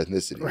 What's your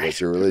ethnicity? Right.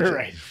 What's your religion?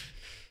 Right.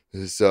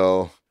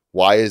 So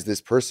why is this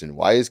person?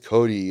 Why is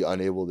Cody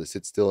unable to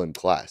sit still in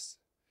class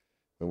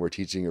when we're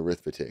teaching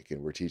arithmetic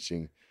and we're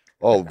teaching?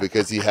 Oh,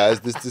 because he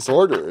has this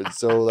disorder. And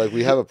so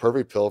we have a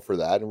perfect pill for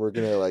that, and we're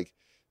gonna like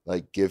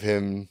give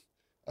him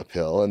a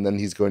pill, and then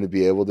he's going to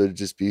be able to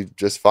just be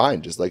just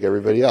fine, just like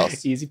everybody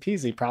else. Easy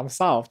peasy, problem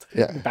solved.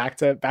 Yeah. Back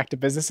to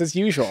business as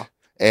usual.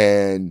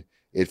 And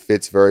it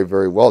fits very,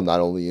 very well, not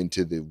only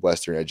into the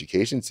Western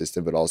education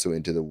system, but also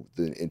into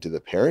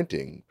the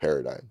parenting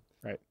paradigm.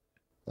 Right.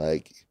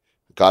 Like,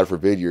 God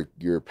forbid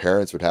your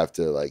parents would have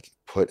to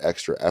put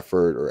extra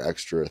effort or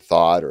extra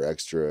thought or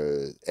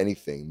extra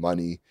anything,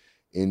 money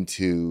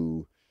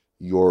into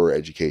your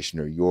education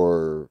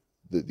or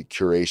the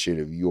curation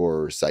of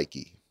your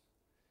psyche.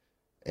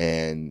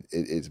 And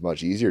it's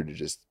much easier to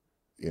just,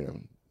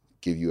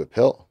 give you a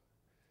pill.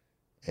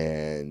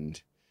 And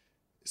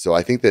so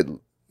I think that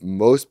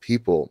most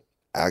people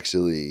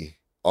actually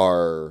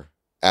are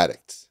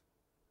addicts.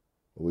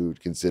 We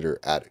would consider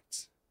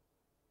addicts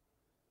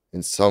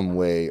in some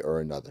way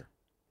or another,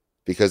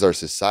 because our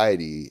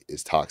society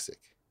is toxic.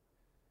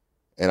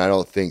 And I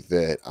don't think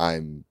that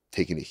I'm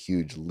taking a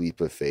huge leap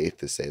of faith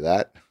to say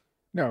that.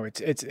 No,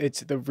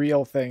 it's the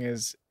real thing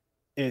is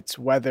it's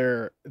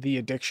whether the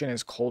addiction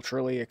is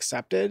culturally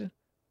accepted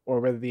or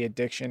whether the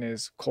addiction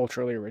is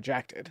culturally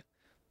rejected.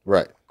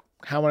 Right.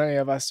 How many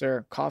of us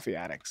are coffee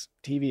addicts,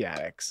 TV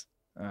addicts,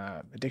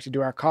 addicted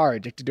to our car,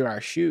 addicted to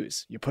our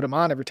shoes. You put them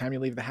on every time you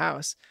leave the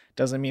house.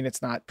 Doesn't mean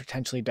it's not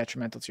potentially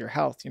detrimental to your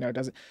health.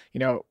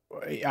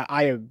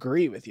 I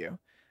agree with you.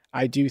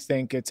 I do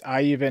think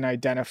I even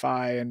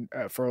identify, and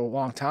for a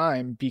long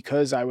time,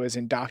 because I was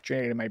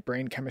indoctrinated, my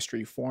brain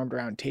chemistry formed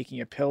around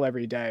taking a pill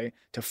every day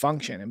to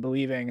function and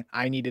believing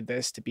I needed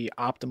this to be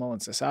optimal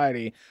in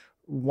society.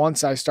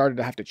 Once I started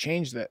to have to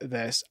change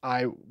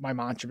my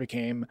mantra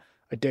became,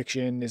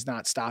 addiction is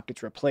not stopped,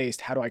 it's replaced.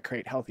 How do I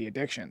create healthy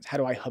addictions? How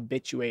do I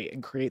habituate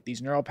and create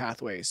these neural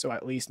pathways? So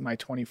at least my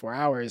 24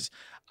 hours,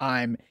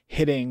 I'm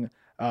hitting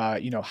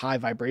high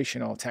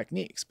vibrational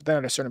techniques. But then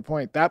at a certain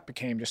point, that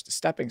became just a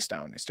stepping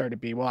stone. It started to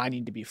be, well, I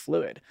need to be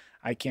fluid.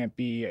 I can't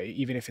be,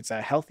 even if it's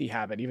a healthy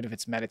habit, even if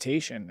it's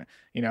meditation,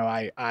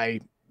 I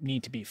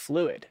need to be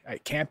fluid. I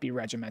can't be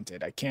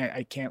regimented. I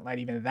can't let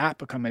even that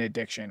become an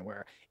addiction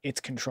where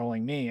it's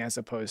controlling me, as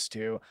opposed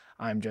to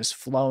I'm just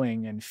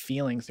flowing and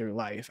feeling through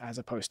life, as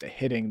opposed to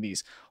hitting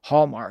these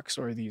hallmarks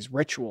or these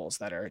rituals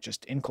that are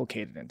just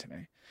inculcated into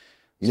me.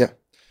 Yeah.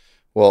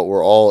 Well,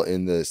 we're all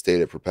in the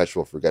state of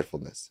perpetual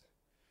forgetfulness.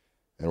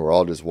 And we're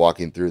all just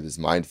walking through this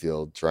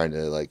minefield, trying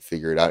to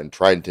figure it out and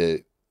trying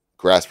to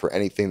grasp for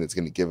anything that's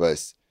going to give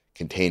us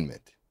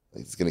containment.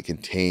 It's going to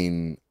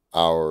contain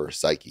our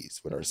psyches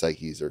when our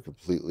psyches are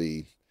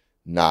completely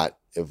not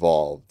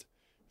evolved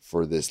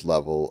for this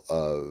level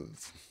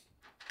of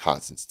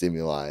constant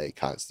stimuli,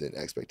 constant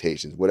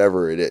expectations,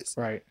 whatever it is.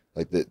 Right.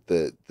 Like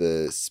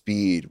the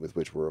speed with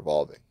which we're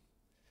evolving.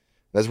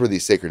 That's where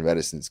these sacred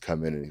medicines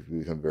come in and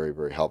become very,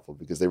 very helpful,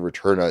 because they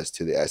return us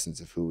to the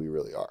essence of who we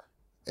really are.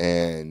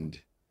 And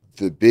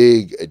the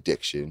big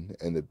addiction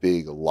and the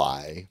big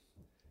lie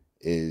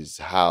is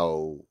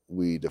how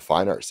we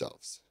define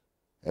ourselves.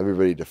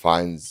 Everybody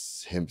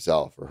defines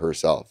himself or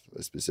herself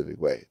a specific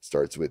way. It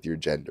starts with your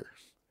gender,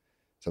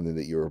 something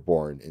that you were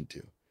born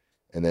into.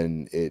 And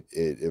then it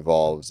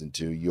evolves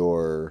into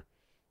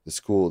the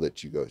school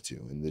that you go to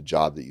and the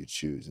job that you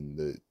choose and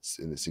the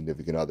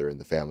significant other and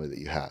the family that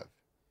you have.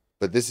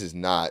 But this is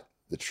not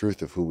the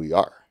truth of who we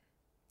are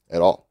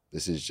at all.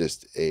 This is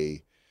just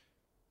a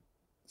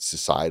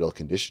societal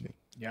conditioning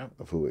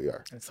of who we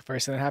are. That's the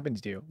first thing that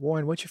happens to you.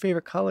 Warren, what's your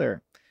favorite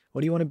color?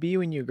 What do you want to be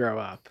when you grow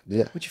up?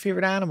 Yeah. What's your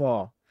favorite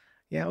animal?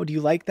 Yeah. Oh, do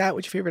you like that?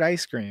 What's your favorite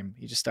ice cream?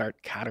 You just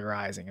start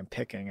categorizing and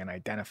picking and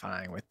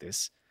identifying with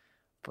this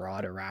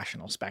broad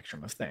irrational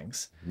spectrum of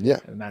things. Yeah.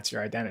 And that's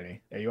your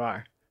identity. There you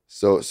are.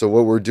 So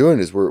what we're doing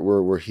is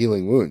we're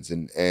healing wounds.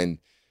 And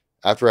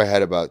after I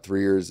had about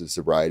 3 years of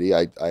sobriety,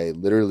 I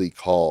literally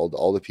called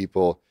all the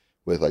people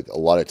with a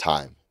lot of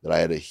time that I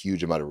had a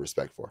huge amount of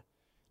respect for.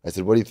 I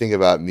said, what do you think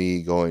about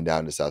me going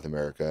down to South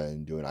America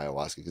and doing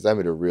ayahuasca? Because I'm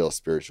in a real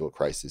spiritual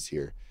crisis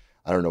here.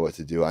 I don't know what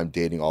to do. I'm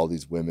dating all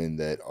these women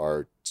that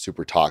are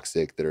super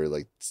toxic, that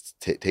are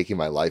taking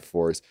my life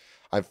force.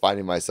 I'm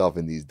finding myself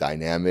in these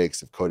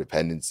dynamics of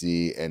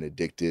codependency and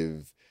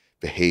addictive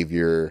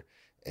behavior,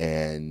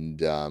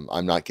 and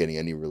I'm not getting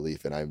any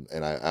relief. And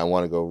I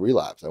want to go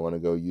relapse. I want to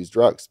go use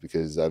drugs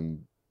because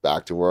I'm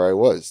back to where I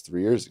was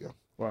 3 years ago.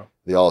 Wow.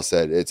 They all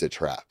said it's a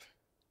trap.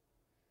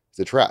 It's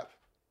a trap.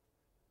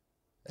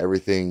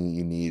 Everything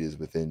you need is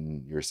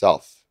within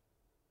yourself.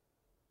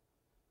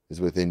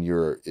 Is within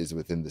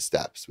the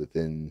steps.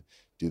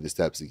 Do the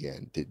steps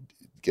again. To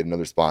get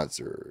another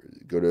sponsor.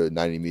 Go to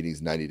 90 meetings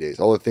in 90 days.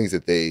 All the things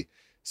that they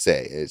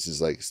say. It's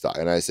just stop.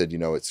 And I said,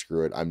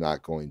 screw it. I'm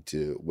not going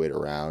to wait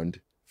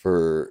around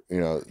for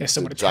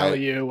someone to tell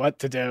you what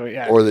to do.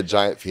 Yeah. Or the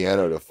giant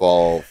piano to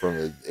fall from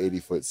an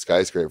 80-foot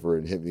skyscraper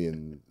and hit me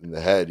in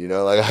the head.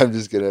 I'm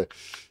just gonna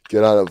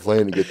get on a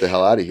plane and get the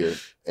hell out of here.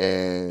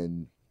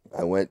 And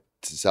I went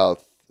to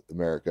South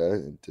America,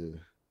 into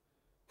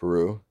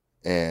Peru,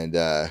 and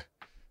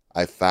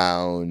I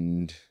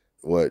found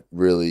what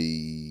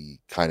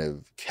really kind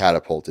of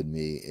catapulted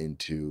me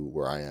into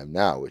where I am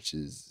now, which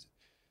is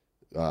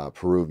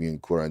Peruvian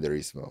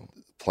curanderismo,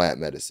 plant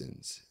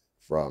medicines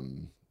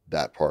from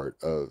that part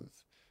of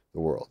the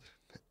world,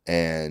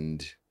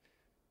 and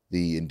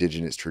the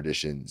indigenous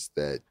traditions,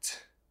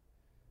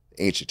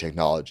 ancient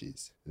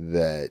technologies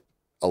that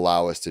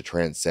allow us to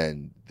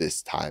transcend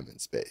this time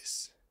and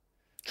space.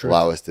 Truth.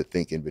 Allow us to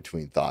think in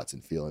between thoughts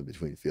and feel in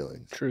between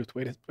feelings.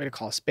 Way to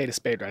call a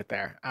spade right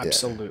there.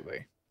 Absolutely.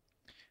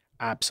 Yeah.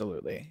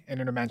 Absolutely.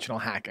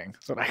 Interdimensional hacking.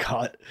 That's what I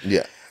call it.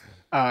 Yeah.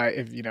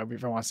 If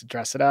everyone wants to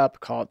dress it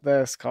up, call it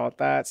this, call it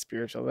that,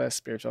 spiritual this,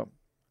 spiritual.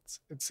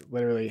 It's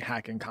literally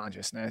hacking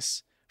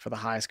consciousness for the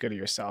highest good of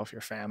yourself,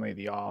 your family,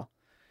 the all.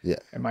 Yeah.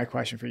 And my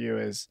question for you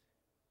is,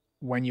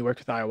 when you worked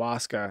with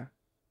ayahuasca,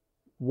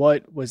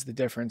 what was the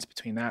difference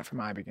between that from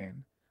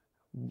Ibogaine?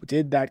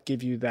 Did that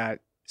give you that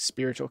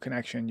spiritual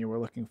connection you were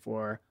looking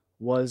for?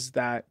 Was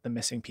that the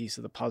missing piece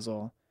of the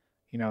puzzle,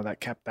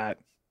 that kept that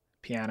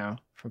piano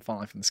from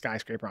falling from the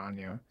skyscraper on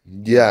you?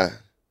 Yeah.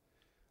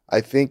 I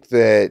think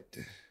that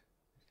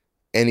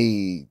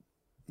any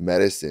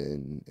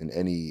medicine and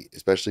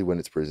especially when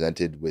it's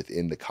presented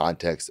within the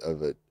context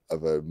of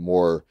a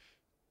more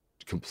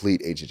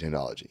complete ancient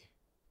technology,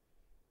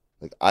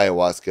 like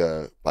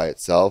ayahuasca by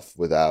itself,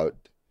 without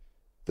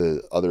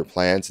the other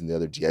plants and the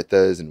other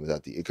dietas and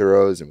without the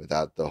Icaros and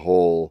without the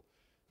whole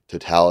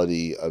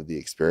totality of the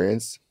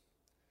experience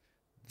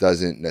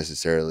doesn't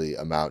necessarily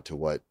amount to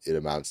what it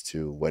amounts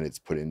to when it's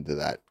put into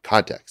that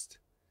context,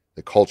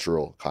 the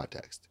cultural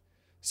context.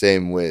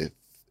 Same with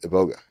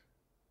Iboga.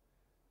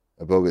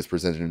 Iboga is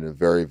presented in a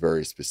very,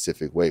 very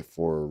specific way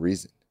for a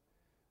reason,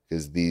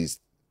 because these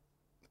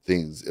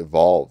things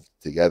evolved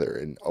together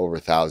in over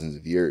thousands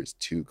of years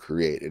to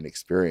create an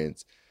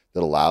experience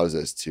that allows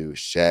us to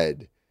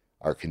shed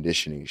our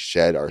conditioning,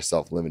 shed our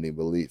self-limiting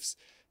beliefs,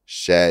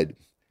 shed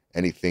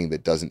anything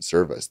that doesn't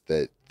serve us,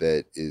 that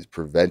is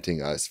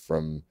preventing us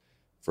from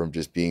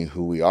just being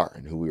who we are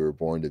and who we were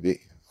born to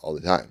be all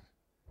the time.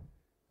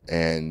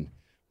 And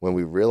when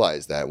we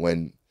realize that,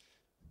 when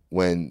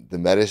the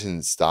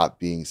medicines stop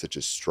being such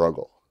a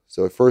struggle.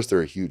 So at first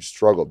they're a huge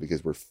struggle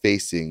because we're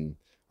facing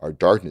our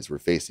darkness, we're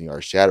facing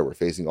our shadow, we're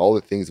facing all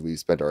the things we've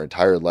spent our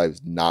entire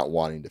lives not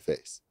wanting to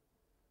face.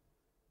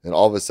 And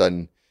all of a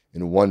sudden,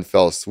 in one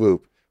fell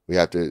swoop, we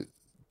have to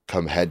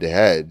come head to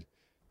head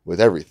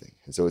with everything.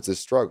 And so it's a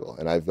struggle.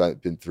 And I've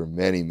been through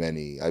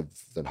many, I've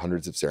done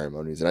hundreds of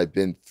ceremonies, and I've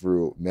been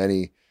through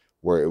many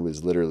where it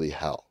was literally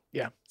hell.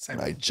 Yeah, same.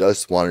 And I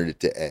just wanted it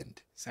to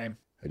end. Same.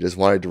 I just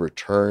wanted to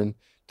return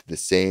to the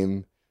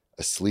same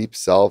asleep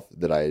self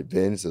that I had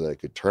been, so that I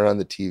could turn on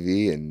the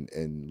TV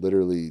and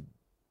literally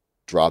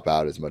drop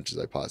out as much as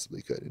I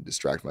possibly could and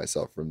distract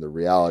myself from the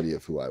reality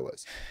of who I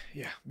was.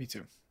 Yeah, me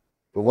too.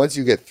 But once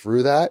you get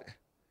through that,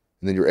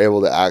 and then you're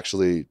able to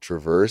actually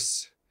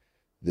traverse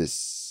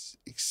this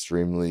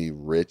extremely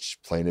rich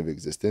plane of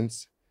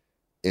existence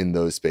in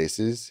those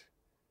spaces,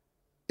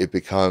 it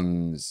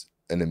becomes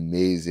an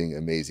amazing,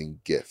 amazing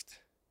gift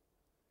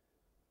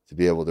to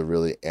be able to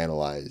really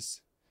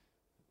analyze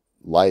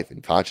life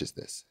and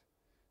consciousness.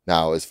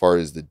 Now, as far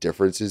as the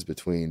differences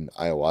between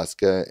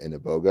ayahuasca and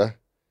Iboga,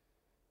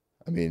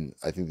 I mean,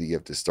 I think that you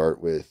have to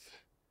start with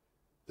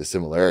the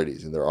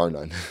similarities, and there are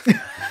none.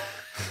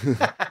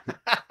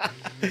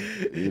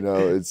 You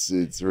know,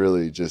 it's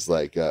really just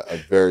like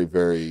a very,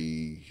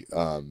 very,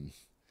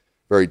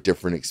 very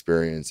different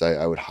experience.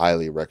 I would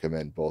highly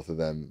recommend both of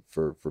them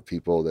for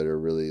people that are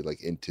really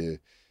like into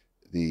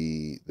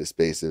the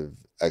space of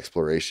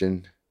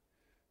exploration,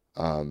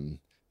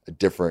 a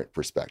different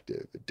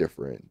perspective, a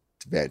different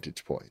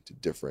vantage point, a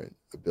different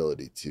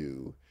ability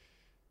to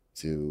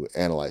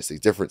analyze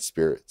things, different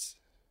spirits.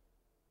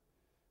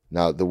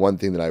 Now, the one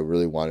thing that I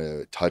really want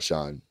to touch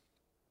on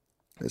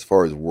as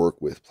far as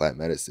work with plant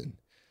medicine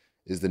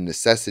is the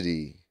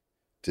necessity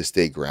to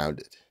stay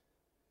grounded.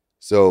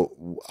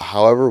 So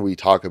however we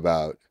talk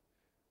about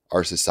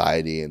our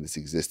society and this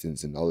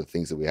existence and all the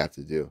things that we have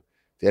to do,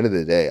 at the end of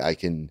the day, I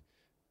can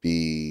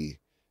be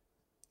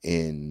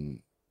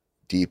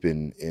deep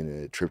in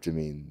a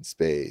tryptamine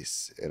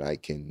space, and I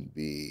can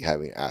be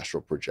having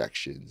astral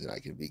projections, and I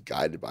can be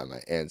guided by my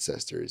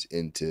ancestors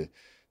into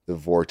the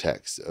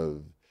vortex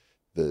of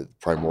the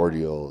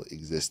primordial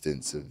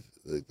existence of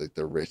like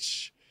the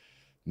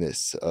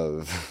richness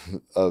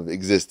of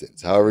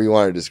existence, however you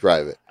want to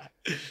describe it.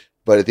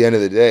 But at the end of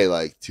the day,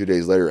 like 2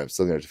 days later, I'm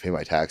still going to have to pay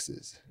my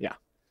taxes. Yeah.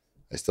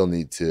 I still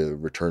need to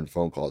return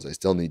phone calls. I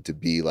still need to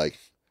be like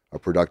a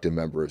productive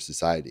member of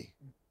society.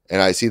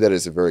 And I see that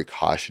as a very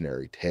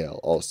cautionary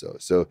tale also.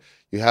 So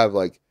you have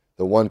like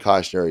the one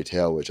cautionary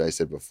tale, which I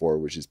said before,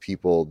 which is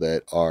people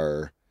that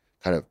are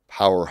kind of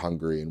power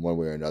hungry in one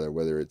way or another,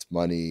 whether it's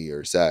money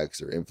or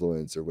sex or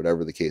influence or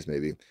whatever the case may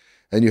be.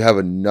 And you have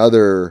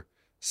another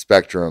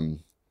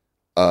spectrum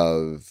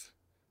of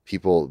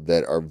people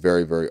that are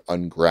very, very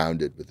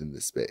ungrounded within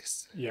this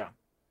space. Yeah.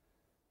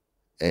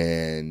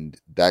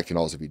 And that can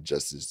also be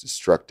just as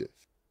destructive,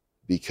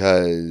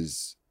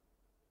 because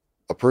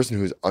a person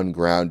who's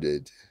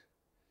ungrounded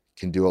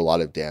can do a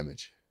lot of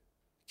damage,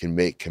 can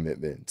make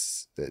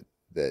commitments that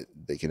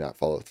they cannot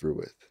follow through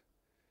with,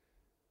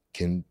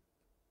 can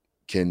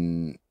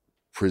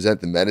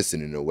present the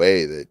medicine in a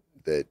way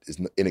that is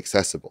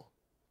inaccessible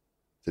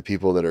to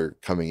people that are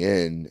coming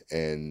in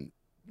and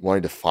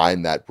wanting to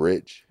find that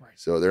bridge. Right.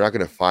 So they're not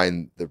going to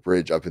find the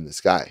bridge up in the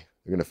sky.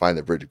 They're going to find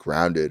the bridge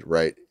grounded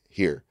right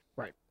here.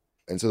 Right.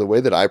 And so the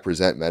way that I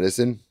present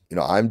medicine, you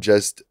know, I'm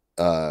just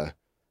a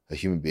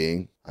human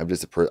being. I'm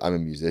just I'm a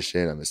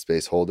musician. I'm a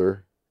space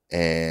holder.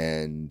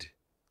 And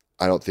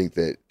I don't think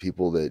that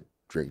people that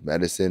drink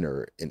medicine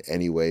are in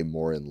any way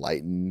more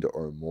enlightened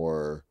or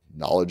more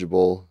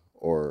knowledgeable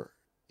or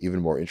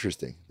even more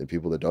interesting than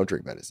people that don't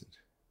drink medicine.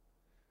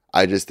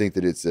 I just think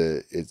that it's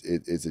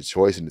a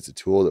choice, and it's a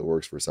tool that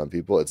works for some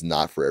people. It's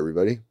not for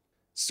everybody.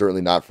 It's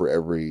certainly not for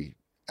every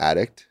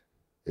addict.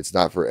 It's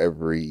not for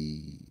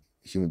every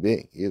human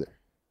being either.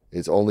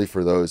 It's only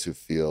for those who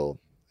feel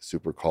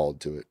super called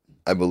to it.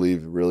 I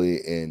believe really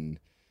in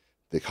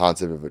the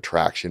concept of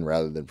attraction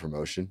rather than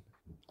promotion.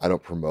 I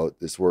don't promote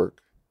this work.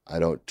 I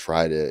don't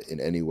try to in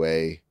any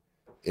way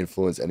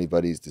influence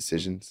anybody's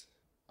decisions.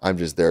 I'm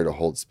just there to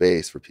hold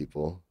space for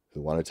people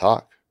who want to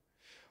talk.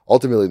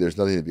 Ultimately, there's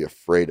nothing to be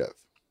afraid of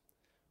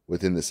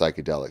within the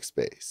psychedelic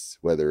space,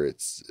 whether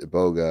it's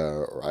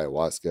Iboga or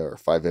ayahuasca or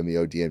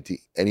 5-MeO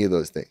DMT, any of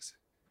those things.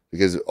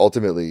 because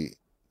ultimately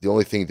the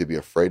only thing to be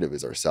afraid of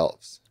is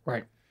ourselves.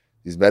 Right.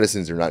 These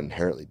medicines are not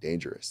inherently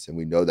dangerous, and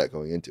we know that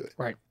going into it.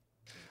 Right.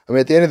 I mean,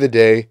 at the end of the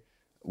day,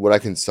 what I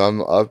can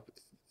sum up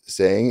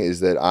saying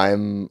is that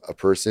I'm a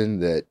person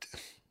that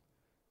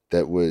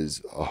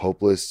was a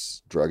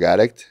hopeless drug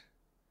addict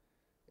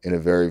in a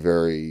very,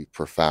 very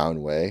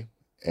profound way.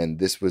 And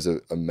this was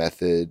a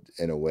method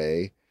and a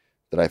way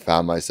that I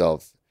found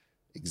myself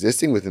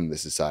existing within the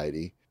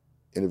society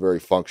in a very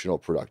functional,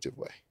 productive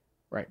way.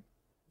 Right.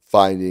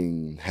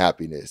 Finding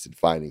happiness and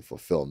finding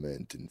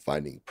fulfillment and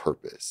finding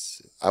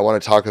purpose. I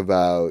want to talk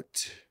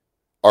about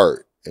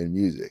art and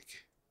music.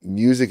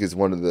 Music is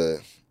one of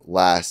the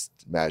last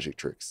magic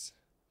tricks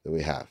that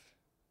we have.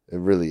 It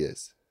really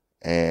is.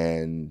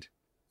 And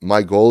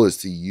my goal is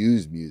to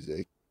use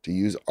music, to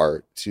use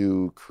art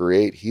to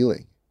create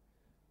healing.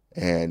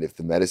 And if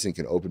the medicine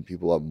can open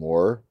people up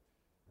more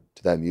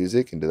to that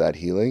music and to that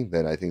healing,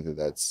 then I think that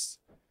that's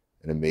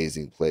an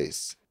amazing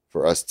place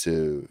for us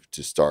to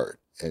start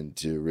and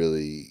to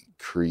really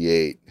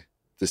create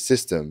the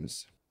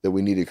systems that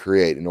we need to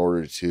create in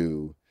order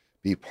to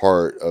be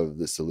part of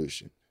the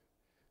solution.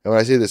 And when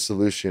I say the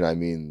solution, I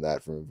mean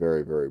that from a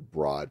very, very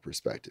broad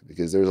perspective,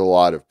 because there's a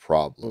lot of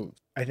problems.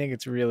 I think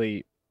it's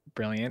really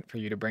brilliant for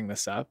you to bring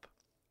this up,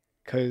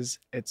 because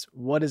it's,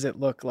 what does it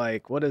look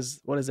like? What does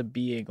a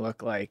being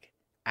look like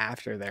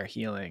after their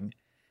healing?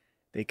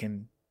 They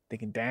can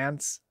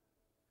dance,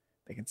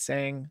 they can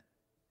sing,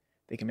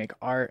 they can make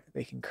art,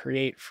 they can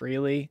create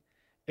freely.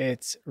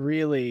 It's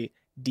really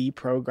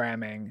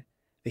deprogramming.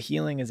 The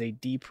healing is a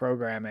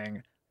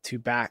deprogramming to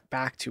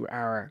back to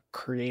our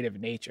creative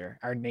nature,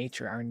 our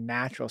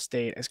natural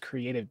state as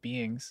creative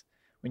beings.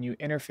 When you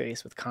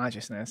interface with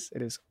consciousness,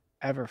 it is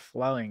ever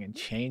flowing and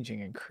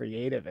changing and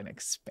creative and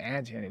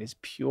expansion. It is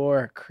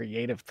pure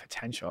creative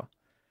potential.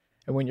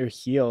 And when you're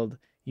healed,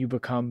 you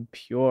become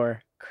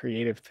pure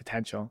creative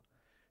potential.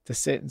 To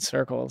sit in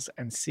circles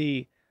and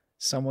see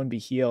someone be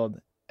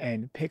healed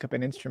and pick up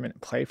an instrument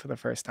and play for the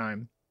first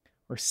time,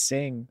 or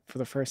sing for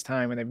the first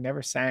time and they've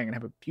never sang and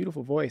have a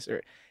beautiful voice,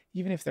 or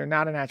even if they're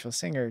not a natural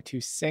singer, to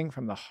sing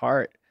from the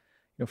heart,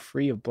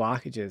 free of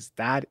blockages.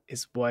 That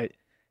is what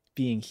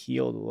being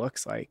healed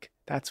looks like.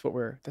 That's what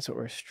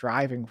we're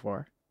striving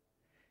for,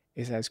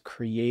 is as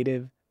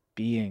creative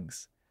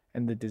beings.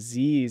 And the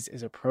disease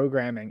is a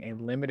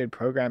limited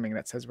programming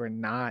that says we're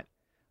not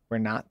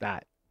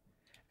that.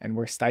 And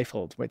we're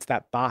stifled. It's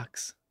that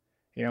box.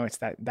 It's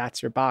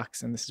that's your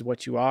box, and this is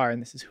what you are,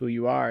 and this is who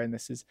you are, and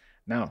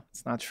no,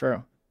 it's not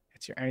true.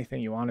 You're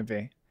anything you want to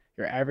be.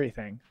 You're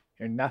everything.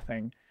 You're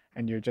nothing,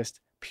 and you're just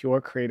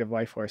pure creative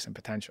life force and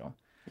potential.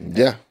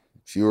 Yeah,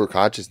 pure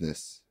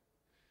consciousness,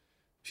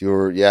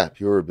 pure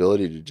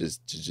ability to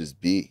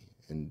just be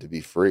and to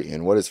be free.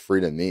 And what does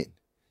freedom mean?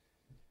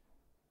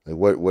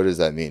 Like what does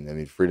that mean? I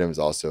mean, freedom is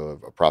also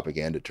a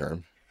propaganda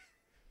term.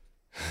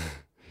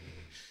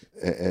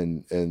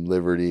 and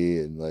liberty,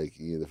 and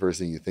the first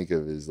thing you think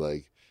of is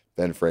like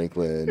Ben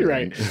Franklin,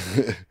 right?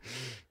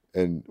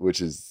 And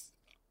which is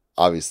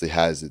obviously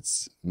has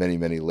its many,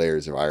 many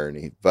layers of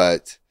irony,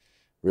 but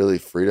really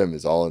freedom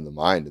is all in the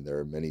mind. And there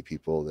are many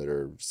people that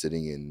are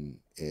sitting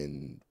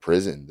in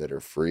prison that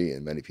are free,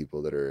 and many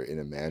people that are in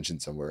a mansion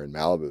somewhere in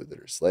Malibu that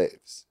are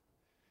slaves.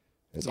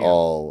 It's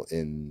all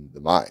in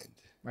the mind,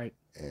 right?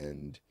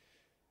 And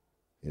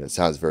it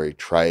sounds very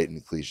trite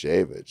and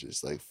cliche, but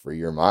just like free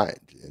your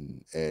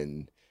mind.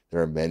 And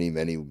there are many,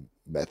 many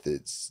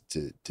methods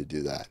to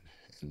do that.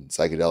 And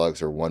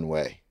psychedelics are one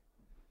way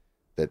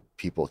that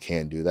people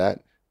can do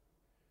that.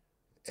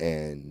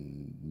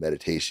 And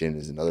meditation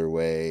is another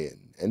way,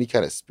 and any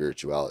kind of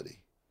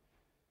spirituality.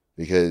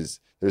 Because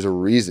there's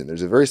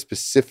a very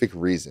specific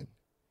reason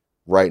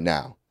right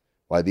now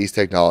why these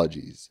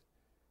technologies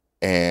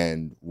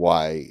and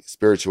why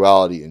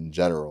spirituality in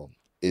general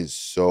is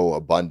so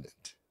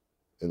abundant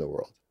in the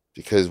world,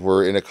 because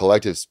we're in a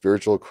collective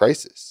spiritual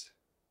crisis,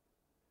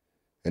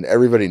 and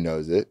everybody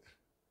knows it.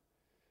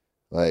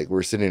 Like,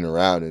 we're sitting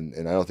around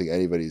and I don't think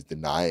anybody's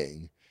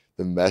denying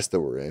the mess that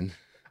we're in.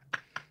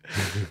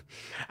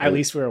 At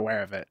least we're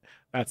aware of it.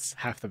 That's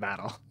half the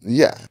battle.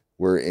 Yeah,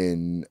 we're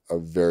in a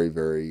very,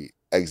 very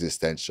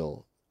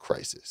existential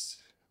crisis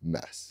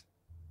mess.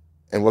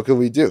 And what could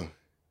we do?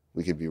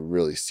 We could be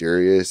really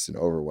serious and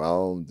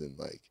overwhelmed and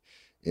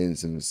in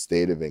some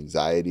state of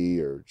anxiety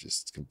or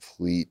just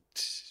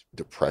complete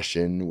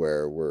depression,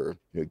 where we're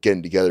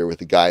getting together with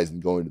the guys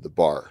and going to the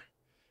bar.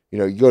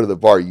 You go to the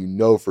bar,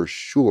 for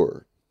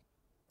sure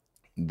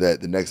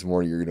that the next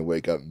morning you're going to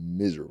wake up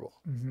miserable.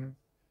 Mm-hmm.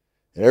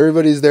 And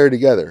everybody's there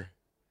together,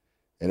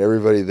 and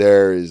everybody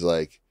there is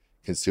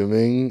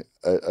consuming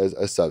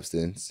a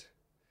substance,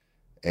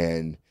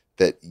 and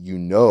that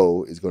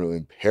is going to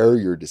impair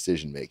your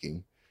decision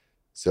making.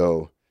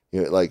 So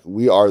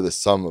we are the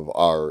sum of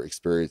our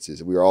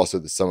experiences. We are also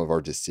the sum of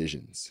our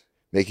decisions.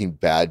 Making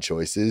bad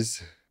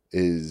choices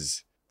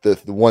is the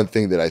one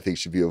thing that I think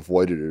should be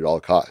avoided at all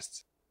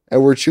costs.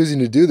 And we're choosing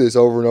to do this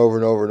over and over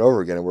and over and over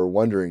again. And we're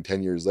wondering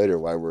 10 years later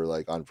why we're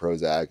on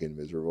Prozac and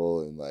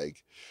miserable and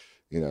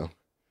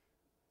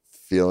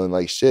feeling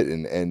like shit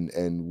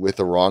and with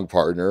the wrong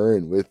partner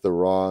and with the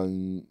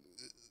wrong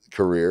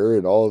career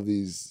and all of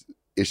these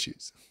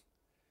issues.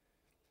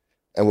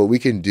 And what we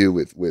can do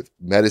with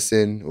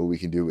medicine, what we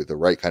can do with the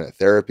right kind of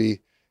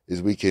therapy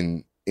is we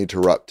can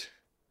interrupt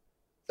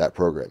that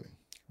programming.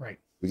 Right.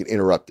 We can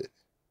interrupt it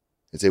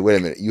and say, wait a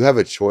minute, you have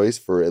a choice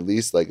for at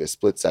least like a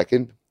split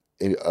second,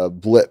 in a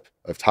blip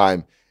of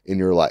time in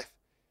your life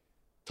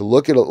to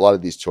look at a lot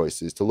of these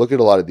choices, to look at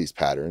a lot of these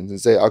patterns and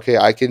say, okay,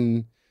 I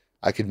can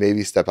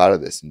maybe step out of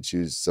this and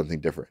choose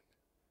something different.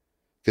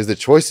 Because the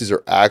choices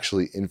are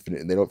actually infinite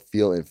and they don't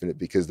feel infinite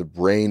because the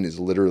brain is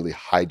literally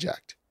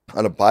hijacked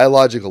on a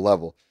biological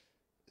level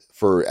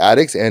for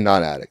addicts and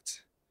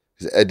non-addicts.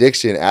 Because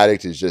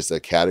addict is just a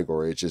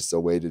category. It's just a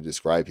way to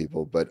describe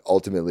people. But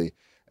ultimately,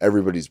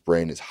 everybody's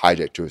brain is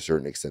hijacked to a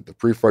certain extent. The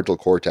prefrontal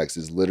cortex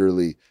is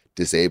literally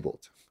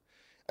disabled.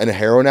 And a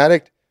heroin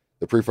addict,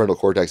 the prefrontal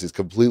cortex is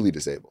completely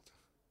disabled.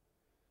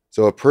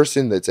 So a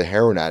person that's a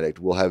heroin addict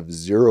will have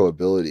zero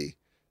ability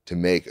to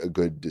make a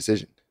good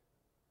decision.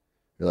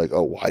 You're like,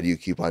 oh, why do you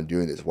keep on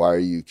doing this? Why are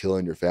you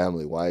killing your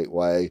family?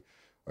 Why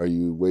are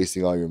you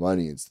wasting all your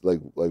money? It's like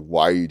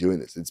why are you doing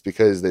this? It's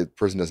because the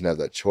person doesn't have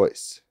that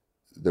choice.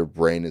 Their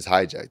brain is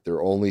hijacked.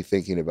 They're only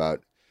thinking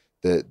about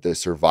the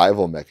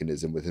survival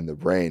mechanism within the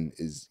brain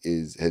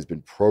has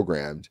been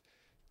programmed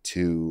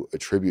to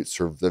attribute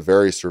the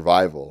very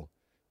survival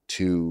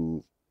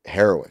to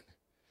heroin.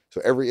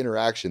 So every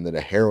interaction that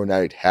a heroin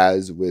addict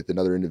has with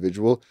another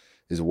individual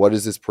is, what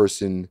is this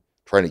person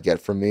trying to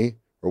get from me?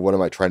 Or what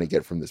am I trying to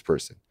get from this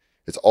person?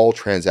 It's all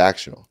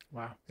transactional.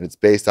 Wow. And it's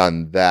based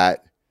on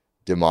that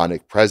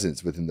demonic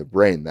presence within the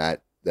brain,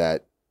 that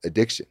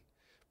addiction.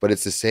 But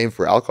it's the same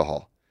for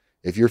alcohol.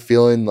 If you're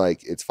feeling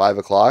like it's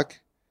 5:00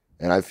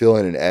 and I'm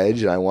feeling an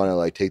edge and I want to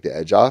like take the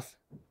edge off,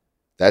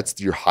 that's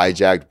your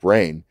hijacked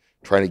brain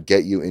trying to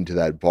get you into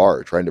that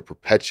bar, trying to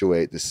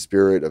perpetuate the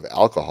spirit of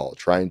alcohol,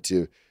 trying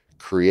to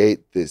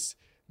create this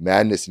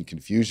madness and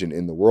confusion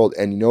in the world.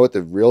 And you know what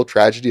the real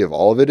tragedy of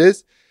all of it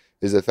is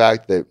the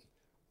fact that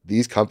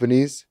these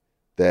companies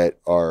that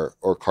are,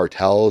 or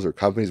cartels or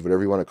companies,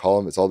 whatever you want to call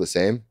them, it's all the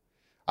same.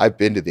 I've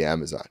been to the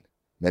Amazon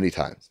many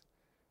times,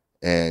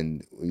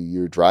 and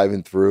you're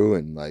driving through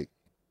and like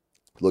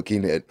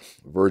looking at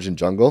virgin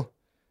jungle,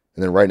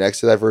 and then right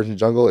next to that virgin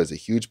jungle is a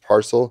huge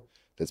parcel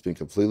that's been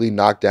completely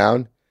knocked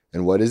down.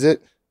 And what is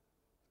it?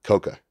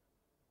 Coca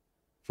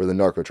for the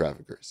narco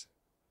traffickers.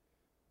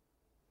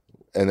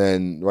 And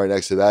then right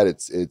next to that,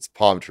 it's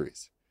palm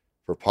trees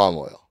for palm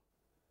oil.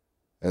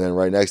 And then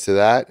right next to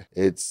that,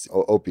 it's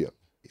opium.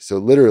 So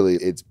literally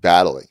it's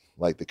battling.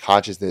 Like the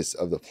consciousness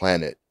of the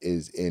planet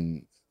is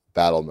in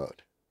battle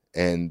mode.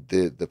 And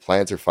the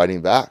plants are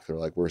fighting back. They're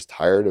like, we're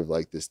tired of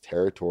like this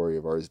territory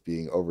of ours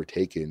being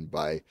overtaken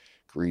by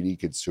greedy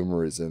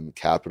consumerism,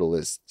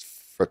 capitalist,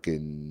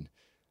 freaking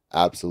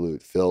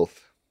absolute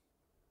filth.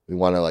 We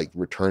want to like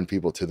return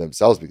people to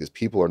themselves because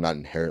people are not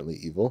inherently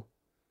evil.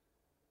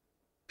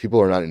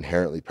 People are not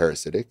inherently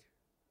parasitic.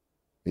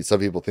 I mean, some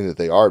people think that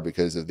they are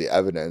because of the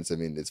evidence. I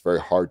mean, it's very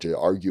hard to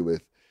argue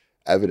with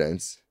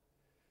evidence,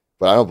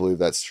 but I don't believe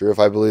that's true. If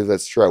I believe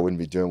that's true, I wouldn't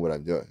be doing what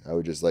I'm doing. I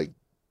would just like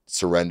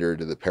surrender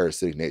to the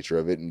parasitic nature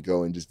of it and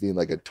go and just being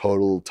like a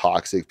total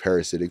toxic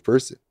parasitic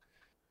person.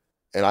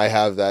 And I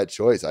have that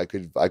choice. I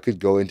could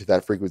go into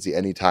that frequency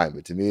anytime,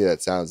 but to me,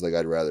 that sounds like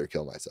I'd rather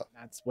kill myself.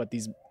 That's what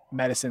these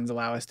medicines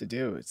allow us to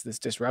do. It's this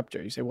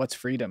disruptor. You say, what's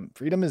freedom?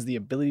 Freedom is the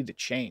ability to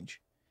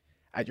change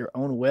at your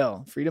own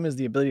will. Freedom is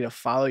the ability to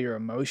follow your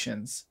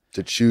emotions.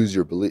 To choose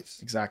your beliefs.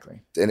 Exactly.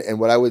 And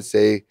what I would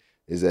say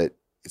is that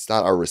it's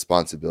not our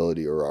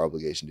responsibility or our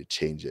obligation to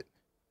change it.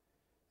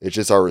 It's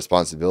just our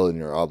responsibility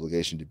and our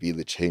obligation to be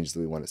the change that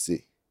we want to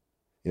see.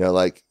 You know,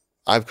 like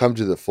I've come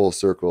to the full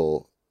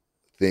circle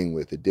thing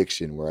with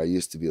addiction where I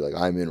used to be like,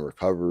 I'm in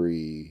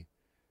recovery.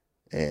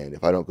 And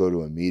if I don't go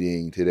to a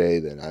meeting today,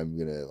 then I'm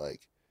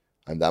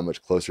that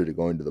much closer to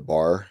going to the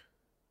bar.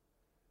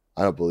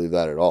 I don't believe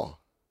that at all.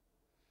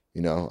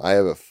 You know,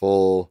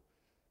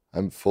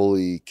 I'm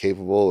fully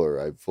capable,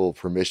 or I have full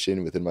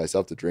permission within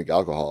myself to drink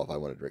alcohol if I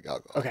want to drink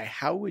alcohol. Okay.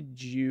 How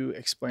would you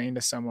explain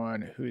to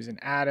someone who's an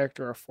addict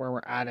or a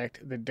former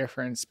addict the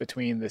difference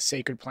between the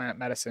sacred plant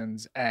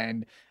medicines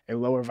and a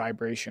lower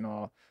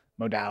vibrational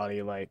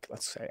modality like,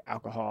 let's say,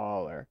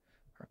 alcohol or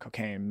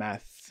cocaine,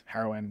 meth,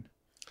 heroin?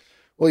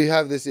 Well, you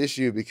have this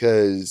issue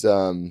because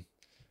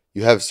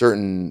you have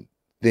certain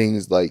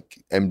things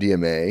like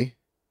MDMA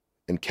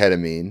and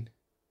ketamine,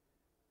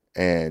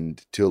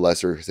 and to a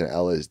lesser extent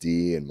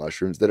LSD and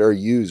mushrooms that are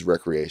used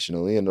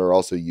recreationally and are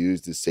also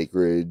used as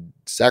sacred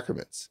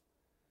sacraments.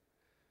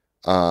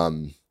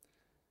 And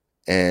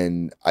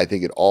I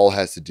think it all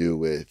has to do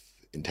with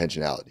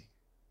intentionality.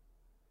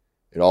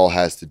 It all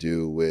has to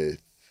do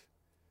with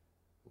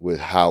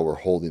how we're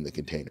holding the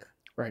container.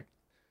 Right.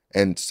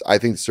 And I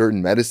think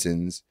certain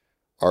medicines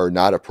are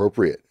not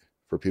appropriate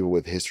for people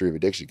with a history of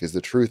addiction, because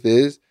the truth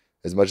is,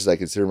 as much as I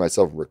consider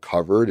myself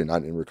recovered and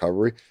not in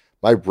recovery,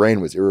 my brain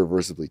was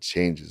irreversibly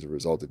changed as a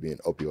result of being an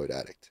opioid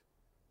addict.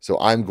 So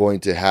I'm going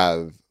to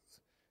have,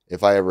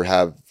 if I ever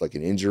have like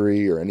an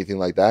injury or anything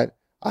like that,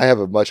 I have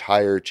a much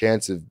higher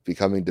chance of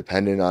becoming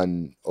dependent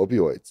on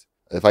opioids.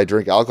 If I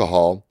drink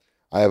alcohol,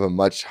 I have a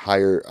much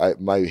higher,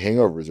 my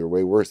hangovers are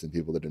way worse than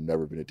people that have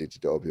never been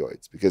addicted to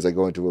opioids because I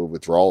go into a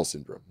withdrawal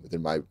syndrome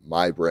within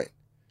my brain.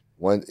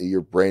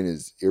 Your brain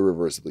is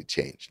irreversibly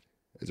changed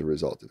as a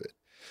result of it.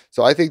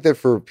 So I think that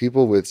for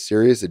people with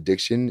serious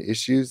addiction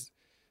issues,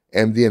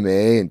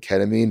 MDMA and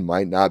ketamine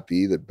might not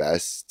be the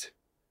best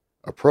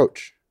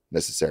approach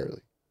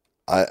necessarily.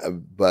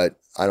 But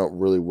I don't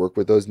really work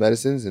with those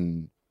medicines,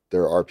 and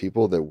there are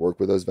people that work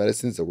with those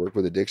medicines that work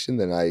with addiction,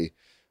 then I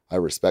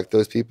respect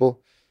those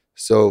people.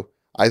 So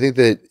I think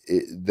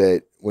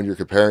that when you're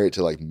comparing it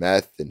to like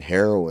meth and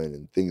heroin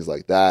and things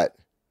like that,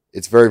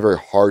 it's very, very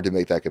hard to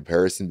make that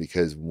comparison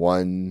because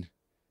one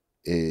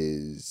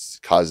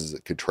causes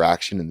a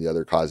contraction and the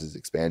other causes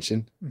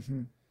expansion.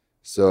 Mm-hmm.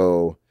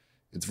 So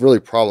it's really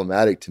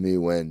problematic to me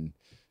when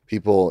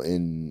people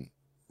in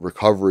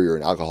recovery or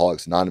in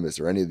Alcoholics Anonymous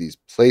or any of these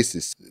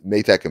places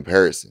make that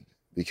comparison,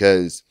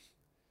 because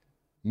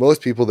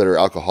most people that are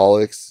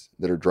alcoholics,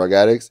 that are drug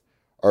addicts,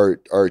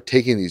 are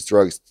taking these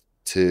drugs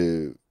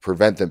to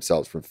prevent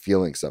themselves from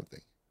feeling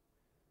something,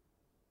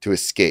 to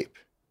escape.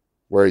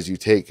 Whereas you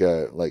take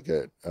a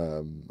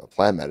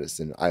plant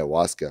medicine,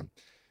 ayahuasca,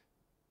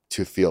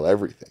 to feel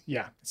everything.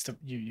 Yeah, it's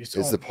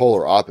the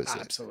polar opposite.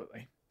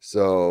 Absolutely.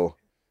 So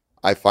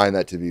I find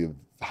that to be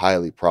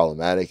highly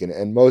problematic,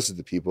 and most of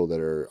the people that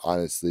are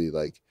honestly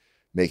like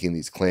making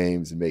these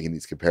claims and making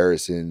these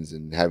comparisons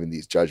and having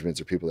these judgments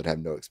are people that have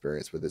no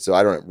experience with it. So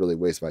I don't really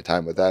waste my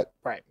time with that.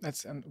 Right.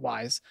 That's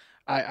wise.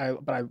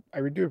 But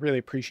I do really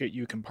appreciate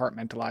you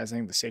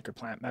compartmentalizing the sacred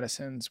plant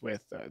medicines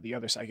with the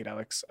other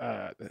psychedelics,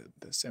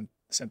 the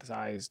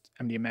synthesized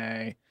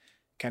MDMA,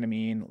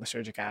 ketamine,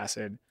 lysergic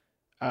acid,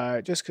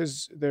 just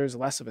because there's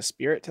less of a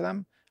spirit to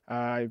them.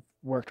 I've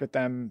worked with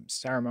them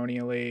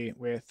ceremonially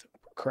with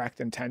correct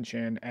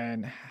intention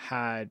and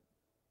have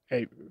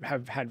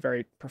had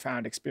very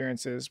profound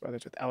experiences, whether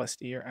it's with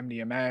LSD or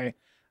MDMA,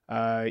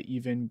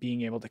 even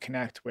being able to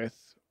connect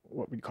with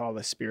what we'd call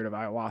the spirit of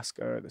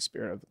ayahuasca, or the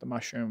spirit of the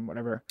mushroom,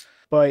 whatever.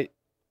 But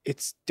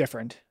it's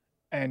different,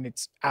 and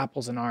it's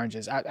apples and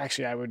oranges.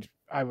 Actually,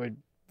 I would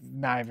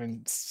not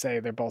even say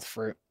they're both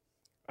fruit.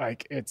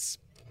 Like it's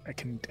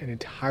an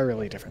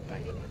entirely different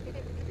thing.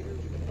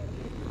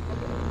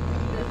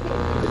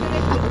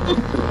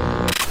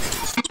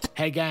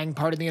 Hey gang,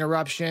 pardon the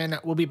interruption.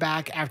 We'll be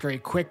back after a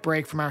quick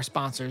break from our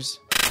sponsors.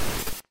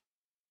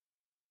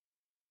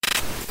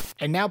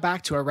 And now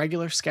back to our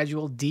regular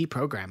scheduled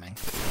deprogramming.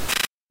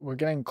 We're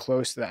getting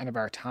close to the end of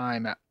our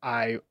time.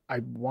 I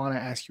want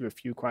to ask you a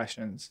few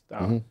questions though.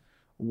 Mm-hmm.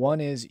 One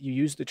is, you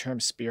use the term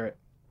spirit.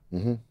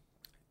 Mm-hmm.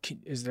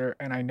 Is there,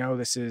 and I know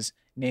this is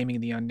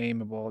naming the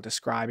unnameable,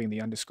 describing the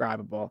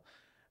undescribable,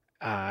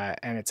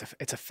 and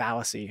it's a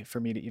fallacy for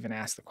me to even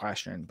ask the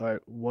question,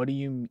 but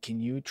can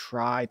you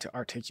try to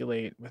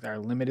articulate with our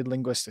limited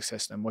linguistic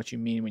system what you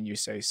mean when you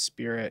say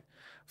spirit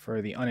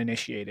for the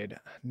uninitiated,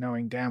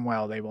 knowing damn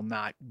well they will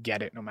not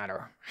get it no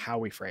matter how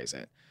we phrase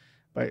it?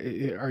 But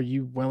are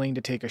you willing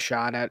to take a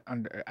shot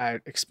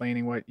at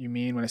explaining what you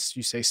mean when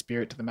you say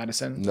spirit to the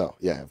medicine? No,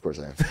 yeah, of course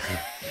I am.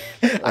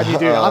 I mean,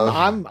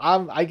 dude,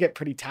 I get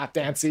pretty tap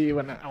dancey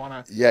when I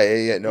want to.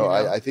 Yeah. No,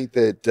 I think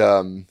that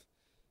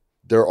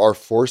there are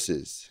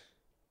forces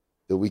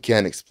that we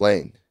can't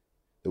explain,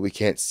 that we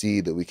can't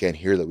see, that we can't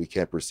hear, that we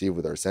can't perceive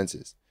with our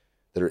senses,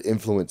 that are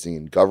influencing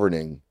and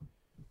governing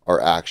our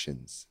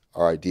actions,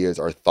 our ideas,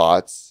 our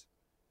thoughts,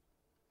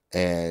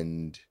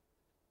 and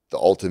the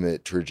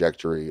ultimate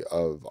trajectory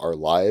of our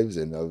lives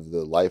and of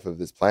the life of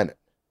this planet.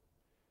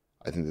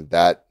 I think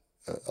that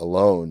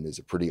alone is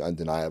a pretty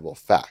undeniable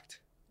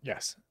fact.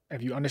 Yes.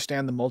 If you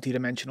understand the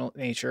multidimensional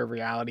nature of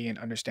reality and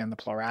understand the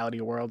plurality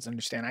of worlds,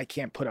 understand I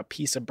can't put a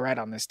piece of bread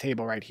on this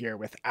table right here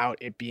without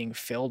it being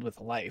filled with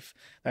life.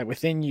 That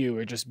within you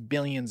are just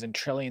billions and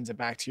trillions of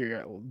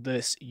bacteria.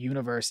 This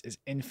universe is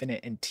infinite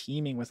and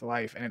teeming with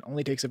life, and it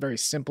only takes a very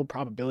simple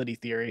probability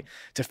theory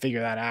to figure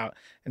that out.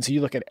 And so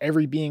you look at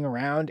every being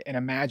around and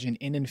imagine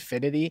in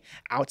infinity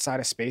outside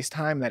of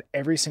space-time that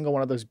every single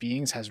one of those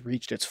beings has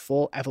reached its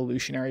full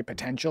evolutionary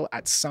potential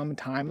at some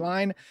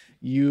timeline.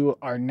 You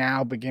are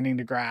now beginning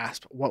to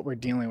grasp what we're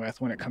dealing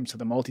with when it comes to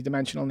the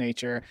multidimensional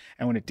nature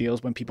and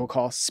when people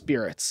call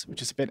spirits,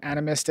 which is a bit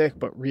animistic,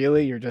 but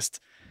really it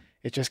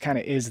just kind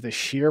of is the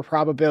sheer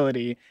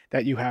probability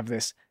that you have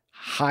this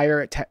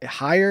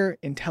higher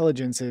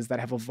intelligences that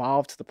have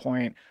evolved to the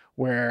point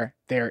where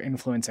they're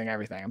influencing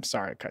everything. I'm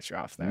sorry to cut you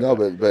off there. No,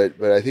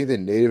 but I think that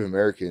Native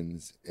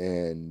Americans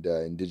and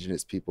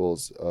indigenous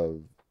peoples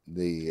of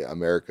the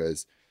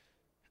Americas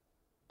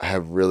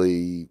have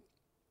really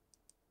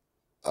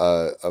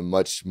a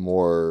much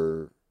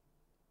more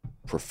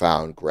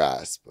profound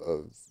grasp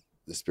of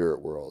the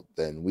spirit world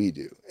than we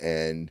do.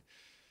 And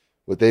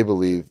what they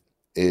believe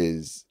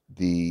is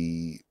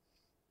the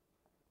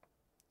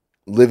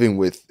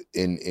living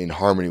in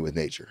harmony with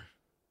nature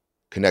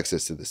connects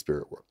us to the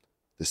spirit world,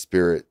 the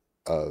spirit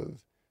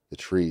of the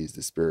trees,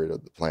 the spirit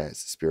of the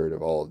plants, the spirit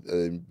of all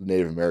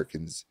Native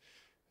Americans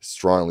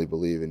strongly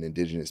believe, and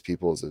indigenous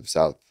peoples of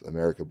South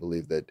America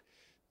believe that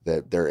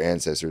their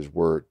ancestors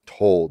were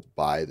told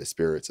by the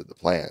spirits of the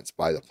plants,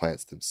 by the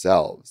plants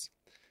themselves,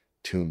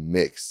 to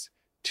mix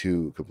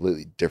two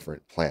completely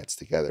different plants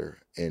together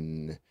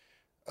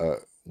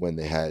when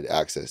they had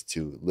access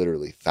to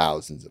literally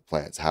thousands of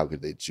plants. How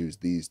could they choose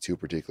these two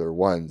particular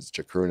ones,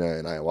 chacruna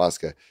and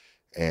ayahuasca,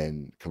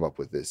 and come up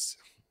with this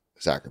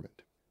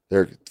sacrament?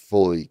 They're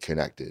fully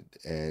connected,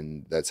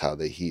 and that's how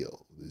they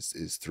heal,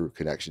 is through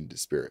connection to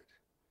spirit.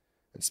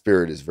 And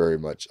spirit is very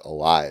much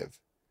alive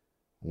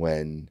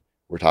when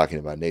we're talking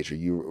about nature.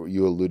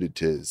 You alluded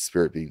to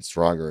spirit being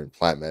stronger in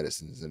plant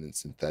medicines than in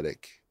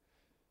synthetic.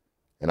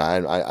 And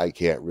I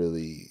can't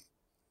really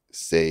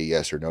say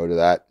yes or no to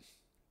that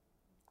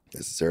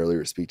necessarily,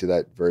 or speak to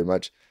that very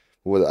much.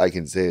 But what I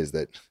can say is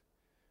that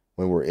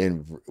when we're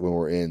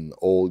in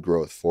old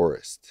growth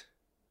forest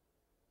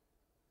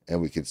and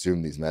we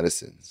consume these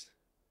medicines,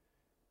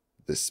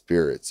 the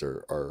spirits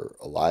are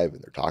alive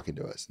and they're talking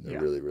to us, and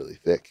they're really, really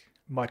thick.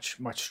 Much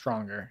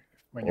stronger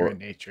when you're in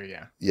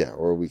nature. Yeah.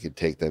 Or we could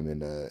take them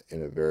in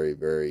a very,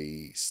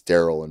 very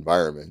sterile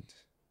environment.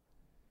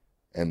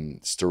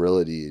 And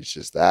sterility is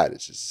just that.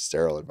 It's just a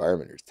sterile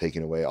environment. You're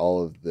taking away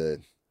all of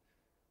the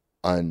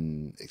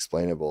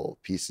unexplainable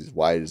pieces.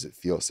 Why does it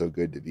feel so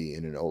good to be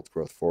in an old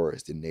growth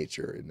forest in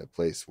nature, in a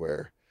place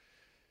where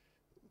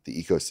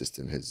the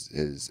ecosystem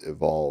has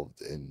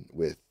evolved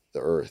with the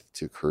earth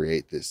to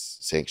create this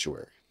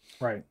sanctuary?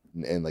 Right.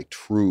 And like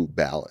true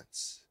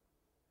balance,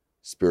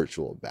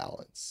 spiritual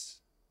balance,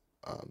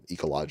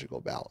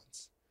 ecological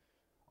balance,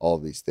 all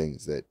of these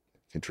things that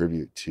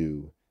contribute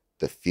to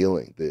the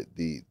feeling,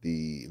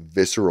 the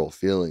visceral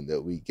feeling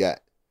that we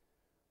get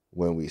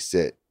when we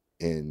sit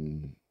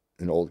in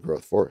an old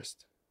growth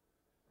forest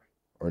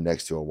or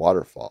next to a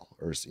waterfall,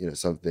 or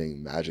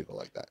something magical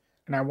like that.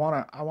 And I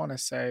wanna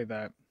say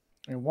that,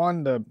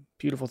 one, the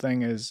beautiful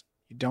thing is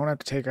you don't have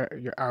to take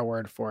our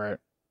word for it.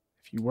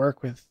 If you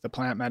work with the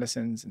plant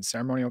medicines in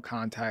ceremonial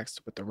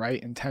context with the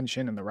right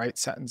intention and the right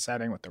set and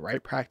setting with the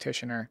right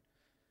practitioner,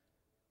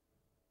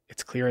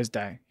 it's clear as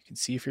day. You can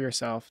see for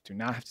yourself. Do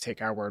not have to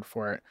take our word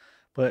for it.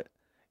 But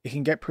it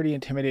can get pretty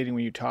intimidating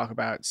when you talk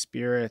about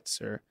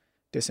spirits or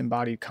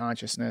disembodied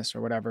consciousness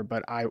or whatever.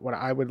 But what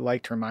I would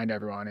like to remind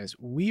everyone is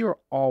we are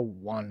all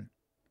one.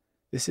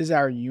 This is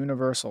our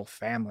universal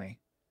family.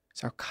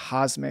 It's our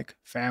cosmic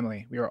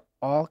family. We are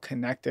all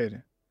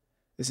connected.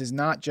 This is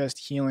not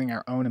just healing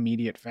our own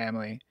immediate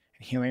family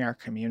and healing our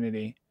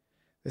community.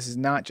 This is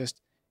not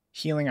just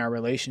healing our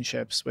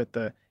relationships with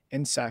the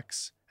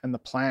insects and the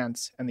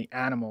plants and the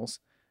animals.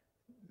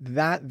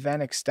 That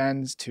then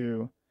extends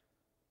to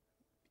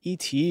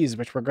ETs,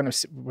 which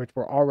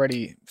we're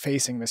already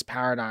facing this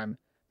paradigm.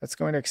 That's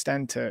going to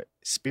extend to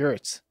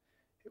spirits.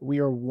 We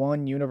are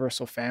one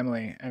universal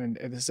family, and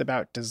this is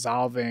about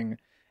dissolving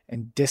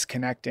and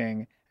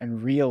disconnecting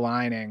and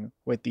realigning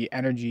with the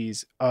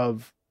energies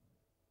of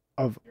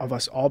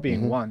us all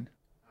being one.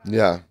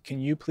 Yeah. Can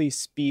you please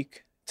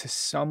speak to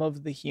some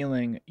of the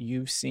healing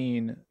you've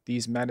seen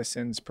these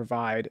medicines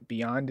provide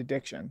beyond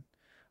addiction,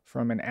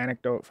 from an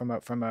anecdote, from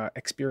a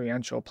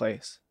experiential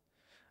place,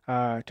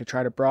 to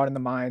try to broaden the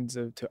minds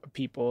of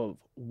people of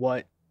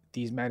what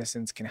these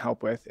medicines can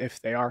help with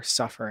if they are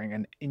suffering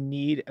and in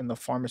need, and the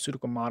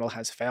pharmaceutical model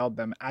has failed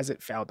them as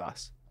it failed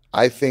us?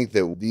 I think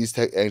that these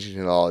ancient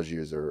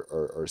technologies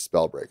are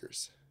spell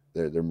breakers.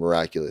 They're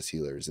miraculous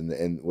healers,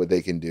 and what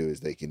they can do is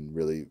they can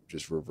really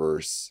just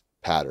reverse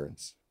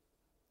patterns.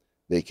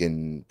 They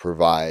can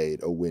provide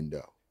a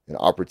window, an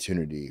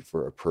opportunity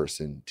for a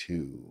person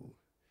to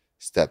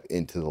step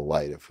into the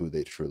light of who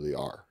they truly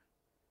are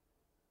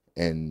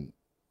and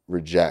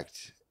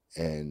reject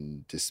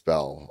and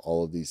dispel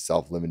all of these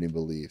self-limiting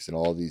beliefs and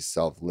all of these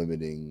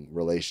self-limiting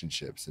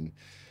relationships,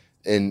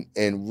 and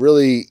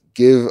really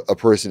give a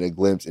person a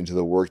glimpse into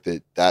the work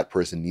that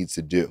person needs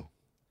to do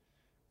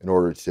in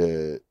order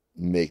to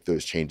make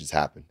those changes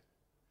happen.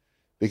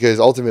 Because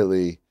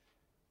ultimately,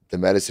 the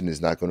medicine is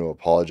not going to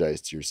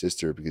apologize to your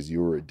sister because you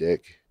were a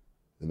dick.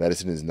 The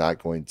medicine is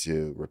not going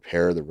to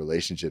repair the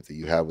relationship that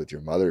you have with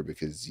your mother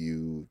because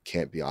you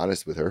can't be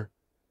honest with her.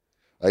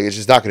 Like, it's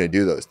just not going to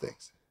do those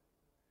things.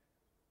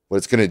 What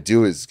it's going to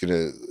do is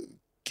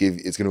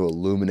it's going to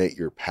illuminate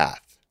your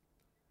path.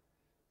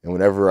 And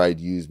whenever I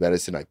use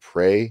medicine, I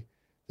pray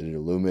that it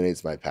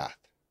illuminates my path.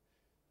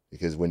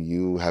 Because when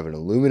you have an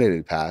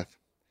illuminated path,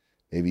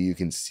 maybe you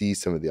can see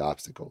some of the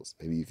obstacles.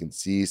 Maybe you can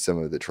see some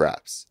of the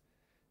traps.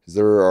 Because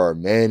there are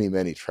many,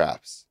 many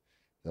traps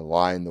that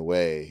line the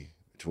way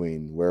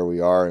between where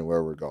we are and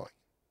where we're going.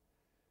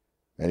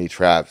 Many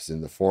traps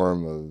in the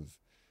form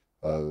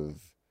of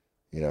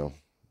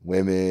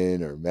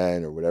women or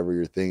men or whatever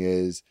your thing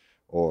is,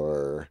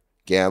 or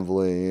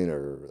gambling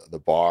or the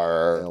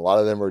bar. And a lot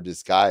of them are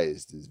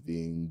disguised as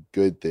being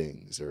good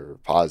things or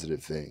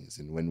positive things.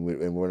 And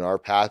when our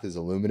path is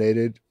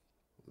illuminated,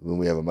 then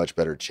we have a much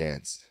better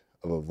chance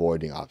of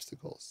avoiding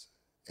obstacles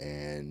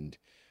and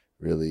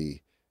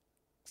really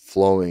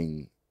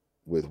flowing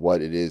with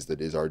what it is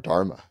that is our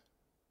dharma.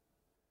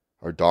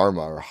 Our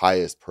dharma, our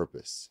highest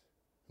purpose.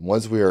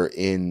 Once we are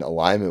in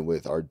alignment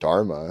with our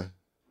Dharma,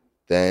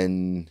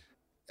 then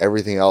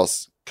everything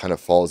else kind of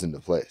falls into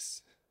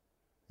place.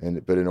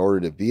 But in order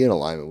to be in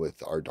alignment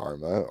with our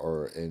Dharma,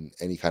 or in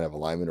any kind of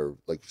alignment, or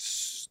like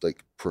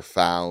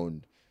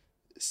profound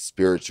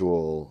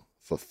spiritual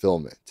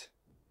fulfillment,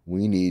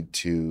 we need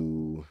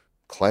to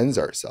cleanse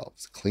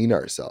ourselves, clean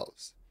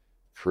ourselves,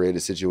 create a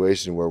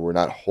situation where we're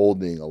not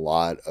holding a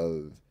lot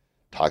of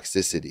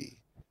toxicity.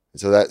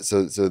 And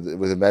so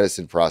with the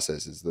medicine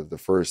process, is the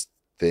first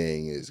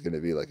thing is going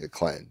to be like a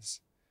cleanse.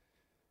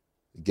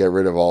 Get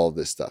rid of all of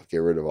this stuff. Get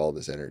rid of all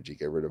this energy.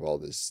 Get rid of all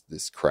this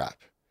crap.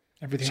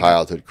 Everything.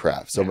 Childhood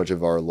crap. So much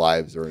of our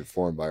lives are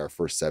informed by our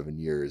first 7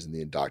 years and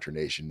the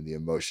indoctrination and the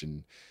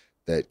emotion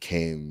that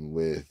came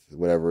with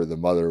whatever the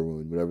mother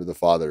wound, whatever the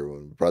father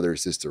wound, brother,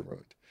 sister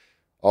wound,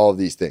 all of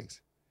these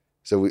things.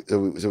 So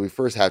we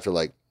first have to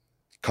like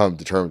come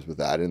to terms with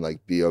that and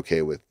like be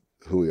okay with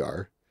who we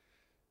are,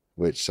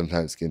 which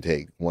sometimes can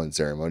take one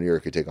ceremony or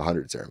it could take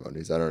 100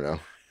 ceremonies. I don't know.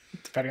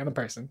 Depending on the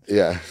person.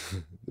 Yeah.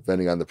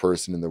 Depending on the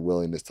person and their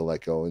willingness to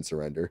let go and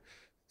surrender.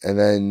 And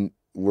then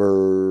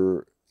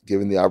we're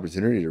given the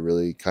opportunity to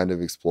really kind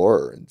of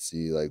explore and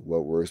see like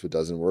what works, what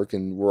doesn't work.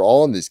 And we're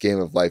all in this game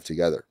of life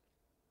together.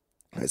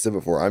 I said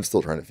before, I'm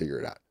still trying to figure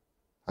it out.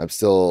 I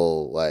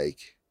still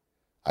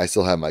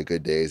have my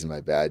good days and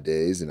my bad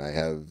days, and I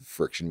have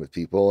friction with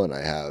people, and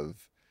I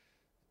have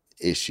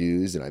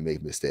issues, and I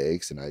make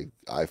mistakes, and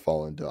I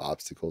fall into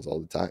obstacles all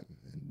the time.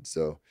 And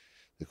so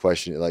the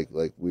question, like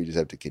we just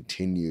have to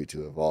continue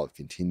to evolve,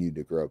 continue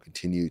to grow,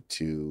 continue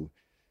to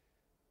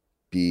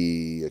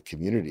be a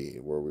community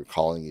where we're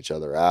calling each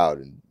other out,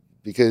 and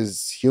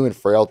because human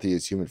frailty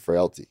is human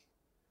frailty,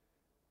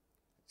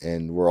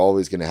 and we're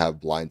always going to have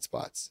blind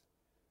spots.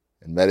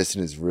 And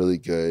medicine is really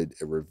good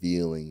at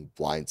revealing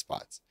blind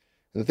spots.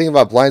 And the thing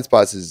about blind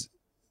spots is,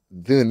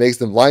 the thing that makes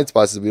them blind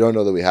spots is we don't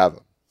know that we have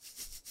them.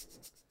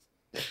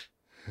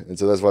 And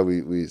so that's why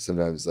we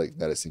sometimes like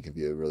medicine can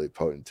be a really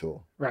potent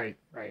tool. Right.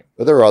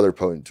 But there are other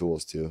potent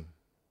tools too.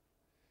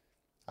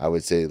 I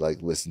would say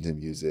like listen to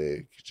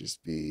music,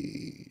 just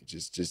be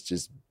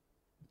just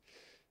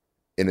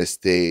in a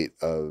state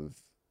of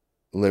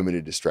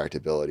limited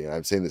distractibility. And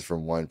I'm saying this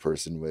from one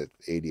person with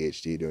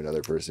ADHD to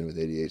another person with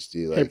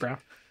ADHD. Like, hey, bro.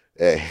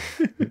 Hey,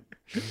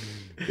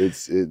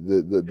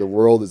 the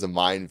world is a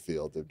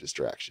minefield of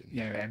distraction.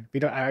 Yeah, man. We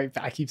don't.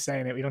 I keep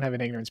saying it. We don't have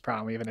an ignorance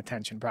problem. We have an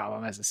attention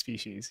problem as a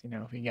species. You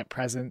know, we can get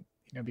present.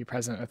 You know, be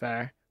present with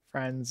our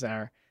friends,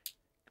 our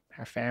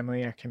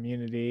family, our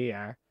community,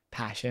 our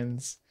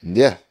passions.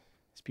 Yeah,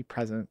 just be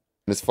present.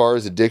 As far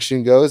as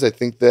addiction goes, I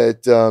think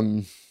that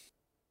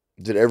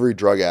that every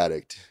drug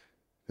addict,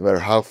 no matter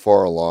how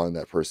far along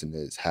that person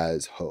is,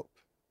 has hope.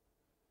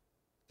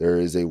 There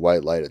is a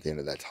white light at the end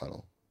of that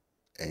tunnel.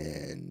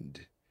 And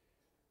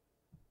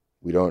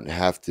we don't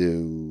have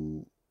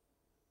to,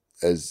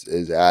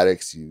 as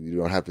addicts, you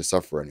don't have to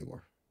suffer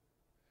anymore.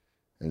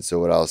 And so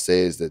what I'll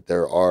say is that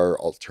there are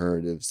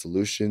alternative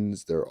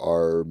solutions, there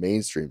are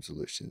mainstream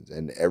solutions,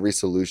 and every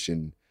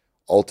solution,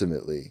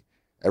 ultimately,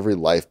 every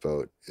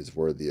lifeboat is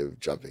worthy of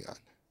jumping on.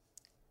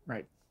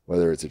 Right.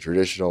 Whether it's a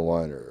traditional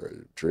one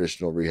or a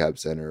traditional rehab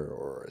center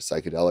or a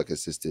psychedelic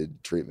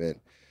assisted treatment,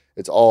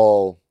 it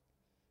all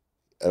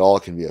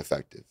can be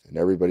effective, and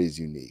everybody's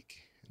unique.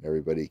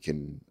 Everybody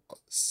can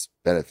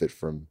benefit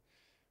from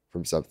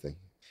something.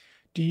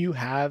 Do you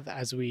have,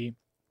 as we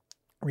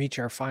reach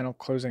our final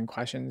closing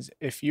questions,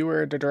 if you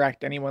were to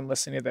direct anyone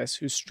listening to this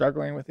who's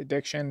struggling with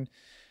addiction,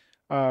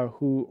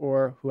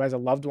 who has a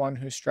loved one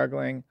who's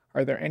struggling,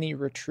 are there any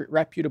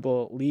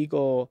reputable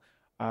legal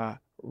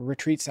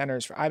retreat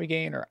centers for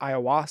Ibogaine or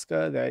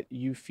ayahuasca that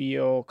you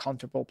feel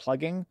comfortable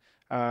plugging?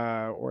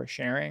 Or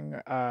sharing?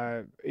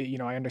 You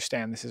know, I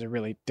understand this is a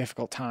really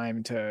difficult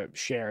time to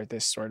share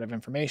this sort of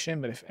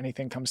information, but if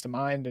anything comes to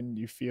mind and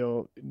you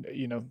feel,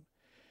 you know,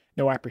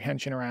 no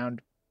apprehension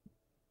around,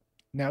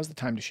 now's the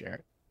time to share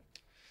it.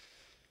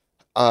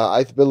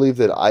 I believe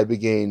that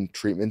Ibogaine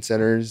treatment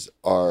centers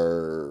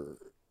are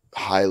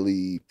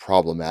highly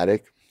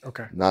problematic.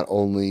 Okay. Not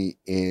only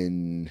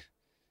in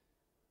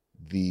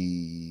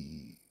the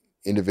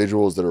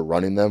individuals that are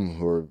running them,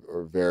 who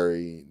are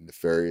very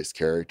nefarious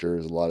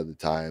characters. A lot of the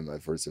time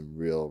I've heard some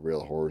real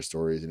horror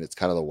stories, and it's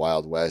kind of the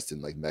Wild West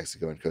in like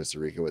Mexico and Costa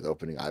Rica with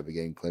opening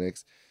Ibogaine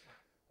clinics.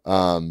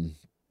 But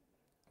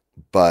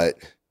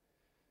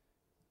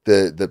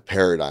the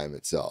paradigm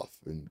itself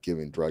and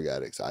giving drug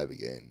addicts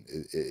Ibogaine,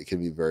 it can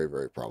be very,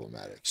 very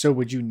problematic. So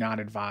would you not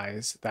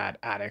advise that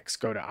addicts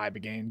go to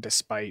Ibogaine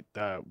despite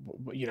the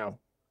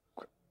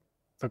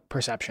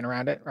perception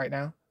around it right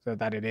now? So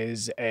that it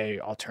is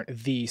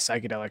the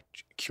psychedelic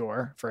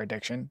cure for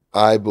addiction?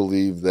 I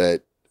believe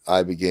that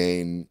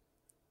Ibogaine,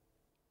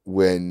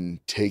 when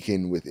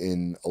taken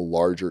within a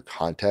larger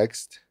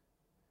context,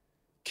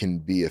 can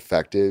be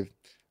effective.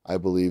 I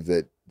believe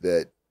that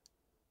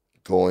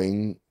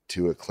going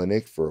to a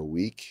clinic for a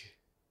week,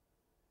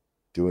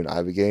 doing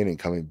Ibogaine and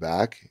coming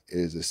back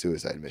is a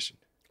suicide mission.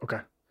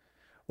 Okay.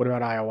 What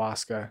about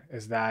ayahuasca?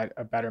 Is that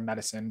a better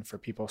medicine for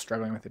people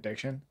struggling with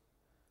addiction?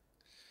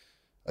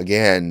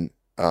 Again,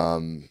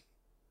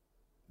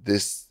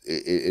 this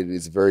it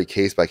is a very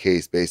case by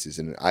case basis,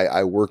 and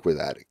I work with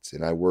addicts,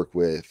 and I work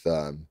with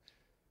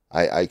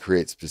I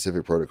create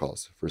specific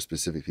protocols for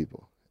specific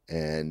people,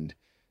 and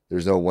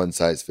there's no one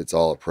size fits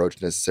all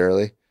approach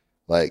necessarily.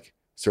 Like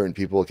certain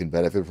people can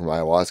benefit from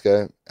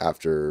ayahuasca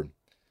after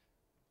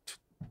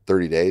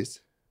 30 days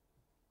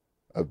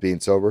of being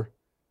sober.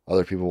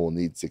 Other people will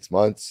need 6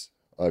 months.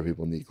 Other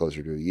people need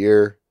closer to a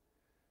year.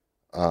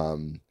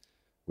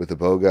 With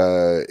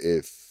Iboga,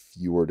 if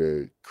you were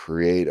to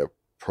create a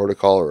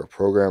protocol or a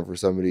program for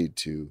somebody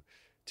to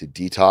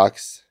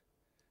detox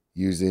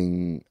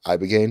using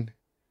Ibogaine,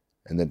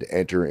 and then to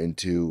enter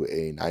into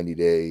a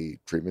 90-day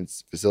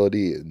treatment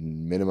facility,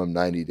 minimum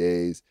 90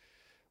 days,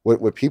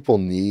 what people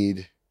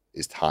need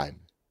is time.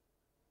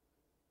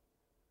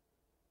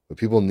 What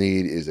people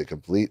need is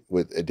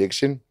with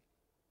addiction,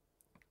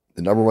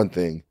 the number one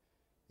thing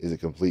is a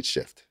complete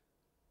shift.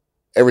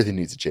 Everything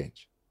needs to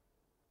change.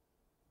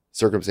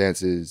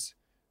 Circumstances,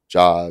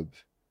 job,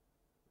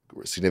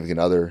 significant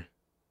other.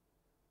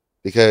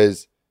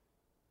 Because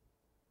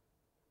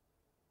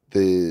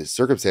the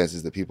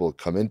circumstances that people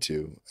come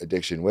into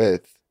addiction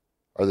with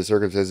are the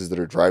circumstances that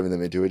are driving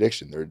them into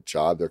addiction. Their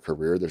job, their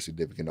career, their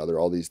significant other,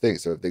 all these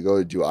things. So if they go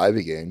to do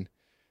Ibogaine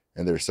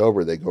and they're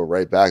sober, they go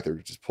right back. They're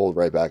just pulled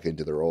right back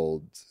into their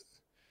old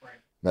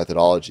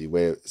methodology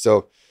way.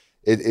 So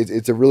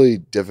it's a really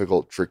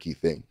difficult, tricky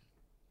thing.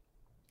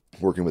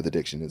 Working with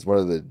addiction is one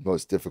of the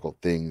most difficult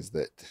things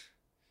that,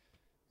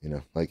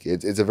 like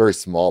it's a very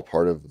small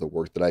part of the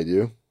work that I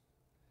do.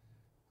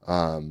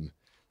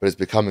 But it's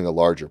becoming a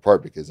larger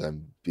part because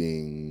I'm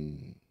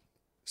being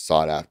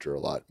sought after a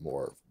lot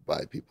more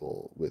by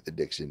people with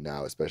addiction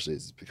now, especially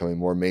as it's becoming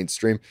more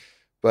mainstream.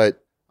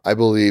 But I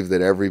believe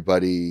that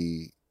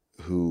everybody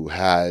who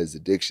has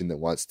addiction that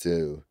wants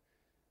to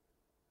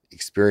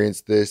experience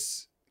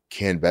this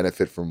can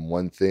benefit from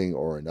one thing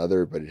or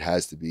another, but it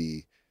has to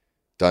be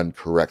done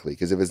correctly.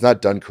 Because if it's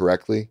not done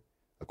correctly,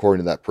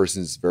 according to that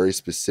person's very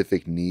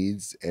specific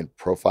needs and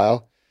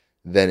profile,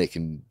 then it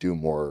can do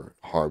more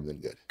harm than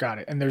good. Got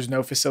it. And there's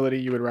no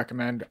facility you would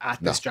recommend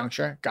at this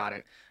juncture? Got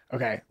it.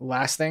 Okay.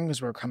 Last thing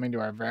is we're coming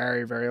to our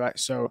very, very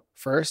last. So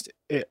first,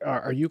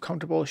 are you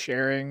comfortable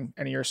sharing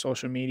any of your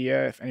social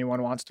media if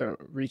anyone wants to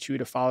reach you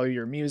to follow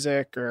your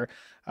music, or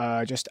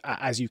just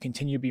as you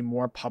continue to be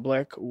more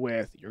public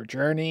with your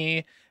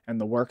journey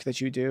and the work that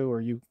you do?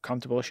 Are you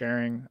comfortable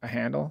sharing a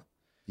handle?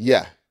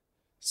 Yeah.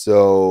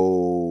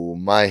 So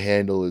my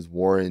handle is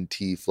Warren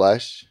T.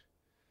 Flesch.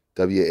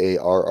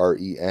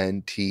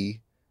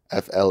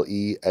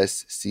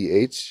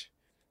 WarrenTFlesch.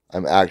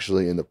 I'm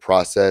actually in the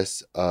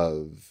process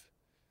of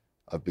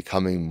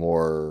becoming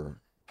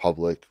more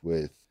public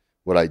with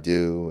what I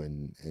do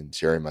and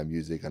sharing my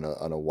music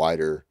on a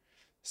wider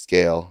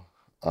scale.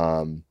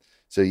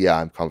 So yeah,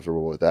 I'm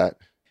comfortable with that.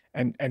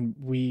 And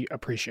we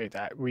appreciate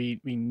that. We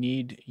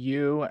need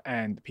you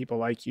and people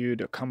like you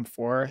to come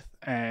forth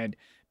and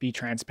be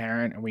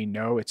transparent. And we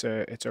know it's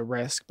a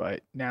risk,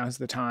 but now's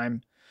the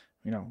time.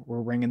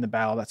 We're ringing the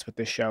bell. That's what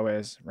this show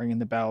is, ringing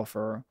the bell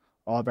for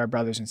all of our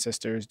brothers and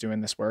sisters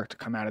doing this work to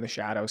come out of the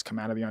shadows, come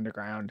out of the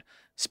underground,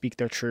 speak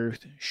their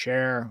truth,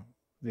 share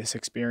this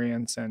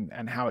experience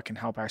and how it can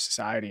help our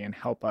society and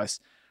help us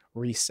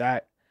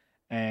reset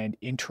and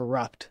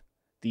interrupt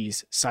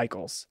these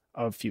cycles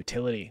of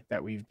futility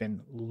that we've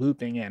been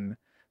looping in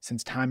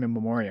since time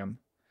immemorial.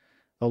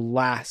 The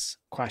last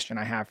question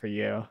I have for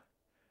you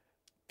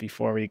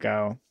before we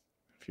go,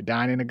 if you're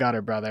dying in a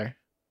gutter, brother,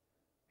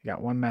 you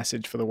got one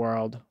message for the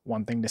world,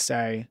 one thing to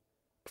say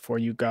before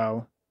you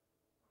go.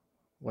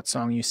 What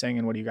song are you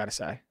singing? What do you got to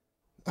say?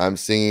 I'm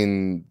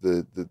singing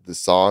the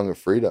song of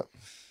freedom.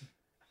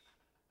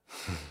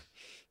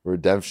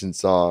 Redemption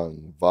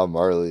song, Bob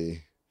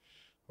Marley.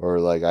 Or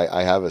like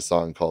I have a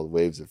song called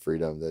Waves of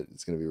Freedom that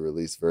is going to be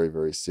released very,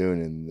 very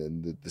soon.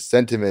 And the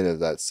sentiment of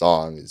that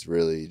song is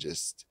really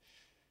just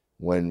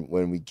when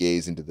we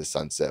gaze into the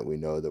sunset, we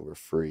know that we're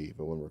free.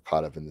 But when we're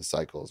caught up in the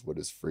cycles, what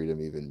does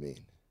freedom even mean?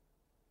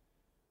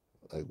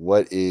 Like,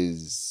 what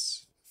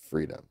is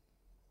freedom?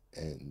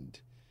 And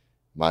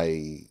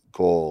my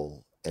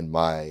goal and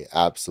my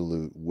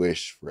absolute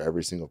wish for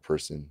every single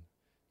person,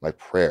 my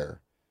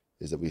prayer,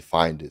 is that we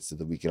find it so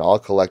that we can all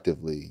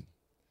collectively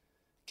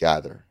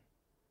gather.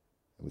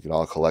 And we can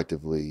all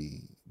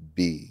collectively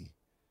be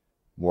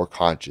more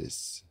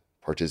conscious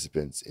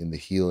participants in the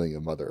healing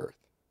of Mother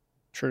Earth.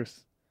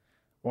 Truth.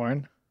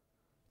 Warren,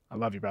 I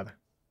love you, brother.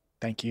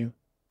 Thank you.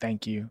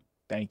 Thank you.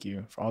 Thank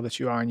you for all that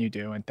you are and you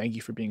do. And thank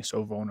you for being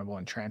so vulnerable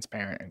and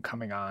transparent and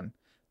coming on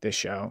this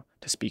show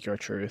to speak your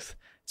truth.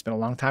 It's been a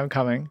long time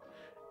coming,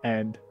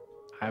 and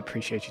I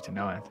appreciate you to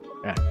no end.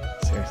 Yeah,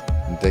 seriously.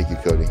 And thank you,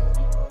 Cody.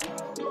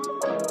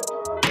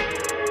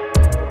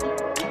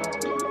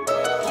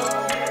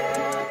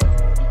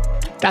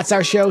 That's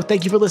our show.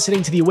 Thank you for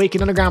listening to the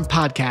Awakened Underground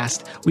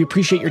podcast. We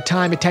appreciate your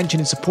time,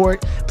 attention, and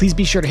support. Please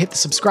be sure to hit the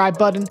subscribe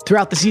button.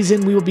 Throughout the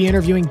season, we will be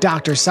interviewing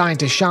doctors,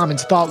 scientists,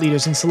 shamans, thought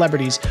leaders, and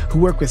celebrities who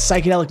work with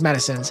psychedelic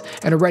medicines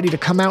and are ready to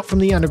come out from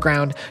the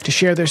underground to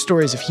share their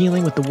stories of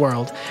healing with the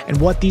world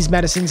and what these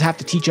medicines have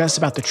to teach us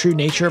about the true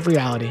nature of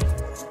reality.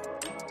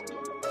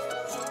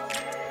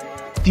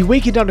 The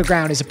Awakened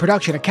Underground is a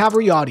production of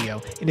Cavalry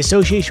Audio in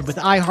association with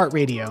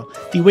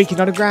iHeartRadio. The Awakened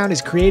Underground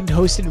is created,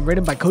 hosted, and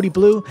written by Cody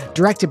Blue,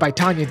 directed by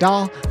Tanya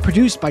Dahl,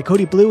 produced by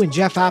Cody Blue and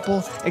Jeff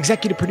Apple,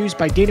 executive produced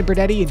by Dana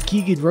Bernetti and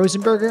Keegan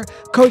Rosenberger,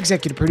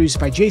 co-executive produced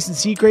by Jason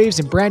Seagraves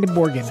and Brandon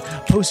Morgan,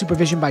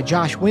 post-supervision by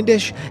Josh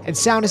Windish, and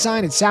sound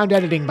design and sound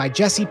editing by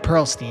Jesse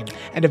Perlstein.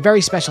 And a very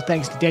special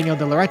thanks to Daniel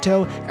De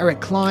Loreto, Eric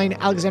Klein,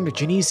 Alexander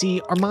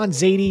Janisi, Armand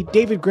Zaidi,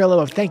 David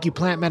Grillo of Thank You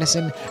Plant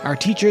Medicine, our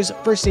teachers,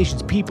 First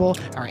Nations people,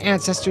 our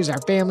ancestors,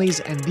 our families,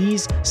 and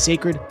these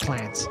sacred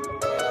plants.